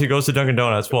the house, he goes to Dunkin'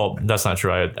 Donuts. Well, that's not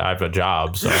true. I have a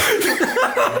job, so.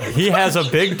 He has a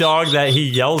big dog that he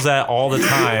yells at all the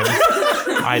time.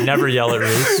 I never yell at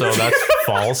Reese, so that's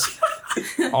false.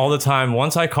 All the time.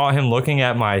 Once I caught him looking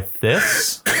at my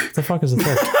this. What the fuck is a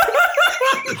this?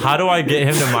 How do I get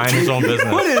him to mind his own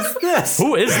business? What is this?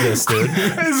 Who is this, dude?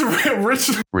 It's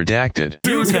Rich. Redacted.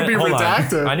 Dude's gonna be Hold on.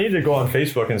 redacted. I need to go on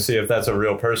Facebook and see if that's a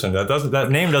real person. That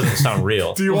name doesn't sound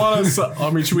real. Do you want to? I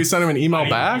mean, should we send him an email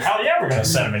back? Hell yeah, we're gonna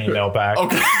send him an email back.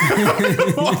 Okay.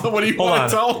 What do you Hold want on.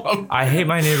 to tell him? I hate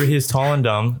my neighbor. He's tall and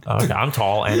dumb. Okay, I'm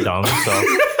tall and dumb, so.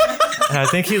 And I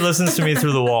think he listens to me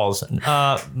through the walls.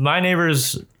 My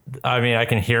neighbors. I mean, I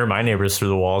can hear my neighbors through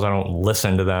the walls. I don't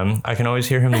listen to them. I can always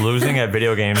hear him losing at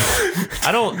video games.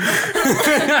 I don't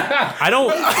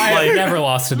I've never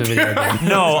lost in a video game.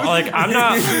 No, like I'm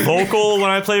not vocal when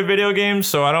I play video games,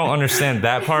 so I don't understand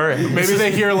that part. Maybe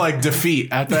they hear like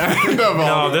defeat at the end of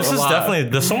No, this a is lot.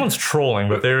 definitely someone's trolling,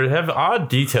 but they have odd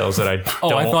details that I don't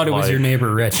Oh, I thought it was like. your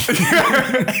neighbor, Rich.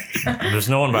 There's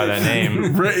no one by that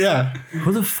name. Yeah,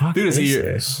 Who the fuck dude, is he?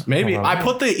 this? Maybe Hold on. I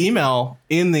put the email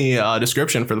in the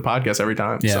description for the podcast every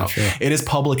time. Yeah, so sure. it is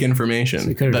public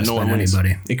information it could've that just no one been reads.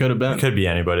 anybody. It could have been. Could be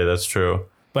anybody. That's true.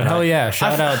 But hell yeah,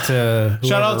 shout out to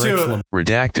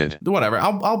Redacted. Whatever.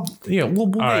 I'll we'll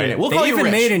name right. it. We'll They call you even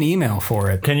Rich. made an email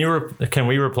for it. Can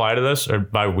we reply to this? Or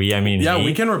by we, I mean Yeah, me?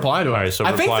 we can reply to it. All right, so I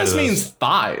think reply this to this. means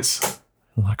thighs.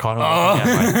 I caught him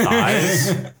looking at my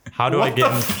thighs. How do I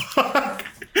get him?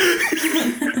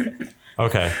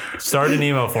 Okay, start an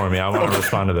email for me. I want to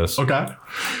respond to this. Okay.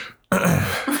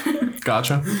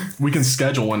 Gotcha. We can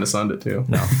schedule when to send it to.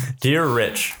 No. Dear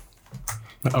Rich,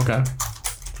 Okay.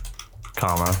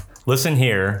 comma, listen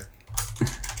here,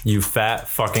 you fat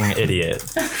fucking idiot.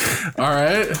 All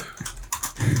right.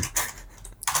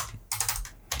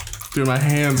 Dude, my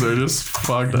hands are just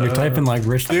fucked You're up. typing like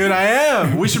Rich. Dude, I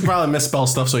am. We should probably misspell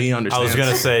stuff so he I understands. was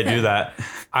gonna say do that.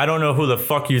 I don't know who the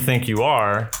fuck you think you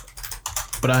are.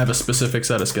 But I have a specific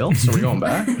set of skills, so we're going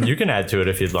back. You can add to it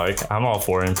if you'd like. I'm all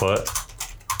for input.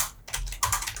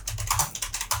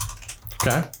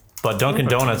 Okay. But Dunkin'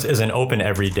 Donuts isn't open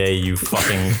every day, you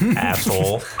fucking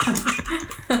asshole.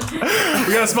 We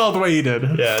gotta spell it the way you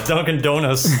did. Yeah, Dunkin'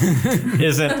 Donuts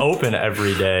isn't open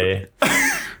every day.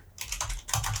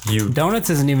 You Donuts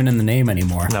isn't even in the name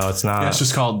anymore. No, it's not. Yeah, it's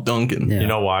just called Dunkin'. Yeah. You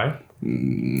know why?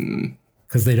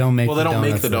 Because they don't make. Well, they don't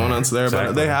make the donuts there, but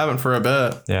Exactly. they haven't for a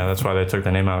bit. Yeah, that's why they took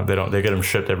the name out. They get them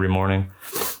shipped every morning.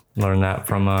 Learned that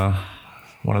from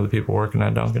one of the people working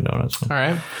at Dunkin' Donuts. All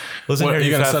right. Listen What, here, are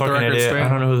you you gonna fat set the fucking record idiot. straight? I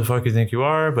don't know who the fuck you think you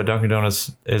are, but Dunkin'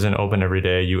 Donuts isn't open every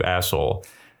day, you asshole.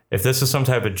 If this is some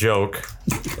type of joke,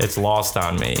 it's lost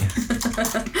on me.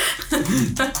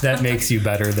 That makes you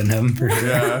better than him. For sure.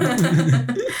 Yeah.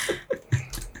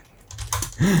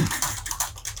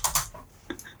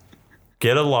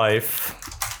 Get a life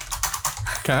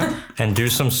Okay. and do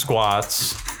some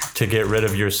squats to get rid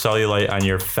of your cellulite on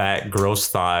your fat, gross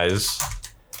thighs.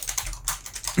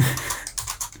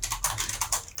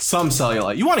 Some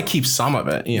cellulite. You want to keep some of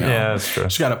it, you know. Yeah, that's true.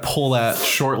 Just got to pull that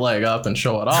short leg up and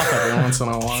show it off every once in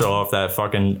a while. Show off that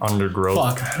fucking undergrowth.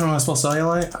 Fuck. I don't know how to spell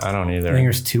cellulite. I don't either. I think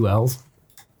there's 2 L's.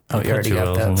 Oh, you put already 2 got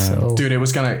L's that. in there. So Dude, it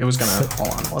was gonna hold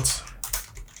on, let's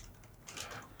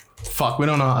fuck, we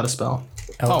don't know how to spell.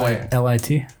 Oh wait.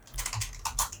 L-I-T.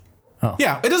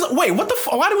 Yeah, it doesn't wait, what the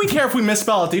why do we care if we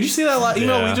misspell it? Did you see that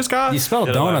email Yeah. we just got? You spelled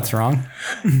Get a donuts wrong.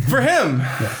 For him.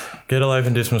 Get a life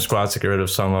and do some squats to get rid of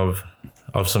some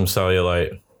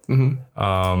cellulite.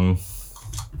 Mm-hmm.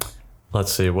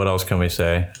 Let's see, what else can we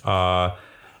say?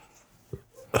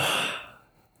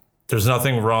 There's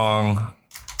nothing wrong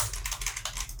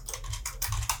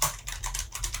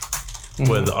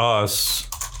with us,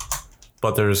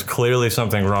 but there's clearly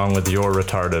something wrong with your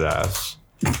retarded ass.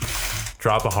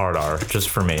 Drop a hard R, just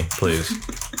for me, please.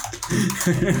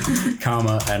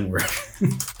 Comma and word.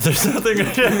 There's nothing.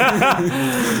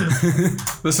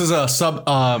 This is a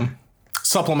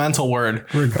supplemental word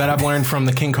that I've learned from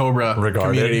the King Cobra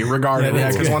community. Regarded.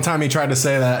 Yeah, because one time he tried to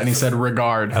say that and he said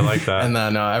regard. I like that. And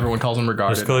then everyone calls him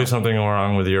regarded. There's clearly something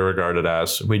wrong with your regarded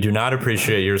ass. We do not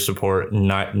appreciate your support,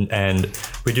 and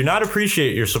we do not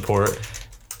appreciate your support.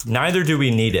 Neither do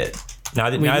we need it.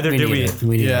 Neither do we.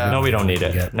 Yeah. No, we don't need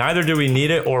it. Neither do we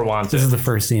need it or want it. This is the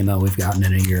first email we've gotten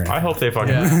in a year. I hope they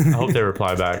fucking. I hope they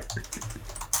reply back.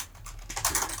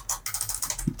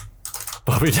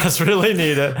 But we desperately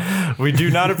need it. We do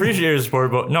not appreciate your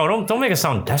support, but no, don't make us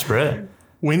sound desperate.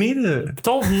 We need it.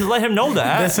 Don't let him know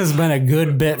that. This has been a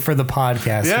good bit for the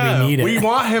podcast. Yeah, we need it. We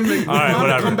want him to,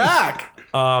 come back.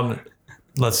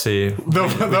 Let's see.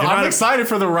 I'm excited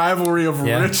for the rivalry of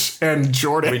Rich and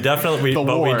Jordan. We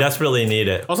desperately need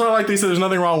it. Also, I like they said there's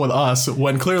nothing wrong with us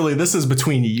when clearly this is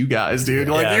between you guys, dude.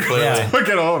 Like, look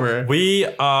it over.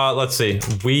 Let's see.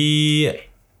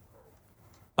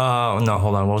 No,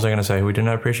 hold on. What was I going to say? We do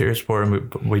not appreciate your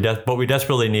support, but we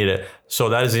desperately need it. So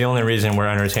that is the only reason we're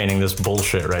entertaining this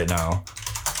bullshit right now.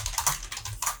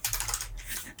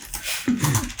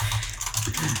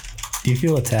 Do you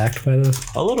feel attacked by this?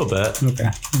 A little bit.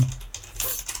 Okay.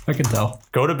 I can tell.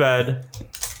 Go to bed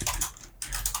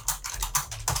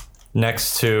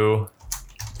next to...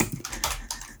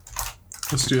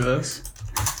 Let's do this.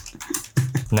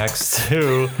 Next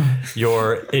to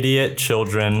your idiot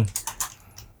children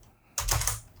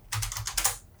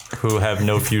who have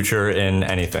no future in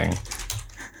anything.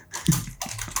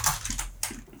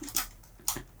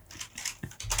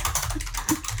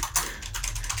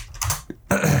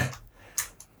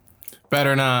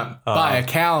 Better not buy a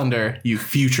calendar, you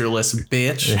futureless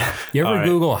bitch. You ever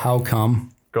Google how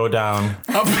come? Go down.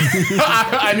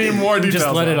 I need more details.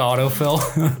 Just let it autofill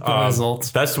the results.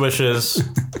 Best wishes.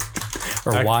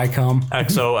 Or why come?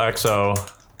 XOXO.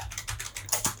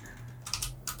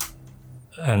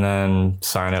 And then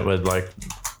sign it with like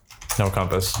no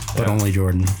compass. But only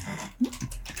Jordan.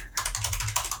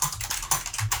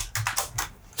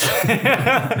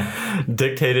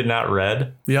 Dictated, not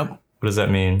read. Yep. What does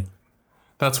that mean?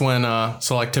 That's when,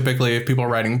 so like typically if people are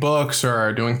writing books or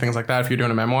are doing things like that, if you're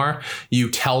doing a memoir, you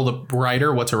tell the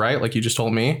writer what to write, like you just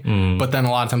told me. But then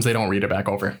a lot of times they don't read it back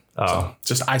over. So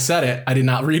just, I said it. I did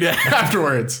not read it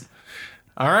afterwards.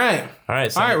 All right. All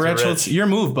right, Rich. It's your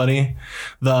move, buddy.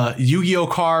 The Yu-Gi-Oh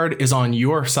card is on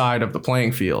your side of the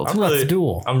playing field. Let's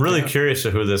duel. I'm really curious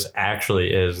to who this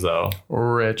actually is, though.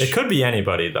 Rich. It could be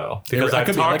anybody, though, because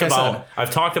I've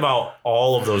talked about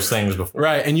all of those things before.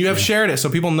 Right, and you have shared it, so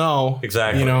people know.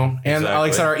 Exactly. You know, and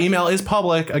like I said, our email is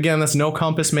public. Again, that's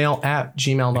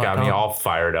nocompassmail@gmail.com. Got me all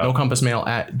fired up.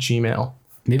 Nocompassmail@gmail.com.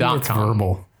 Maybe it's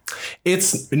verbal.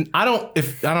 I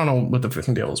don't know what the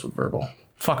freaking deal is with verbal.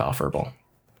 Fuck off, verbal.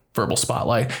 Verbal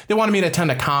Spotlight. They wanted me to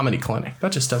attend a comedy clinic.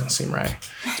 That just doesn't seem right,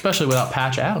 especially without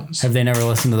Patch Adams. Have they never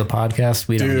listened to the podcast?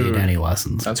 We don't need any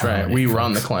lessons. That's right. We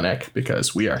run the clinic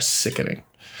because we are sickening.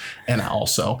 And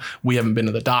also, we haven't been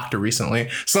to the doctor recently,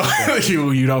 so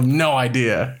you have no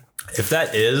idea. If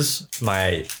that is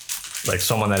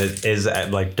someone that is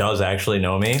does actually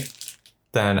know me,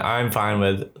 then I'm fine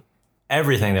with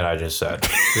everything that I just said,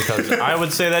 because I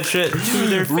would say that shit to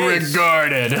their face.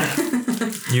 Regarded.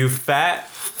 You fat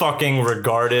fucking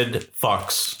regarded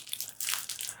fucks.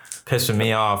 Pissing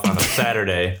me off on a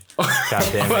Saturday. God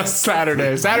damn it.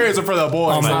 Saturdays are for the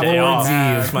boys. My day off.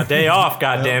 It's my day off,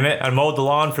 god damn it. I mowed the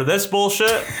lawn for this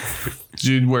bullshit. Did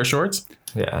you wear shorts?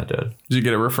 Yeah, I did. Did you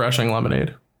get a refreshing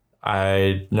lemonade?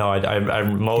 I mowed I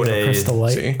mowed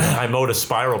a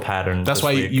spiral pattern. That's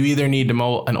why you either need to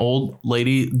mow an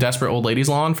desperate old lady's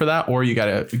lawn for that, or you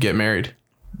gotta get married.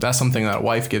 That's something that a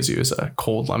wife gives you, is a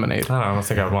cold lemonade. I don't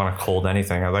think I would want a cold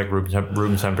anything. I like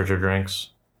room temperature drinks.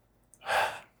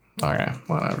 All right,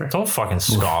 whatever. Don't fucking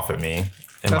scoff at me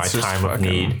in my time of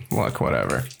need. Look,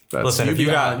 whatever. Listen, if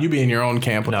you be in your own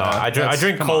camp with that. I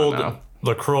drink cold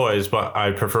LaCroix, but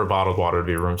I prefer bottled water to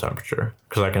be room temperature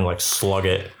because I can slug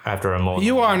it after a moment.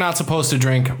 You are not supposed to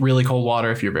drink really cold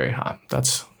water if you're very hot.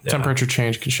 Temperature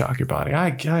change can shock your body. I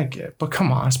get, but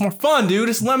come on, it's more fun, dude.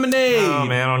 It's lemonade. Oh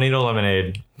man, I don't need a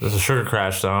lemonade. There's a sugar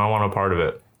crash, so I don't want a part of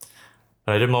it.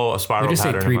 But I did mow a spiral pattern. We just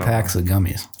ate 3 packs of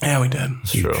gummies. Yeah, we did.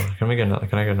 It's true. Can I get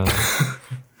another?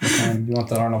 You want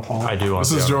that Arnold Palmer? I do want.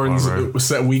 This is Jordan's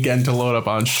set weekend to load up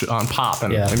on pop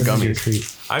and gummies.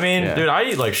 Treat. I mean, dude, I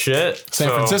eat like shit. San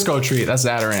Francisco treat. That's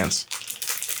Zatarans.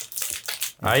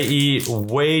 I eat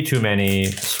way too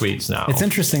many sweets now. It's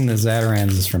interesting that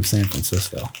Zatarans is from San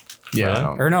Francisco.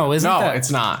 Yeah. Or no, isn't that? No, it's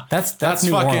not. That's fucking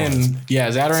New Orleans. Yeah,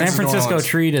 Zatarans. San Francisco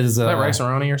treat is that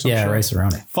rice-a-roni or something? Yeah,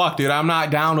 rice-a-roni. Fuck, dude, I'm not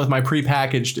down with my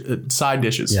prepackaged side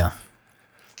dishes. Yeah.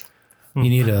 You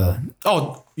need a.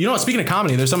 Oh, you know what? Speaking of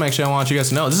comedy, there's something actually I want you guys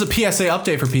to know. This is a PSA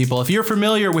update for people. If you're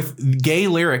familiar with gay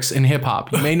lyrics in hip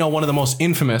hop, you may know one of the most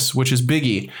infamous, which is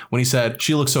Biggie, when he said,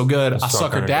 "She looks so good, I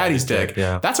suck her daddy's dick."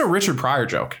 Yeah. That's a Richard Pryor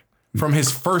joke from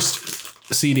his first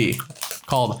CD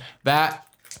called "That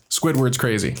Squidward's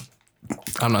Crazy."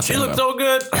 I'm not She saying looked that. so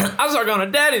good. I suck on her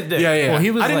daddy's dick. Yeah. Well,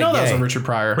 he was I didn't like know that was gay. a Richard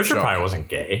Pryor. Richard joke. Pryor wasn't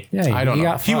gay. Yeah, I don't know.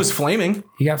 got He was fucked. flaming.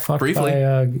 He got fucked briefly.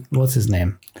 by what's his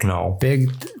name? No. Big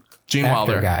Gene actor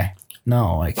Wilder. guy.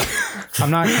 No, like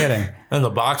I'm not kidding. In the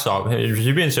box office. Are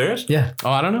you being serious? Yeah,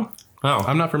 Oh, I don't know. Oh,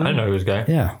 I'm not I familiar. didn't know he was gay.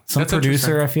 yeah. Some That's producer.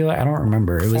 interesting. I feel like I don't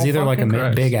remember. It was Oh, either like a fucking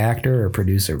Christ. big actor or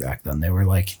producer back then. They were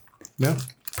like Yeah.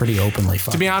 pretty openly To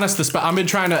fucking. be honest, I've been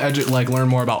trying to learn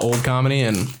more about old comedy,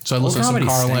 and so I listened to some comedy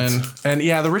Carlin, stinks. and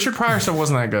yeah, the Richard Pryor stuff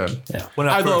wasn't that good. Yeah. When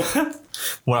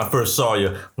when I first saw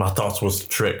you, my thoughts was the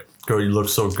trick. Girl, you look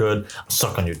so good. I'll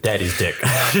suck on your daddy's dick.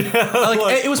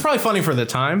 Like it was probably funny for the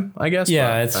time, I guess.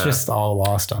 Yeah, but it's just all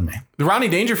lost on me. the Rodney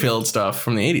Dangerfield stuff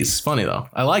from the '80s is funny though.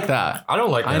 I like that. I don't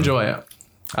like I him. enjoy it.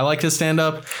 I like his stand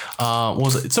up.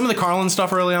 Was it some of the Carlin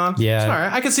stuff early on? Yeah. It's all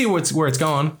right. I can see where it's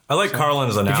going. I like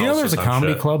Carlin's analysis. Did you know there's a on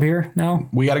comedy shit. club here now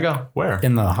We gotta go. Where?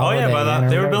 in the Holiday by that. Inn or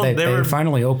They were whatever? built. They were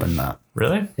finally opened that.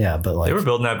 really. Yeah, but like They were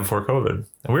building that before COVID,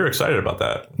 and we were excited about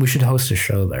that. we should host a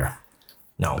show there.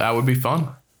 No, That would be fun.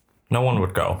 no one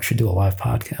would go. We should do a live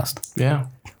podcast. Yeah.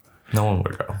 No one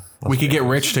would go. We could get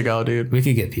Rich to go, dude. We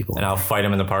could get people. And I'll fight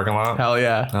him in the parking lot. Hell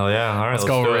yeah. Hell yeah! All right, let's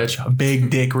Go do Rich. It. Big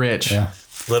Dick Rich. Yeah.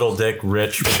 Little Dick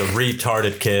Rich with the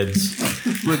retarded kids.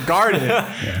 Regarded.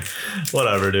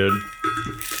 Whatever, dude.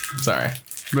 Sorry.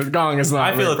 The gong is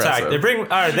not I feel very attacked. impressive. They bring. All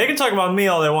right, they can talk about me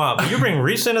all they want, but you bring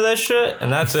Reese into that shit,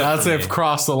 and that's it. That's for if me.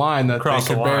 crossed the line that Cross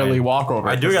they the could line. barely walk over.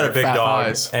 I do because got a they're big fat dog,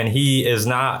 thighs. and he is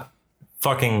not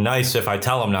fucking nice if I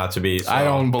tell him not to be. So. I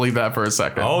don't believe that for a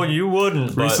second. Oh, you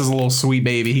wouldn't. Reese But, is a little sweet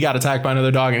baby. He got attacked by another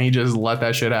dog and he just let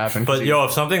that shit happen. but yo,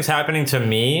 if something's happening to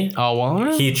me, Oh,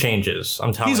 well. he changes.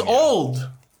 I'm telling He's you. old.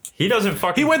 He doesn't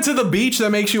fucking. He went to the beach that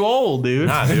makes you old, dude.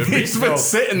 Nah, dude. He's been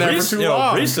sitting there Reese, for too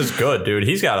long. Reese is good, dude.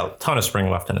 He's got a ton of spring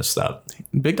left in his step.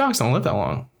 Big dogs don't live that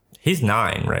long. He's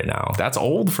 9 right now. That's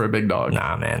old for a big dog.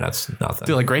 Nah, man, that's nothing.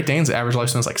 Dude, like Great Danes, average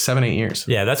lifespan is like 7-8 years.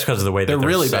 Yeah, that's because of the way that They're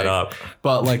really set big. up.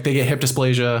 But like they get hip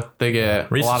dysplasia, they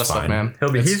get Reese a lot is of stuff, fine. man.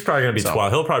 He's probably gonna be so-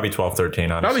 12. He'll probably be 12,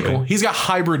 13. Honestly, That'd be cool. He's got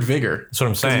hybrid vigor. That's what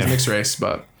I'm 'Cause saying. He's mixed race,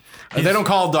 but they don't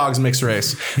call dogs mixed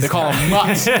race. They call them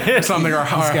mutts or something. Or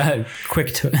He's got a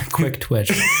quick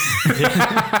twitch.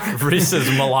 Reese is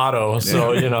mulatto,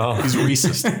 so you know. he's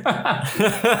racist.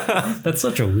 That's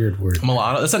such a weird word.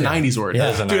 Mulatto. That's a 90s word.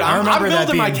 Yeah. is a Dude, 90s. I'm that building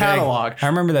being my big. catalog. I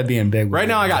remember that being big. Right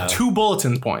now, I got 2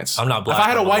 bulletin points. I'm not black, If I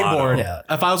had a I'm mulatto. whiteboard, Yeah.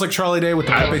 if I was like Charlie Day with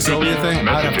the Pepe Sylvia thing,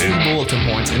 I'd have 2 bulletin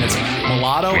points, and it's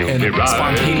mulatto and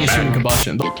spontaneous human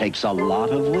combustion. It takes a lot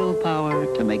of willpower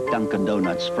to make Dunkin'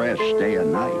 Donuts fresh day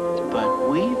and night. But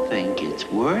we think it's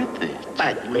worth it.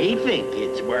 But we think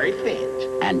it's worth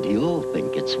it. And you'll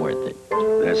think it's worth it.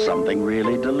 There's something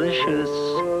really delicious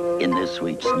in this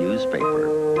week's newspaper.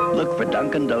 Look for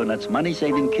Dunkin' Donuts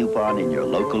money-saving coupon in your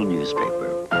local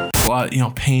newspaper. A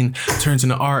lot, pain turns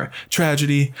into art,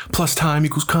 tragedy plus time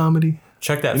equals comedy.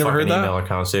 Check that You never fucking heard that? email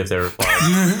account, see if they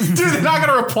reply. Dude, they're not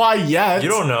gonna reply yet. You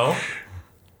don't know.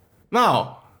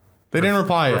 No, they didn't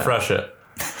reply yet. Refresh it.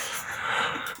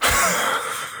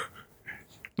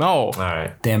 No, All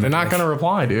right. Damn it. they're not gonna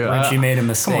reply, dude. She made a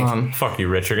mistake. Come on. Fuck you,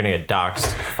 Rich. You're gonna get doxxed.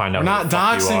 Find out. We're not who the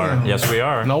fuck you doxing are. them. Yes, we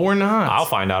are. No, we're not. I'll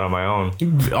find out on my own.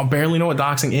 I barely know what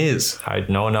doxing is. I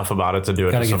know enough about it to do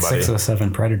it Gotta to get somebody.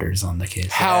 607 predators on the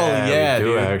case. Hell yeah, we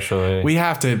do dude. actually. We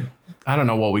have to. I don't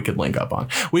know what we could link up on.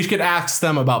 We could ask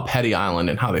them about Petty Island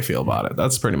and how they feel about it.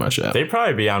 That's pretty much it. They'd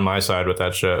probably be on my side with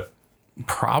that shit.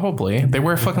 Probably. They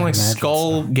wear fucking like imagine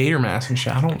skull gator masks and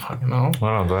shit. I don't fucking know. I don't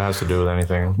know if that has to do with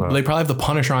anything. But They probably have the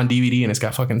Punisher on DVD and it's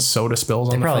got fucking soda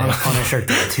spills on the Probably front. have Punisher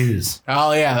tattoos.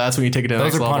 Oh yeah, that's when you take it to the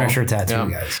Those next are level. Punisher tattoo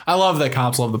guys. I love that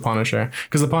cops love the Punisher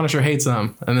because the Punisher hates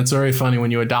them, and it's very funny when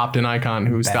you adopt an icon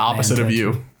who's the Batman opposite of tattoo.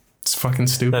 you. It's fucking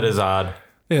stupid. that is odd.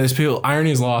 Yeah, these people.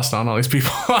 Irony is lost on all these people.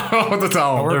 I don't know what to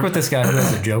tell I them. work with this guy who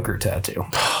has a Joker tattoo.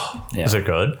 Is it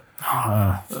good?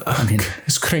 I mean,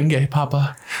 It's Kringe,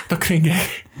 Papa. The Kringe.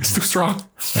 It's too strong.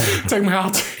 Take me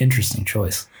out. interesting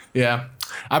choice. Yeah,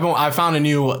 I found a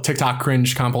new TikTok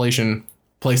cringe compilation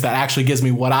place that actually gives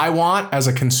me what I want as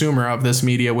a consumer of this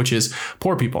media, which is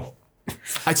poor people.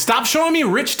 I stop showing me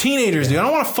rich teenagers, dude. I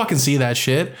don't want to fucking see that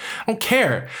shit. I don't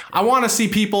care. I want to see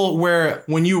people where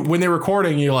when they're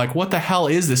recording, you're like, what the hell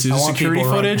is this? Is I this want security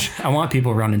people footage? I want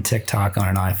people running TikTok on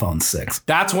an iPhone 6.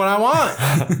 That's what I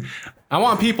want. I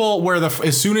want people where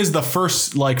as soon as the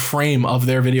first like frame of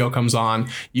their video comes on,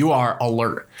 you are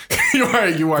alert. You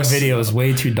are. The video is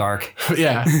way too dark.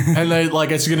 Yeah, and then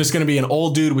like it's gonna be an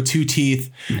old dude with 2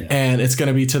 teeth, and it's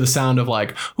gonna be to the sound of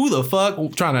like, who the fuck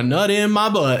trying to nut in my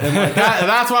butt, and like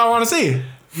that's what I want to see.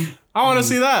 I want to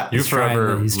see that. He's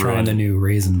trying the new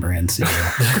Raisin Bran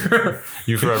cereal.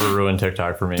 You forever ruined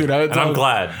TikTok for me, dude. I'm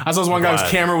glad. I saw this one guy's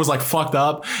camera was like fucked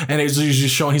up, and he's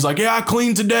just showing. He's like, "Yeah, I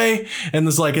cleaned today," and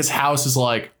this like his house is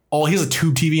like, oh, he has a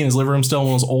tube TV in his living room still,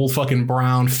 one of those old fucking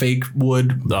brown fake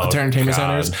wood entertainment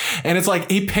centers, and it's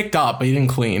like he picked up, but he didn't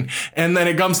clean. And then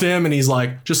it comes to him, and he's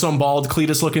like just some bald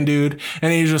Cletus looking dude,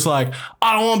 and he's just like,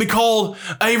 I don't want to be called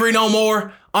Avery no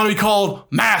more. I want to be called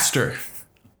Master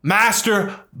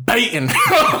Baiting.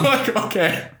 Like,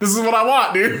 okay, this is what I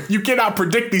want, dude. You cannot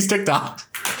predict these TikToks.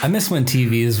 I miss when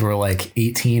TVs were like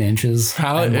 18 inches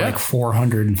and like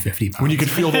 450 pounds. When you could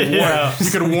feel the warmth.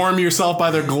 You could warm yourself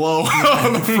by their glow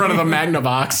on the front of the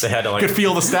Magnavox. They had to like, you could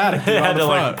feel the static. They had to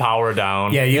like power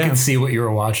down. Yeah, you could see what you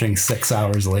were watching 6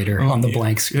 hours later on the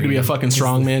blank screen. You had to be a fucking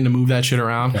strong man to move that shit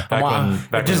around. Yeah.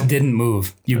 It just didn't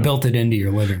move. You built it into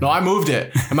your living room. No, I moved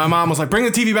it. And my mom was like, bring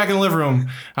the TV back in the living room. And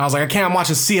I was like, I can't, I'm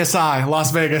watching CSI,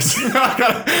 Las Vegas.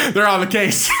 They're on the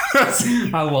case.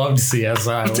 I loved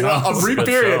CSI. Dude, a brief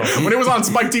period. When it was on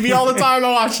Spike TV all the time,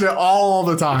 I watched it all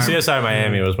the time. CSI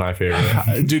Miami was my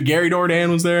favorite. Dude, Gary Dourdan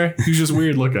was there. He was just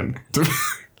weird looking.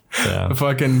 Yeah.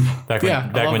 Fucking back when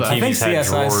TVs I think had CSI is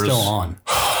drawers. still on.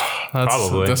 That's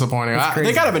Probably disappointing.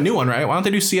 They gotta have a new one, right? Why don't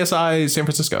they do CSI San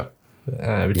Francisco?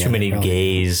 Too many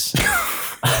gays.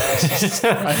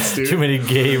 Too many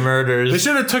gay murders. They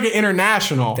should have took it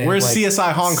international. Where's like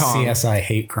CSI Hong Kong? CSI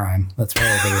hate crime. That's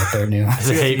probably what they're new.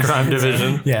 The hate crime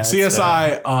division. Yeah.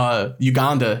 CSI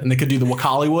Uganda, and they could do the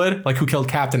Wakaliwood, like Who Killed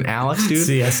Captain Alex, dude.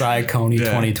 CSI Coney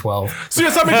 2012.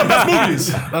 CSI make the best movies.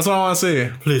 That's what I want to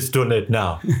see. Please donate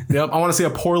now. Yep, I want to see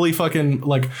a poorly fucking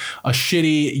like a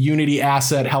shitty Unity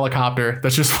asset helicopter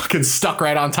that's just fucking stuck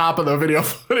right on top of the video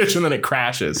footage, and then it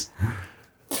crashes.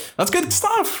 That's good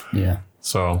stuff. Yeah.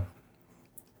 So,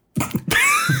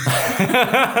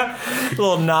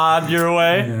 little nod your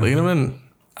way. Lead him in.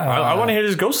 I want to hear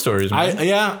his ghost stories,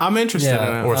 man. I'm interested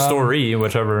in it. Or story,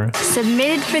 whichever.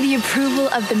 Submitted for the approval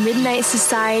of the Midnight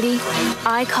Society,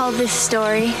 I call this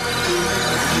story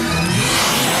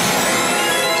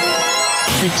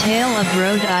The Tale of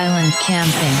Rhode Island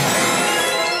Camping.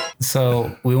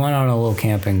 So we went on a little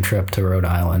camping trip to Rhode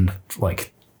Island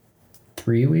like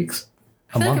 3 weeks?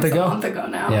 A month ago? A month ago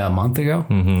now. Yeah, a month ago.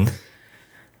 Mm-hmm.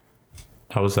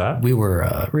 How was that? We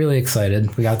were really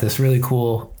excited. We got this really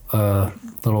cool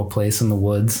little place in the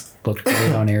woods. Looked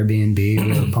great on Airbnb.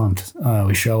 We were pumped.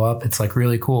 We show up. It's like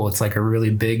really cool. It's like a really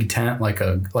big tent, like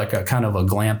a kind of a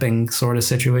glamping sort of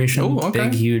situation. Ooh, okay.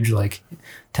 Big, huge like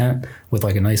tent with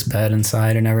like a nice bed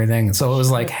inside and everything. And so it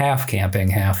was like half camping,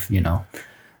 half,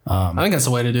 I think that's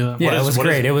the way to do it. Yeah, it was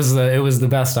great. It was the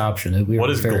best option. What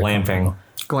is glamping?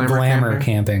 Glamour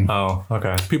camping. Oh,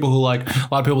 okay. People who like, a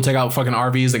lot of people take out fucking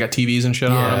RVs. They got TVs and shit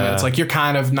on them. It's like you're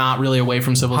kind of not really away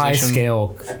from civilization. High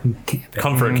scale camping.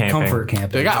 Comfort camping.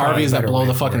 They got RVs that blow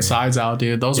the fucking sides out,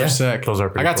 dude. Those are sick. Those are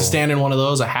pretty I got to cool. stand in one of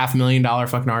those, a $500,000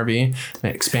 fucking RV. And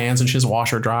it expands and shit's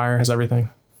washer, dryer, has everything.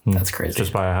 That's crazy.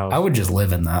 Just buy a house. I would just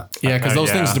live in that. Yeah, because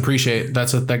those things depreciate.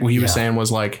 That's like what he was saying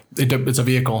was like it's a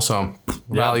vehicle, so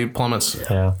value plummets.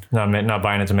 Yeah, not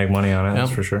buying it to make money on it. That's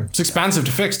for sure. It's expensive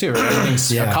to fix too. Right?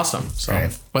 Everything's custom. So,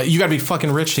 but you got to be fucking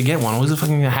rich to get one. What is it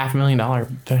fucking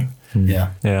 $500,000 thing?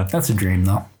 Yeah, yeah. That's a dream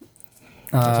though.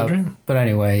 That's a dream. But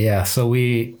anyway, yeah. So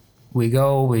we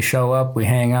go, we show up, we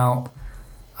hang out.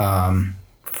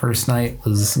 First night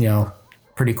was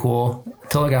pretty cool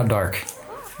until it got dark.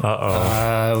 We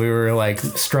were like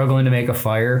struggling to make a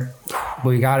fire.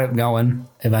 We got it going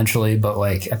eventually, but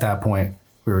like at that point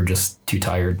we were just too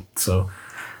tired. So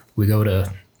we let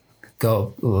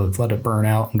it burn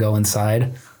out and go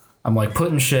inside. I'm like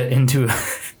putting shit into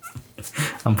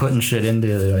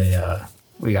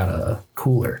we got a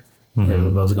cooler. I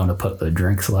was going to put the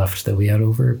drinks left that we had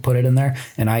over, put it in there.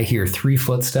 And I hear 3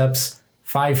 footsteps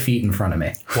 5 feet in front of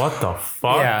me. What the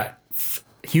fuck? Yeah.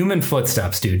 Human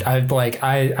footsteps, dude. I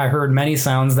heard many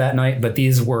sounds that night, but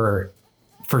these were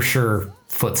for sure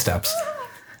footsteps.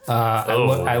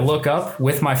 I look up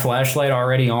with my flashlight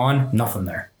already on. Nothing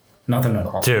there. Nothing at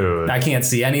all. Dude. I can't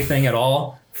see anything at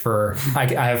all. I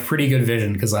have pretty good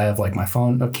vision because I have like my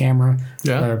phone, a camera,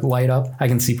 light up. I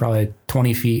can see probably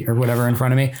 20 feet or whatever in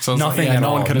front of me. So nothing at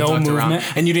all. No movement. Around.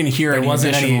 And you didn't hear any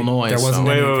additional noise. There wasn't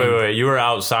Wait. You were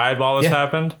outside while this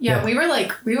happened? Yeah, we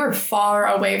were far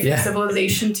away from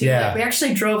civilization too. Yeah. Like, we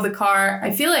actually drove the car.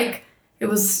 I feel like it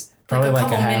was Probably like a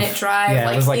like a couple half- minute drive,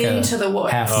 yeah, it was like a into the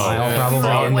woods. half mile probably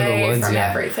Far into the away woods, from yeah.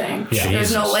 everything. Yeah.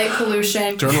 There's no light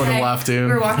pollution. Jordan would've Heck, left, dude.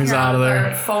 We were walking He's around out of with there.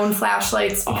 our phone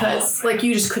flashlights because like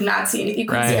you just could not see anything. You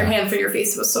couldn't see your hand through your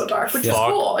face. It was so dark, which was Fuck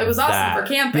cool. It was awesome that. for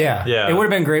camping. Yeah. It would have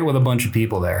been great with a bunch of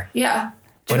people there. Yeah.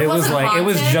 But If it was wasn't like, it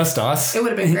was haunted, just us. It would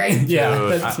have been great. Yeah.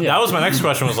 Dude, That's- that was my next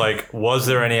question was like, was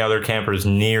there any other campers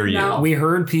near you? No. We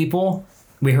heard people.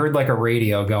 We heard like a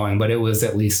radio going, but it was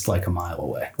at least like a mile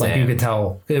away. Like you could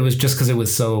tell it was just because it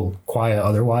was so quiet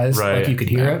otherwise. Right. Like you could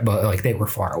hear it, but like they were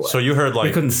far away. So you heard like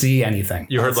we couldn't see anything.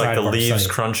 You heard like outside the of our leaves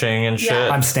sight. crunching and shit.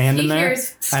 Yeah. I'm standing He there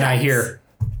hears and I steps. hear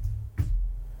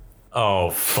Oh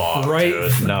fuck, right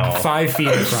dude, no. 5 feet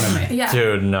in front of me. Yeah.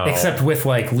 Dude, no. Except with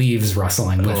like leaves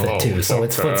rustling with Oh, it too. So fuck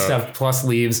it's that. footstep plus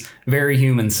leaves. Very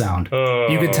human sound.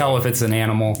 You could tell if it's an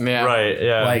animal. Yeah. Right,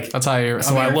 yeah. Like That's how you.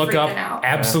 so I were look up, freaking out.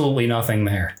 absolutely nothing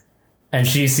there. And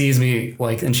she sees me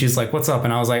like, and she's like, "What's up?"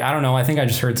 And I was like, "I don't know. I think I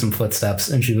just heard some footsteps."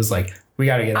 And she was like, "We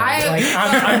got to get out." Like,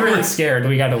 I'm really scared.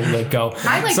 We got to like go.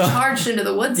 I like So- charged into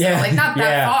the woods, Yeah, though. Like not that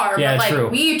yeah, far, yeah, but like true.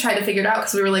 we tried to figure it out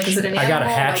because we were like, is it an animal? I got a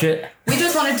Like, hatchet. we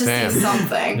just wanted to Damn. see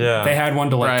something. Yeah. They had one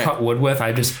to like Right. cut wood with.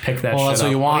 I just picked that. Well, shit that's what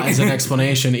up. you want is an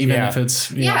explanation, even Yeah. if it's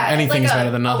you know, Yeah, anything's like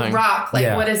better than nothing. A rock, like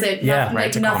Yeah. what is it? Yeah. Nothing, Right,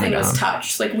 like, to calm nothing it was down.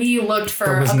 touched. Like we looked for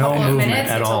There was a no couple of movement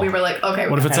minutes at until all. we were like, okay.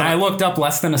 What if it's And an- I looked up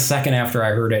less than a second after I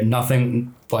heard it.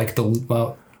 Nothing like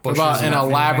the. What about an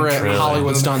elaborate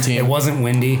Hollywood stunt team? It wasn't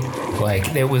windy.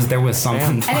 Like there was something.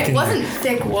 and it fucking wasn't there.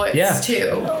 thick woods Yeah.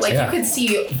 too. Like Yeah. you could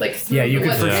see like through Yeah, you the could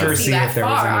woods. for You sure couldn't see that if there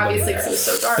was far, anybody obviously, there. 'cause it was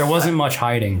so dark. There wasn't but- much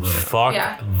hiding. Really. Fuck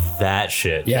Yeah. that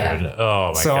shit, Yeah. dude.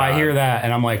 Oh my So god. I hear that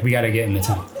and I'm like, we got to get in the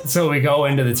tent. So we go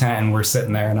into the tent and we're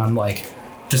sitting there and I'm like,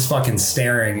 just fucking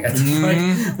staring at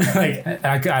the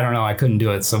like I don't know, I couldn't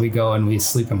do it. So we go and we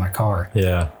sleep in my car.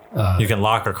 Yeah. You can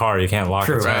lock a car, you can't lock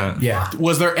True. a tent. Yeah.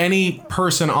 Was there any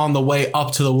person on the way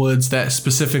up to the woods that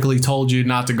specifically told you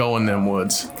not to go in them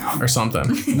woods or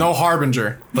something? No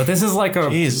harbinger. But this is like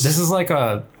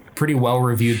a pretty well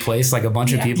reviewed place. Like a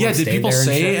bunch of people. Yeah, have did stayed people there and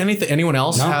say shit. anything? Anyone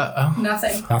else? No.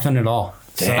 Nothing. Nothing at all.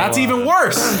 So, That's even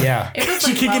worse. Yeah. It was So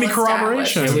you like can't get any well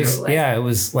corroboration. established, It was too, like, it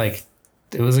was like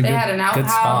it was a They good, had an good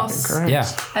outhouse. spot. Yeah.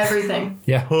 everything.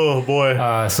 Yeah. Oh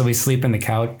boy. So we sleep in the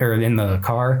couch or in the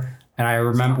car. And I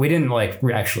remember we didn't like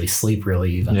actually sleep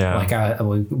really even. Yeah. Like we How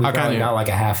probably can got you? like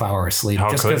a half hour of sleep. How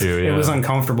just could 'cause you? It was Yeah.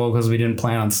 uncomfortable because we didn't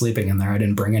plan on sleeping in there. I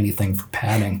didn't bring anything for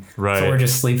padding. Right. So we're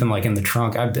just sleeping like in the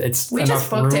trunk. It's We just enough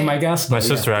booked room, it. I guess. My but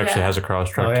sister actually Yeah. has a cross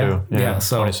track Oh, yeah? too. Yeah,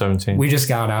 so 2017. we just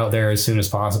got out there as soon as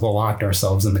possible, locked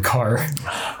ourselves in the car.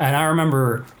 And I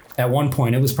remember at one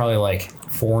point, it was probably like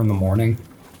 4 a.m.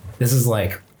 This is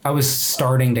like, I was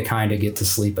starting to kind of get to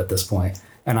sleep at this point,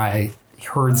 and I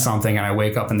heard something and I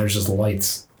wake up and there's just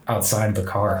lights outside the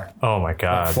car. Oh my Like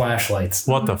god. flashlights.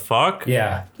 What the fuck?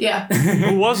 Yeah. Yeah.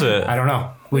 Who was it? I don't know.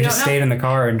 We We just don't stayed know. in the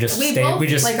car and just We stayed. both We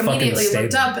just like fucking immediately stayed.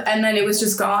 looked up and then it was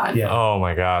just gone. Yeah. Oh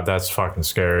my god, that's fucking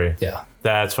scary. Yeah.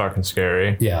 That's fucking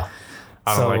scary. Yeah.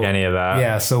 I don't like any of that.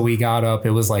 Yeah, so we got up.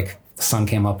 It was like the sun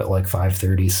came up at like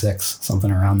 5:36,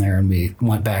 something around there, and we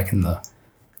went back in the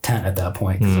tent at that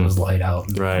point because it was light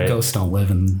out. Right. Ghosts don't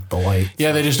live in the light.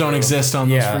 Yeah, they just don't exist on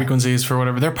those Yeah. frequencies for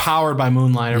whatever. They're powered by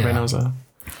moonlight. Everybody Yeah. knows that.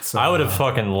 So, I would have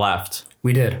fucking left.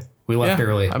 We did. We left Yeah,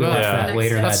 early. I We bet. left Yeah. that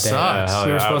later That that day. sucks. hell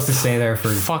We were yeah. supposed to stay there for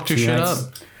Fucked your 2 shit nights,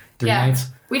 up. 3 Yeah. nights.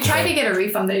 We tried to get a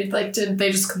refund. They they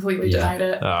just completely Yeah. denied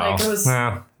it. Oh. Like it was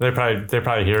Nah, they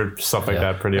probably hear stuff like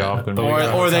that pretty often. But we Or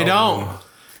got or they hotel don't,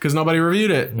 because nobody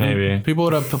reviewed it. Maybe.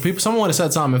 Someone would have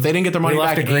said something if they didn't get their We money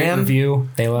left back a great again. review.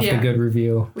 They left Yeah. a good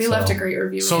review. we so- left a great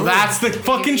review. So that's the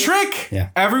fucking trick. Yeah.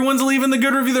 Everyone's leaving the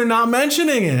good review. They're not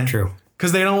mentioning it. True.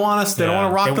 Because they don't want us. They don't Yeah.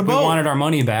 want to rock They- the we boat. wanted our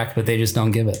money back, but they just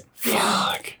don't give it.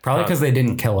 Fuck. Probably because they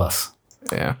didn't kill us.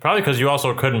 Yeah. Probably because you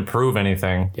also couldn't prove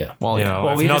anything. Yeah. Well, You yeah. know,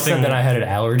 Well, if we just nothing, said that I had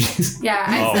allergies. Yeah,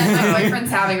 I said my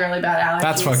boyfriend's having really bad allergies.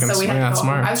 That's fucking so we had yeah, to go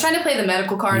smart. home. I was trying to play the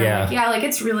medical card. Yeah. I'm like, yeah, like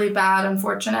it's really bad,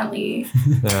 unfortunately.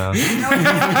 Yeah. No one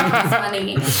has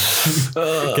money.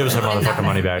 Give us our motherfucking Nothing.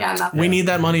 money back. Yeah, nothing. We need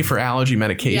that money for allergy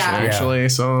medication, Yeah. actually.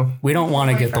 So We don't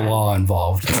want to get the law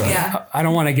involved. So Yeah. I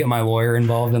don't want to get my lawyer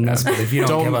involved in this, but if you don't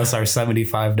Don't- give us our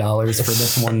 $75 for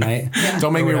this one night,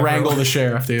 don't make me whatever. wrangle the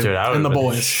sheriff, dude. Dude, I would and the have been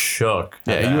boys. shook.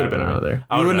 Yeah, you would have been out of there.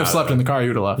 I You would've wouldn't have been slept out in the car. You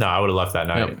would have left. No, I would have left that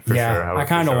night Yep. for yeah, sure. I would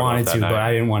kind for of sure wanted left to, that but night.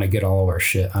 I didn't want to get all of our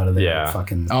shit out of there. Yeah. At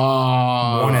fucking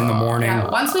Oh. 1 a.m. Yeah,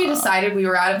 once we decided we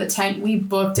were out of the tent, we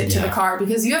booked it to Yeah. the car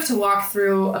because you have to walk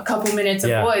through a couple minutes of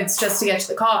Yeah. woods just to get to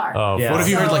the car. Oh, Yeah. What if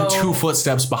you heard like So- 2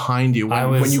 footsteps behind you I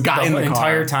when, was you got the in the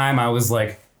entire car? time. I was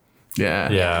like, Yeah.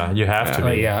 Yeah, you have to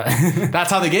but be. yeah,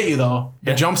 That's how they get you, though.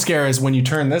 The jump scare is when you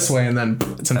turn this way and then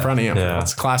it's in front of you. Yeah.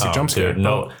 That's a classic Oh, jump scare. Dude,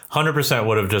 no, 100%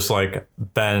 would have just like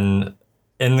been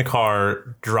in the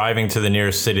car driving to the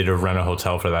nearest city to rent a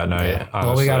hotel for that night. Yeah.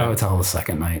 Well, we got a hotel the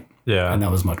second night. Yeah. And that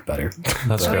was much better.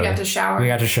 That's So good. we got to shower. We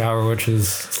got to shower, which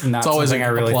is not always something a I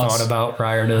really plus. thought about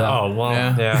prior to that. Oh, well,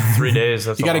 yeah. 3 days.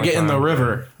 That's You got to a long get in the time.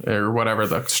 river or whatever,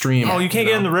 the stream. Oh, you can't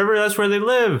get in the river? That's where they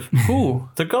live. Who?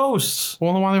 The ghosts.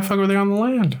 Well, then why the fuck were they on the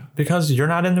land? Because you're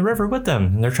not in the river with them,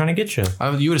 and they're trying to get you.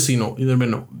 You would have seen, there'd have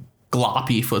been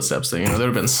gloppy footsteps there. There'd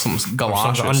have been some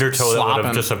galoshes. Some undertow that would slopping.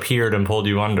 have just appeared and pulled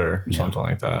you under, or something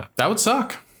like that. That would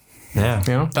suck. Yeah.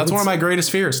 That's one of my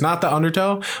greatest fears. Not the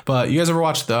undertow, but you guys ever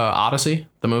watched the Odyssey,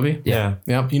 the movie? Yeah.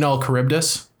 Yep. You know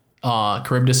Charybdis?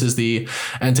 Charybdis is the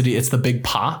entity. It's the big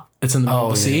pot. It's in the middle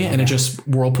of the sea, and it just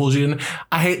whirlpools you in.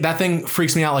 I hate that thing.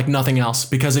 Freaks me out like nothing else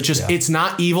because it just it's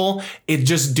not evil. It's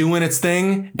just doing its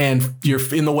thing, and you're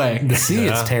in the way. The sea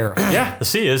is terrifying. Yeah, The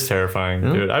sea is terrifying,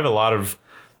 dude. I have a lot of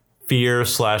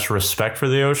fear/respect for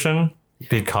the ocean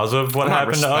because of what I'm not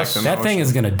happened to us. respecting That thing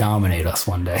is going to dominate us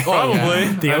one day. Probably.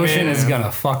 The ocean is going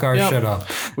to fuck our shit up.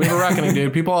 We have a reckoning,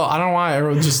 dude. People, I don't know why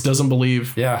everyone just doesn't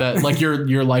believe that like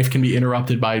your life can be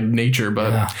interrupted by nature,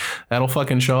 but that'll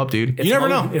fucking show up, dude. You never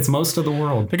know. It's most of the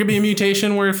world. There could be a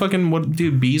mutation where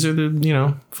bees are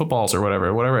the footballs or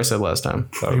whatever I said last time.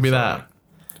 It could be that.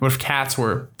 What if cats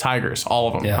were tigers? All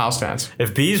of them, house cats.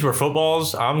 If bees were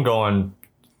footballs, I'm going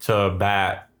to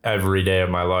bat every day of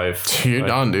my life. You're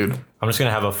done, dude. I'm just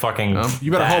gonna have a fucking.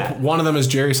 You better hope one of them is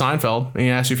Jerry Seinfeld and he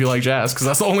asks you if you like jazz, because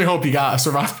that's the only hope you got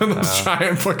surviving those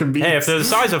giant fucking bees. Hey, if they're the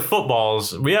size of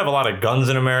footballs, we have a lot of guns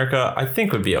in America. I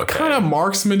think we'd be okay. What kind of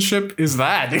marksmanship is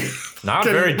that, dude? Not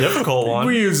a very difficult one.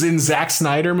 We use in Zack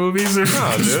Snyder movies or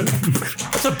No, dude.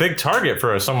 That's a big target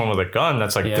for someone with a gun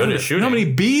that's good at shooting. You know how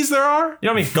many bees there are? You know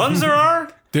how many guns there are?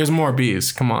 There's more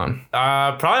bees. Come on.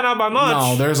 Probably not by much.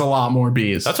 No, there's a lot more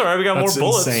bees. That's all right. We got more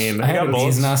bullets. Insane. I had a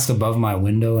bee's nest above my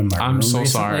window in my room. I'm so recently,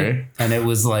 sorry. And it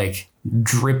was like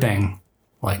dripping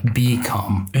like bee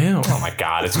cum. Ew. Oh my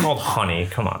god, it's called honey.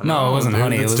 Come on. No, it wasn't dude,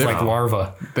 honey. It that's was different. like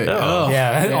larva.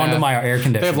 Yeah, onto my air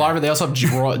conditioner. They have larvae. They also have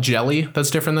jelly that's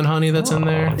different than honey that's in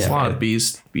there. It's a lot of bee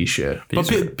shit.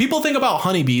 But people think about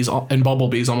honeybees and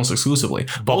bumblebees almost exclusively.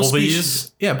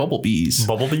 Bumblebees? Yeah, bumblebees.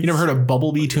 Bumblebees? You never heard of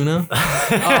bumblebee tuna?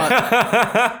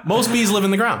 Most bees live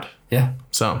in the ground. Yeah.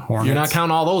 So you're not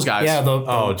counting all those guys. Yeah,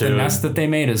 the dude. nest that they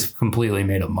made is completely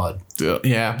made of mud.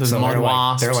 Yeah, there's So mud they're like-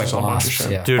 wasps. they're like there's a bunch of wasps,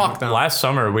 shit. yeah. Dude, Fuck them. last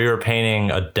summer we were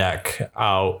painting a deck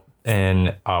out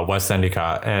in West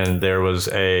Endicott, and there was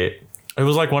it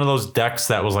was like one of those decks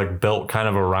that was like built kind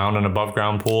of around an above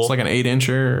ground pool. It's like an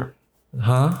 8-incher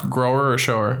grower or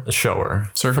shower? A shower.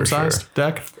 Circumcised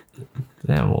deck?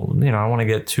 Yeah, well, I want to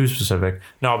get too specific.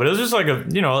 No, but it was just like a,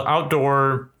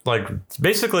 outdoor, like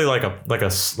basically like a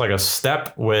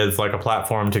step with like a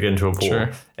platform to get into a pool.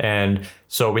 Sure. And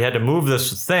so we had to move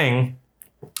this thing,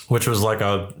 which was like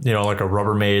a, like a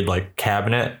Rubbermaid like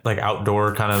cabinet, like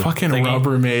outdoor kind of Fucking thingy.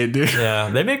 Rubbermaid, dude. Yeah,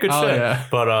 they make good Oh, shit. yeah.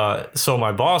 But so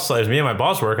my boss, like me and my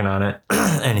boss working on it,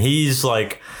 and he's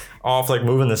like off like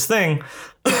moving this thing.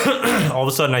 All of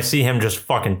a sudden I see him just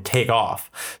fucking take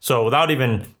off. So without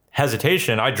even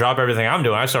hesitation, I drop everything I'm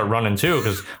doing. I start running too,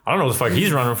 because I don't know what the fuck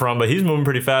he's running from, but he's moving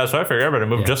pretty fast. So I figure I better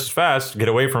move just as fast, get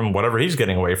away from whatever he's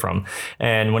getting away from.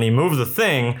 And when he moved the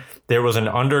thing, there was an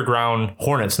underground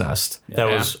hornet's nest that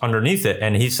was underneath it.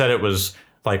 And he said it was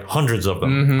like hundreds of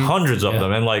them,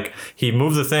 them. And like he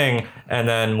moved the thing. And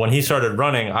then when he started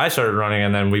running, I started running.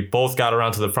 And then we both got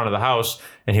around to the front of the house.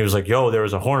 And he was like, yo, there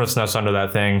was a hornet's nest under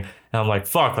that thing. And I'm like,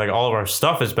 fuck, like all of our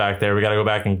stuff is back there. We got to go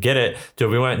back and get it. Dude,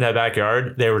 we went in that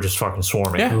backyard. They were just fucking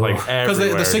swarming. Yeah, Like because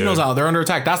everywhere, the signal's dude. out. They're under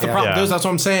attack. That's the problem. Yeah. That's what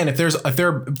I'm saying. If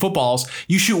they're footballs,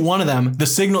 you shoot one of them.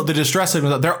 The distress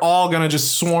signal, they're all gonna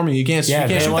just swarm you. You can't shoot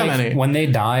they, them like, any. when they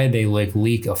die, they like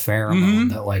leak a pheromone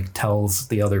that like tells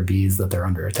the other bees that they're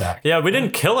under attack. Yeah, we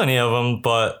didn't kill any of them,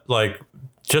 but like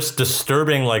just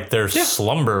disturbing like their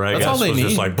slumber, I That's guess, all they was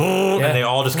just need. like boom, and they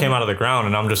all just came out of the ground,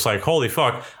 and I'm just like, holy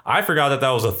fuck, I forgot that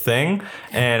was a thing,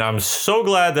 and I'm so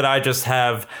glad that I just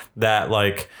have that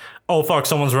like, oh fuck,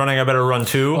 someone's running, I better run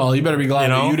too. Well, you better be glad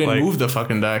that you didn't like, move the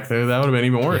fucking deck. That would have been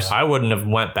even worse. I wouldn't have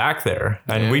went back there,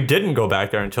 and we didn't go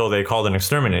back there until they called an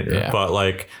exterminator. Yeah. But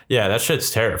like, yeah, that shit's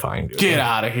terrifying, dude. Get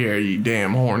out of here, you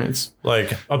damn hornets.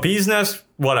 Like a bee's nest,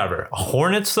 whatever.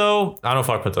 Hornets though, I don't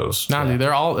fuck with those. Nah, dude,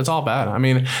 it's all bad. I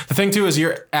mean, the thing too is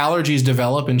your allergies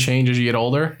develop and change as you get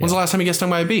older. When's the last time you get stung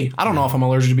by a bee? I don't know if I'm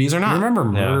allergic to bees or not. You remember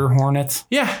murder hornets?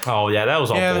 Yeah. Oh yeah, that was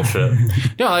all bullshit.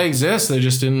 No, they exist. They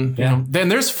just didn't. You know. Then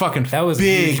there's fucking that was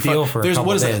big a huge deal for a there's couple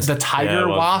what is days. it? The tiger Yeah, it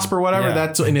was. wasp or whatever. Yeah.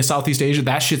 That's in Southeast Asia.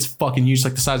 That shit's fucking huge,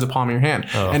 like the size of the palm of your hand.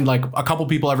 And like a couple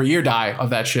people every year die of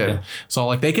that shit. So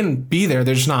like they can be there.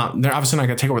 They're just not. They're obviously not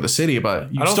gonna take over the city,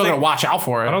 but you still gotta watch out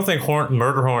for it. I don't think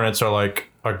murder hornets are like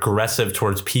aggressive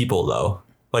towards people though.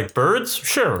 Like birds,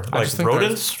 sure. Like just think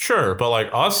rodents, sure. But like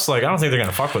us, like I don't think they're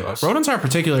gonna fuck with us. Rodents aren't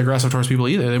particularly aggressive towards people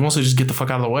either. They mostly just get the fuck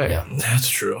out of the way. Yeah. That's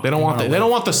true. They don't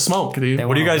want the smoke, dude.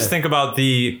 What do you guys think about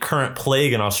the current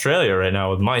plague in Australia right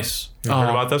now with mice? You heard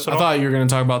about this at I all? thought you were going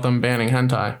to talk about them banning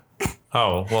hentai.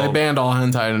 Oh, well. They banned all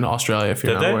hentai in Australia, if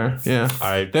you're not aware. Yeah.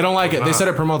 They don't like it. They said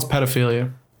it promotes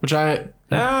pedophilia, which I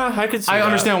could see I that.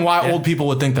 understand why old people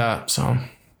would think that. So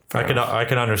I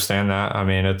could understand that. I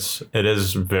mean, it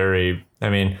is very, I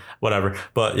mean, whatever.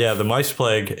 But yeah, the mice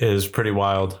plague is pretty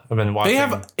wild. I've been watching. They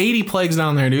have 80 plagues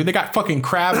down there, dude. They got fucking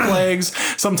crab plagues.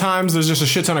 Sometimes there's just a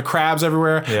shit ton of crabs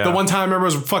everywhere. Yeah. The one time I remember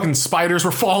was fucking spiders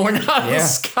were falling out of the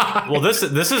sky. Well, this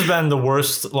has been the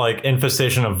worst like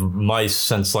infestation of mice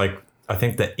since like I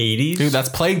think the 80s. Dude, that's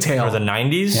Plague Tale. Or the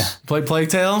 90s. Yeah. Plague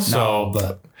Tale? So,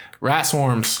 but rat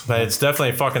swarms. But it's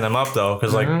definitely fucking them up though,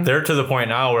 because like they're to the point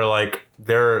now where like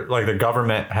they're like the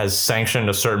government has sanctioned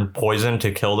a certain poison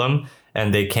to kill them,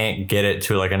 and they can't get it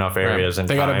to like enough areas. And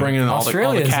they got to bring in all the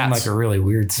Australia is in cats. like a really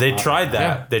weird spot. They tried that.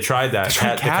 Yeah. They tried that.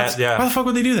 Cats? Yeah. Why the fuck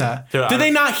would they do that? Dude, Did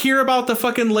they not hear about the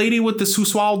fucking lady with the who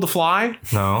swallowed the fly?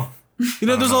 No. You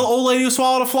know, there's an old lady who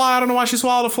swallowed a fly. I don't know why she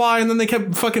swallowed a fly, and then they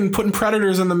kept fucking putting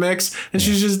predators in the mix, and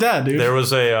she's just dead, dude. There was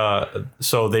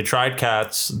so they tried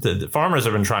cats. The farmers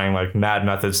have been trying like mad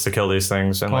methods to kill these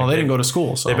things, and well, like they didn't go to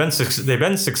school, so they've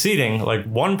been succeeding. Like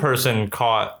one person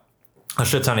caught a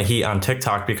shit ton of heat on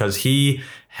TikTok because he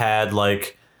had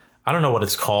like, I don't know what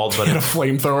it's called, but a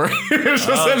flamethrower. It's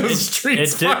just in the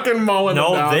streets fucking mowing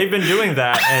them down. They've been doing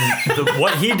that, and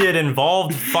what he did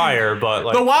involved fire, but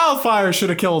like the wildfire should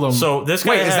have killed him. So this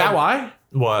guy is that why?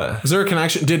 What? Is there a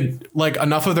connection? Did like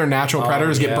enough of their natural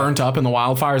predators get burnt up in the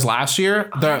wildfires last year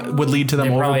that would lead to them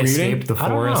overbreeding? The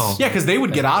forest. Yeah, because they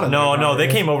would get out of there. No, they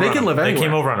came over. They can live anywhere. They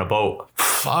came over on a boat.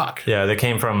 Fuck. Yeah, they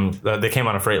came on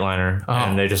a Freightliner,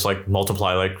 and they just like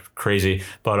multiply like crazy.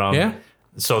 But yeah.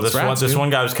 So this one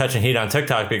guy was catching heat on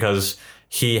TikTok because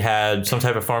he had some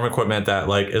type of farm equipment that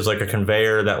like is like a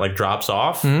conveyor that like drops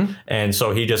off, and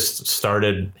so he just turned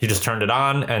it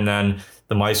on, and then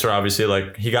the mice are obviously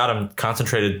like he got them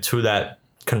concentrated to that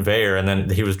conveyor, and then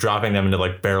he was dropping them into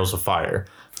like barrels of fire.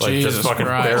 Like Jesus just fucking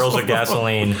Christ. barrels of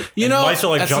gasoline. You know, mice are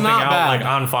like that's jumping not out bad. like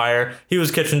on fire. He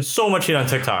was catching so much heat on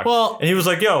TikTok. Well, and he was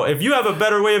like, "Yo, if you have a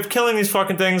better way of killing these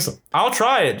fucking things, I'll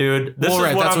try it, dude. This is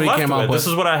what that's I'm what he left came up with. with. This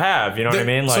is what I have. You know what I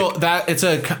mean? Like, so that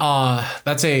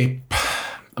that's a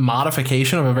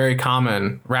modification of a very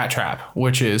common rat trap,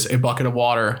 which is a bucket of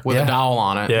water with a dowel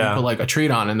on it. Yeah. You put like a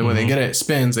treat on it, and then when they get it, it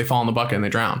spins, they fall in the bucket and they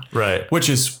drown. Right. Which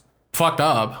is fucked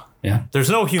up. Yeah. There's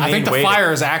no humane I think the way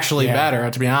fire is actually better,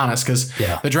 to be honest, because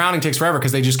Yeah. the drowning takes forever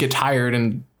because they just get tired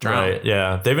and drown. Right.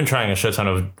 Yeah. They've been trying a shit ton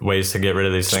of ways to get rid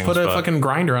of these things. Put a but fucking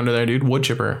grinder under there, dude. Wood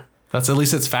chipper. That's at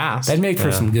least it's fast. That'd make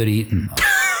for some good eating.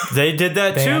 They did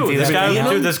that They too. empty This that guy,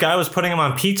 out? this guy was putting them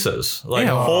on pizzas, like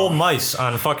Ew. whole mice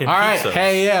on fucking All right, pizzas.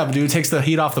 hey, yeah, dude, takes the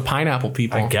heat off the pineapple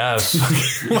people. I guess.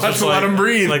 Let's let them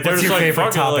breathe. Like, they're What's just your like,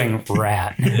 favorite fuck it, topping?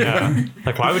 Rat. Yeah.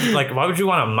 Like, why would you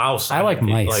want a mouse? I like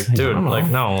mice. Like, I dude, don't know. like,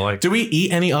 no, like, Do we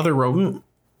eat any other rodent?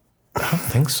 I don't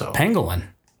think so. Pangolin.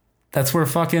 That's where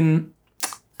fucking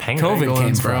COVID came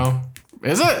Pangolins, from.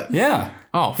 Is it? Yeah.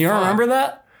 Oh, You don't fuck. remember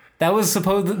that? That was the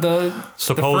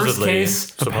Supposedly.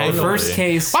 first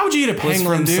case. Why would you eat a was pangolin,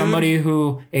 from dude? somebody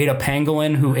who ate a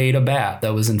pangolin who ate a bat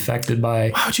that was infected by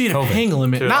Why would you eat a COVID. pangolin?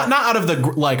 Man? Not out of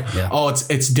the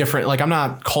it's different. Like I'm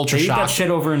not culture They eat that shocked.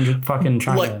 shit over in fucking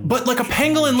China. But like a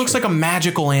pangolin looks like a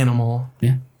magical animal.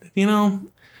 Yeah. You know.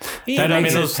 That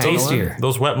makes it those tastier.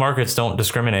 Those wet markets don't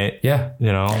discriminate. Yeah.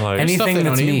 You know, like Anything they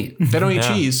that's don't meat. eat. They don't eat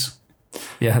Yeah. cheese.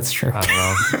 Yeah, that's true. I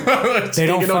don't know. They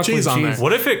don't Get no fuck cheese with on there. cheese.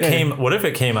 What if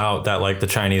it came out that like the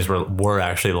Chinese were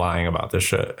actually lying about this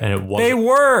shit and it wasn't? They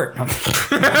were.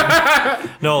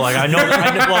 No, like I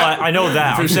know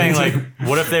that. I'm saying like,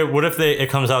 what if it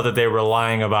comes out that they were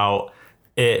lying about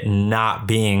it not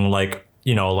being like,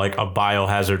 you know, like a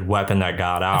biohazard weapon that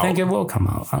got out? I think it will come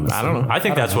out, honestly. I don't know. I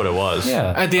think that's what it was.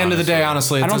 Yeah. At the end of the day,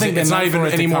 honestly, I don't think it's not even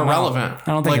any more relevant.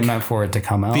 I don't think it meant for it to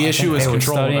come out. The I issue think is they were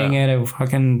control of studying it. it.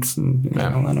 Fucking,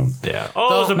 let them. Yeah.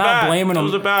 Oh, it was a Not bat. blaming It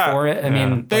was them a bat. for it. I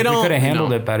mean, They we don't- could have handled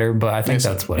no. it better, but I think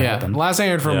that's what happened. Last thing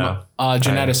I heard from Yeah.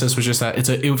 geneticists was just that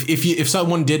if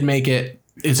someone did make it,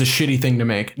 it's a shitty thing to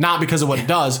make. Not because of what it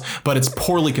does, but it's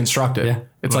poorly constructed. Yeah.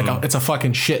 It's like it's a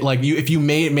fucking shit. Like if you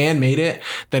made it,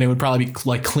 then it would probably be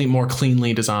like more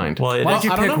cleanly designed. Well, Why did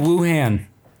you I don't pick know. Wuhan?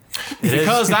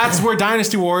 Because that's where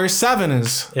Dynasty Warriors 7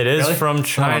 is. It is Really? from I don't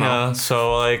China,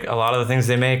 so like a lot of the things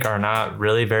they make are not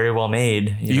really very well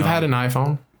made. You've had an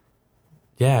iPhone?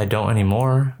 Yeah, I don't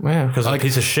anymore. Yeah, because like, a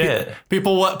piece of shit.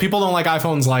 People don't like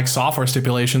iPhones like software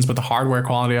stipulations, but the hardware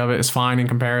quality of it is fine in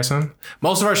comparison.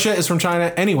 Most of our shit is from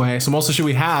China anyway, so most of the shit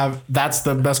we have, that's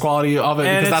the best quality of it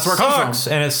because that's where it comes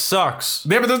from. And it sucks.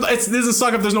 Yeah, but it doesn't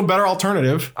suck if there's no better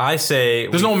alternative. I say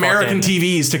there's no American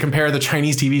TVs to compare the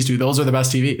Chinese TVs to. Those are the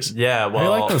best TVs. Yeah,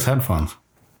 well, I like those headphones.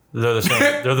 They're the same.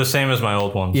 They're the same as my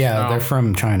old ones. Yeah, they're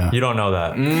from China. You don't know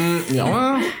that. Yeah,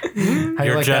 well,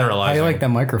 You're generalizing. How you like that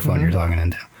microphone you're talking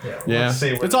into? Yeah,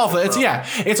 it's all.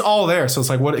 It's all there. So it's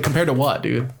like what compared to what,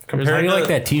 dude? How do you like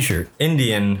that T-shirt?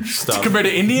 Indian stuff. Compared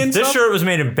to Indian this stuff? shirt was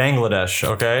made in Bangladesh.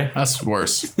 Okay, that's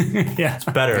worse. Yeah, it's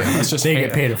better. That's just they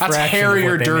get paid a that's fraction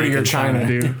hairier, of what they dirtier make in China,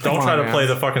 dude. Don't try to play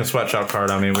the fucking sweatshop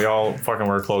card on me. We all fucking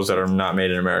wear clothes that are not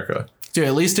made in America. Dude,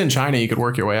 at least in China you could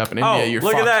work your way up. In India, you're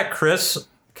look fucked. at that, Chris.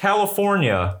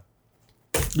 California.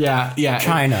 Yeah.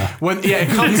 China. It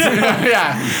comes.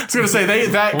 Yeah, I was gonna say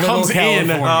that Little comes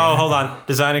California. in. Oh, hold on.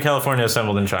 Designed in California,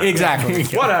 assembled in China. Exactly.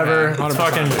 Whatever. Yeah, it's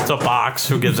fucking. It's a box.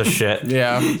 Who gives a shit?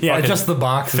 Yeah. Yeah, Fucking just the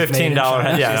box. is made in $15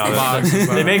 China. Yeah, no, the box.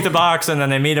 they make the box and then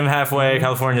they meet them halfway.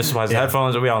 California supplies the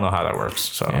headphones. We all know how that works,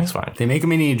 so it's fine. They make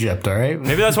them in Egypt, all right?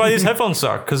 Maybe that's why these headphones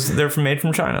suck because they're made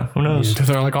from China. Who knows? Because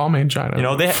they're like all made in China. You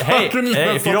know, hey,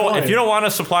 if you don't want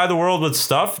to supply the world with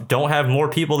stuff, don't have more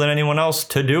people than anyone else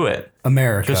to do it.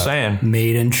 America. Just saying.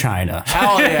 Made in China.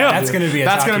 Hell yeah. That's going to be a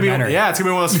That's gonna be documentary. it's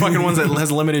gonna be one of those fucking ones that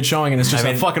has limited showing, and it's just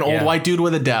a fucking old white dude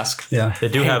with a desk. Yeah. They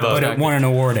do have But it won an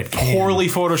award at Cannes. Poorly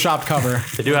photoshopped cover.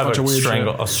 They do have Bunch of weird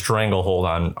a stranglehold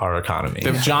on our economy.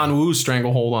 They have John Woo's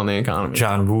stranglehold on the economy.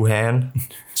 John Wuhan.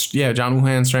 Yeah, John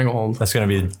Wuhan stranglehold. That's gonna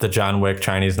be the John Wick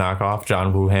Chinese knockoff.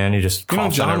 John Wuhan. He just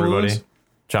coughs on everybody. Woo's?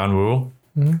 John Woo.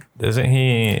 Isn't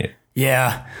he?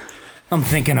 Yeah. I'm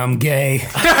thinking I'm gay.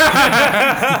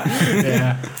 Yeah,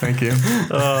 thank you.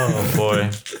 Oh boy.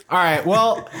 All right,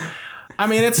 well, I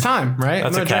mean, it's time, right?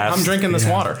 That's a cast. I'm drinking this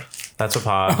water. That's a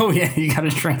pot. Oh, yeah. You got to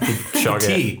drink the Chug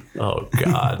tea. it. Oh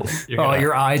God.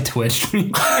 Your eye twitched.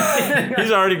 He's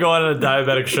already going on a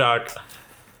diabetic shock.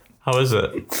 How is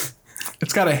it?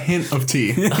 It's got a hint of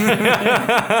tea.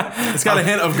 It's got a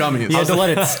hint of gummies. You had to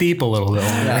let it steep a little bit.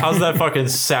 How's that fucking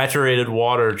saturated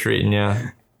water treating you?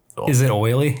 Is it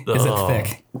oily? Is it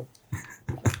thick?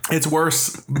 It's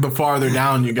worse the farther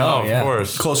down you go. Oh, of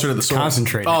course. Closer to the source.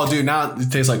 Concentrated. Oh, dude, now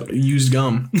it tastes like used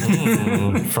gum.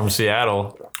 From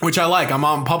Seattle. Which I like.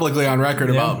 I'm publicly on record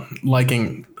about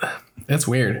liking. It's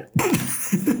weird.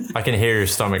 I can hear your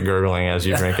stomach gurgling as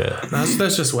you drink it. That's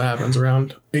just what happens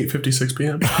around 8:56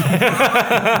 p.m.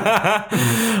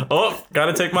 Oh,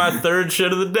 gotta take my third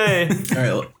shit of the day.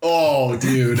 All right. Oh,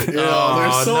 dude. Ew, they're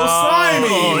so slimy.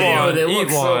 Oh, they look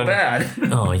so one. bad.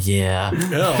 Oh, yeah.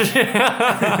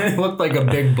 It looked like a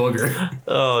big booger.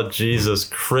 Oh, Jesus.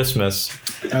 Christmas.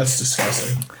 That's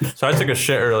disgusting. So I took a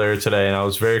shit earlier today, and I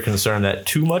was very concerned that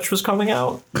too much was coming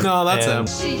out. No, that's And-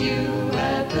 him.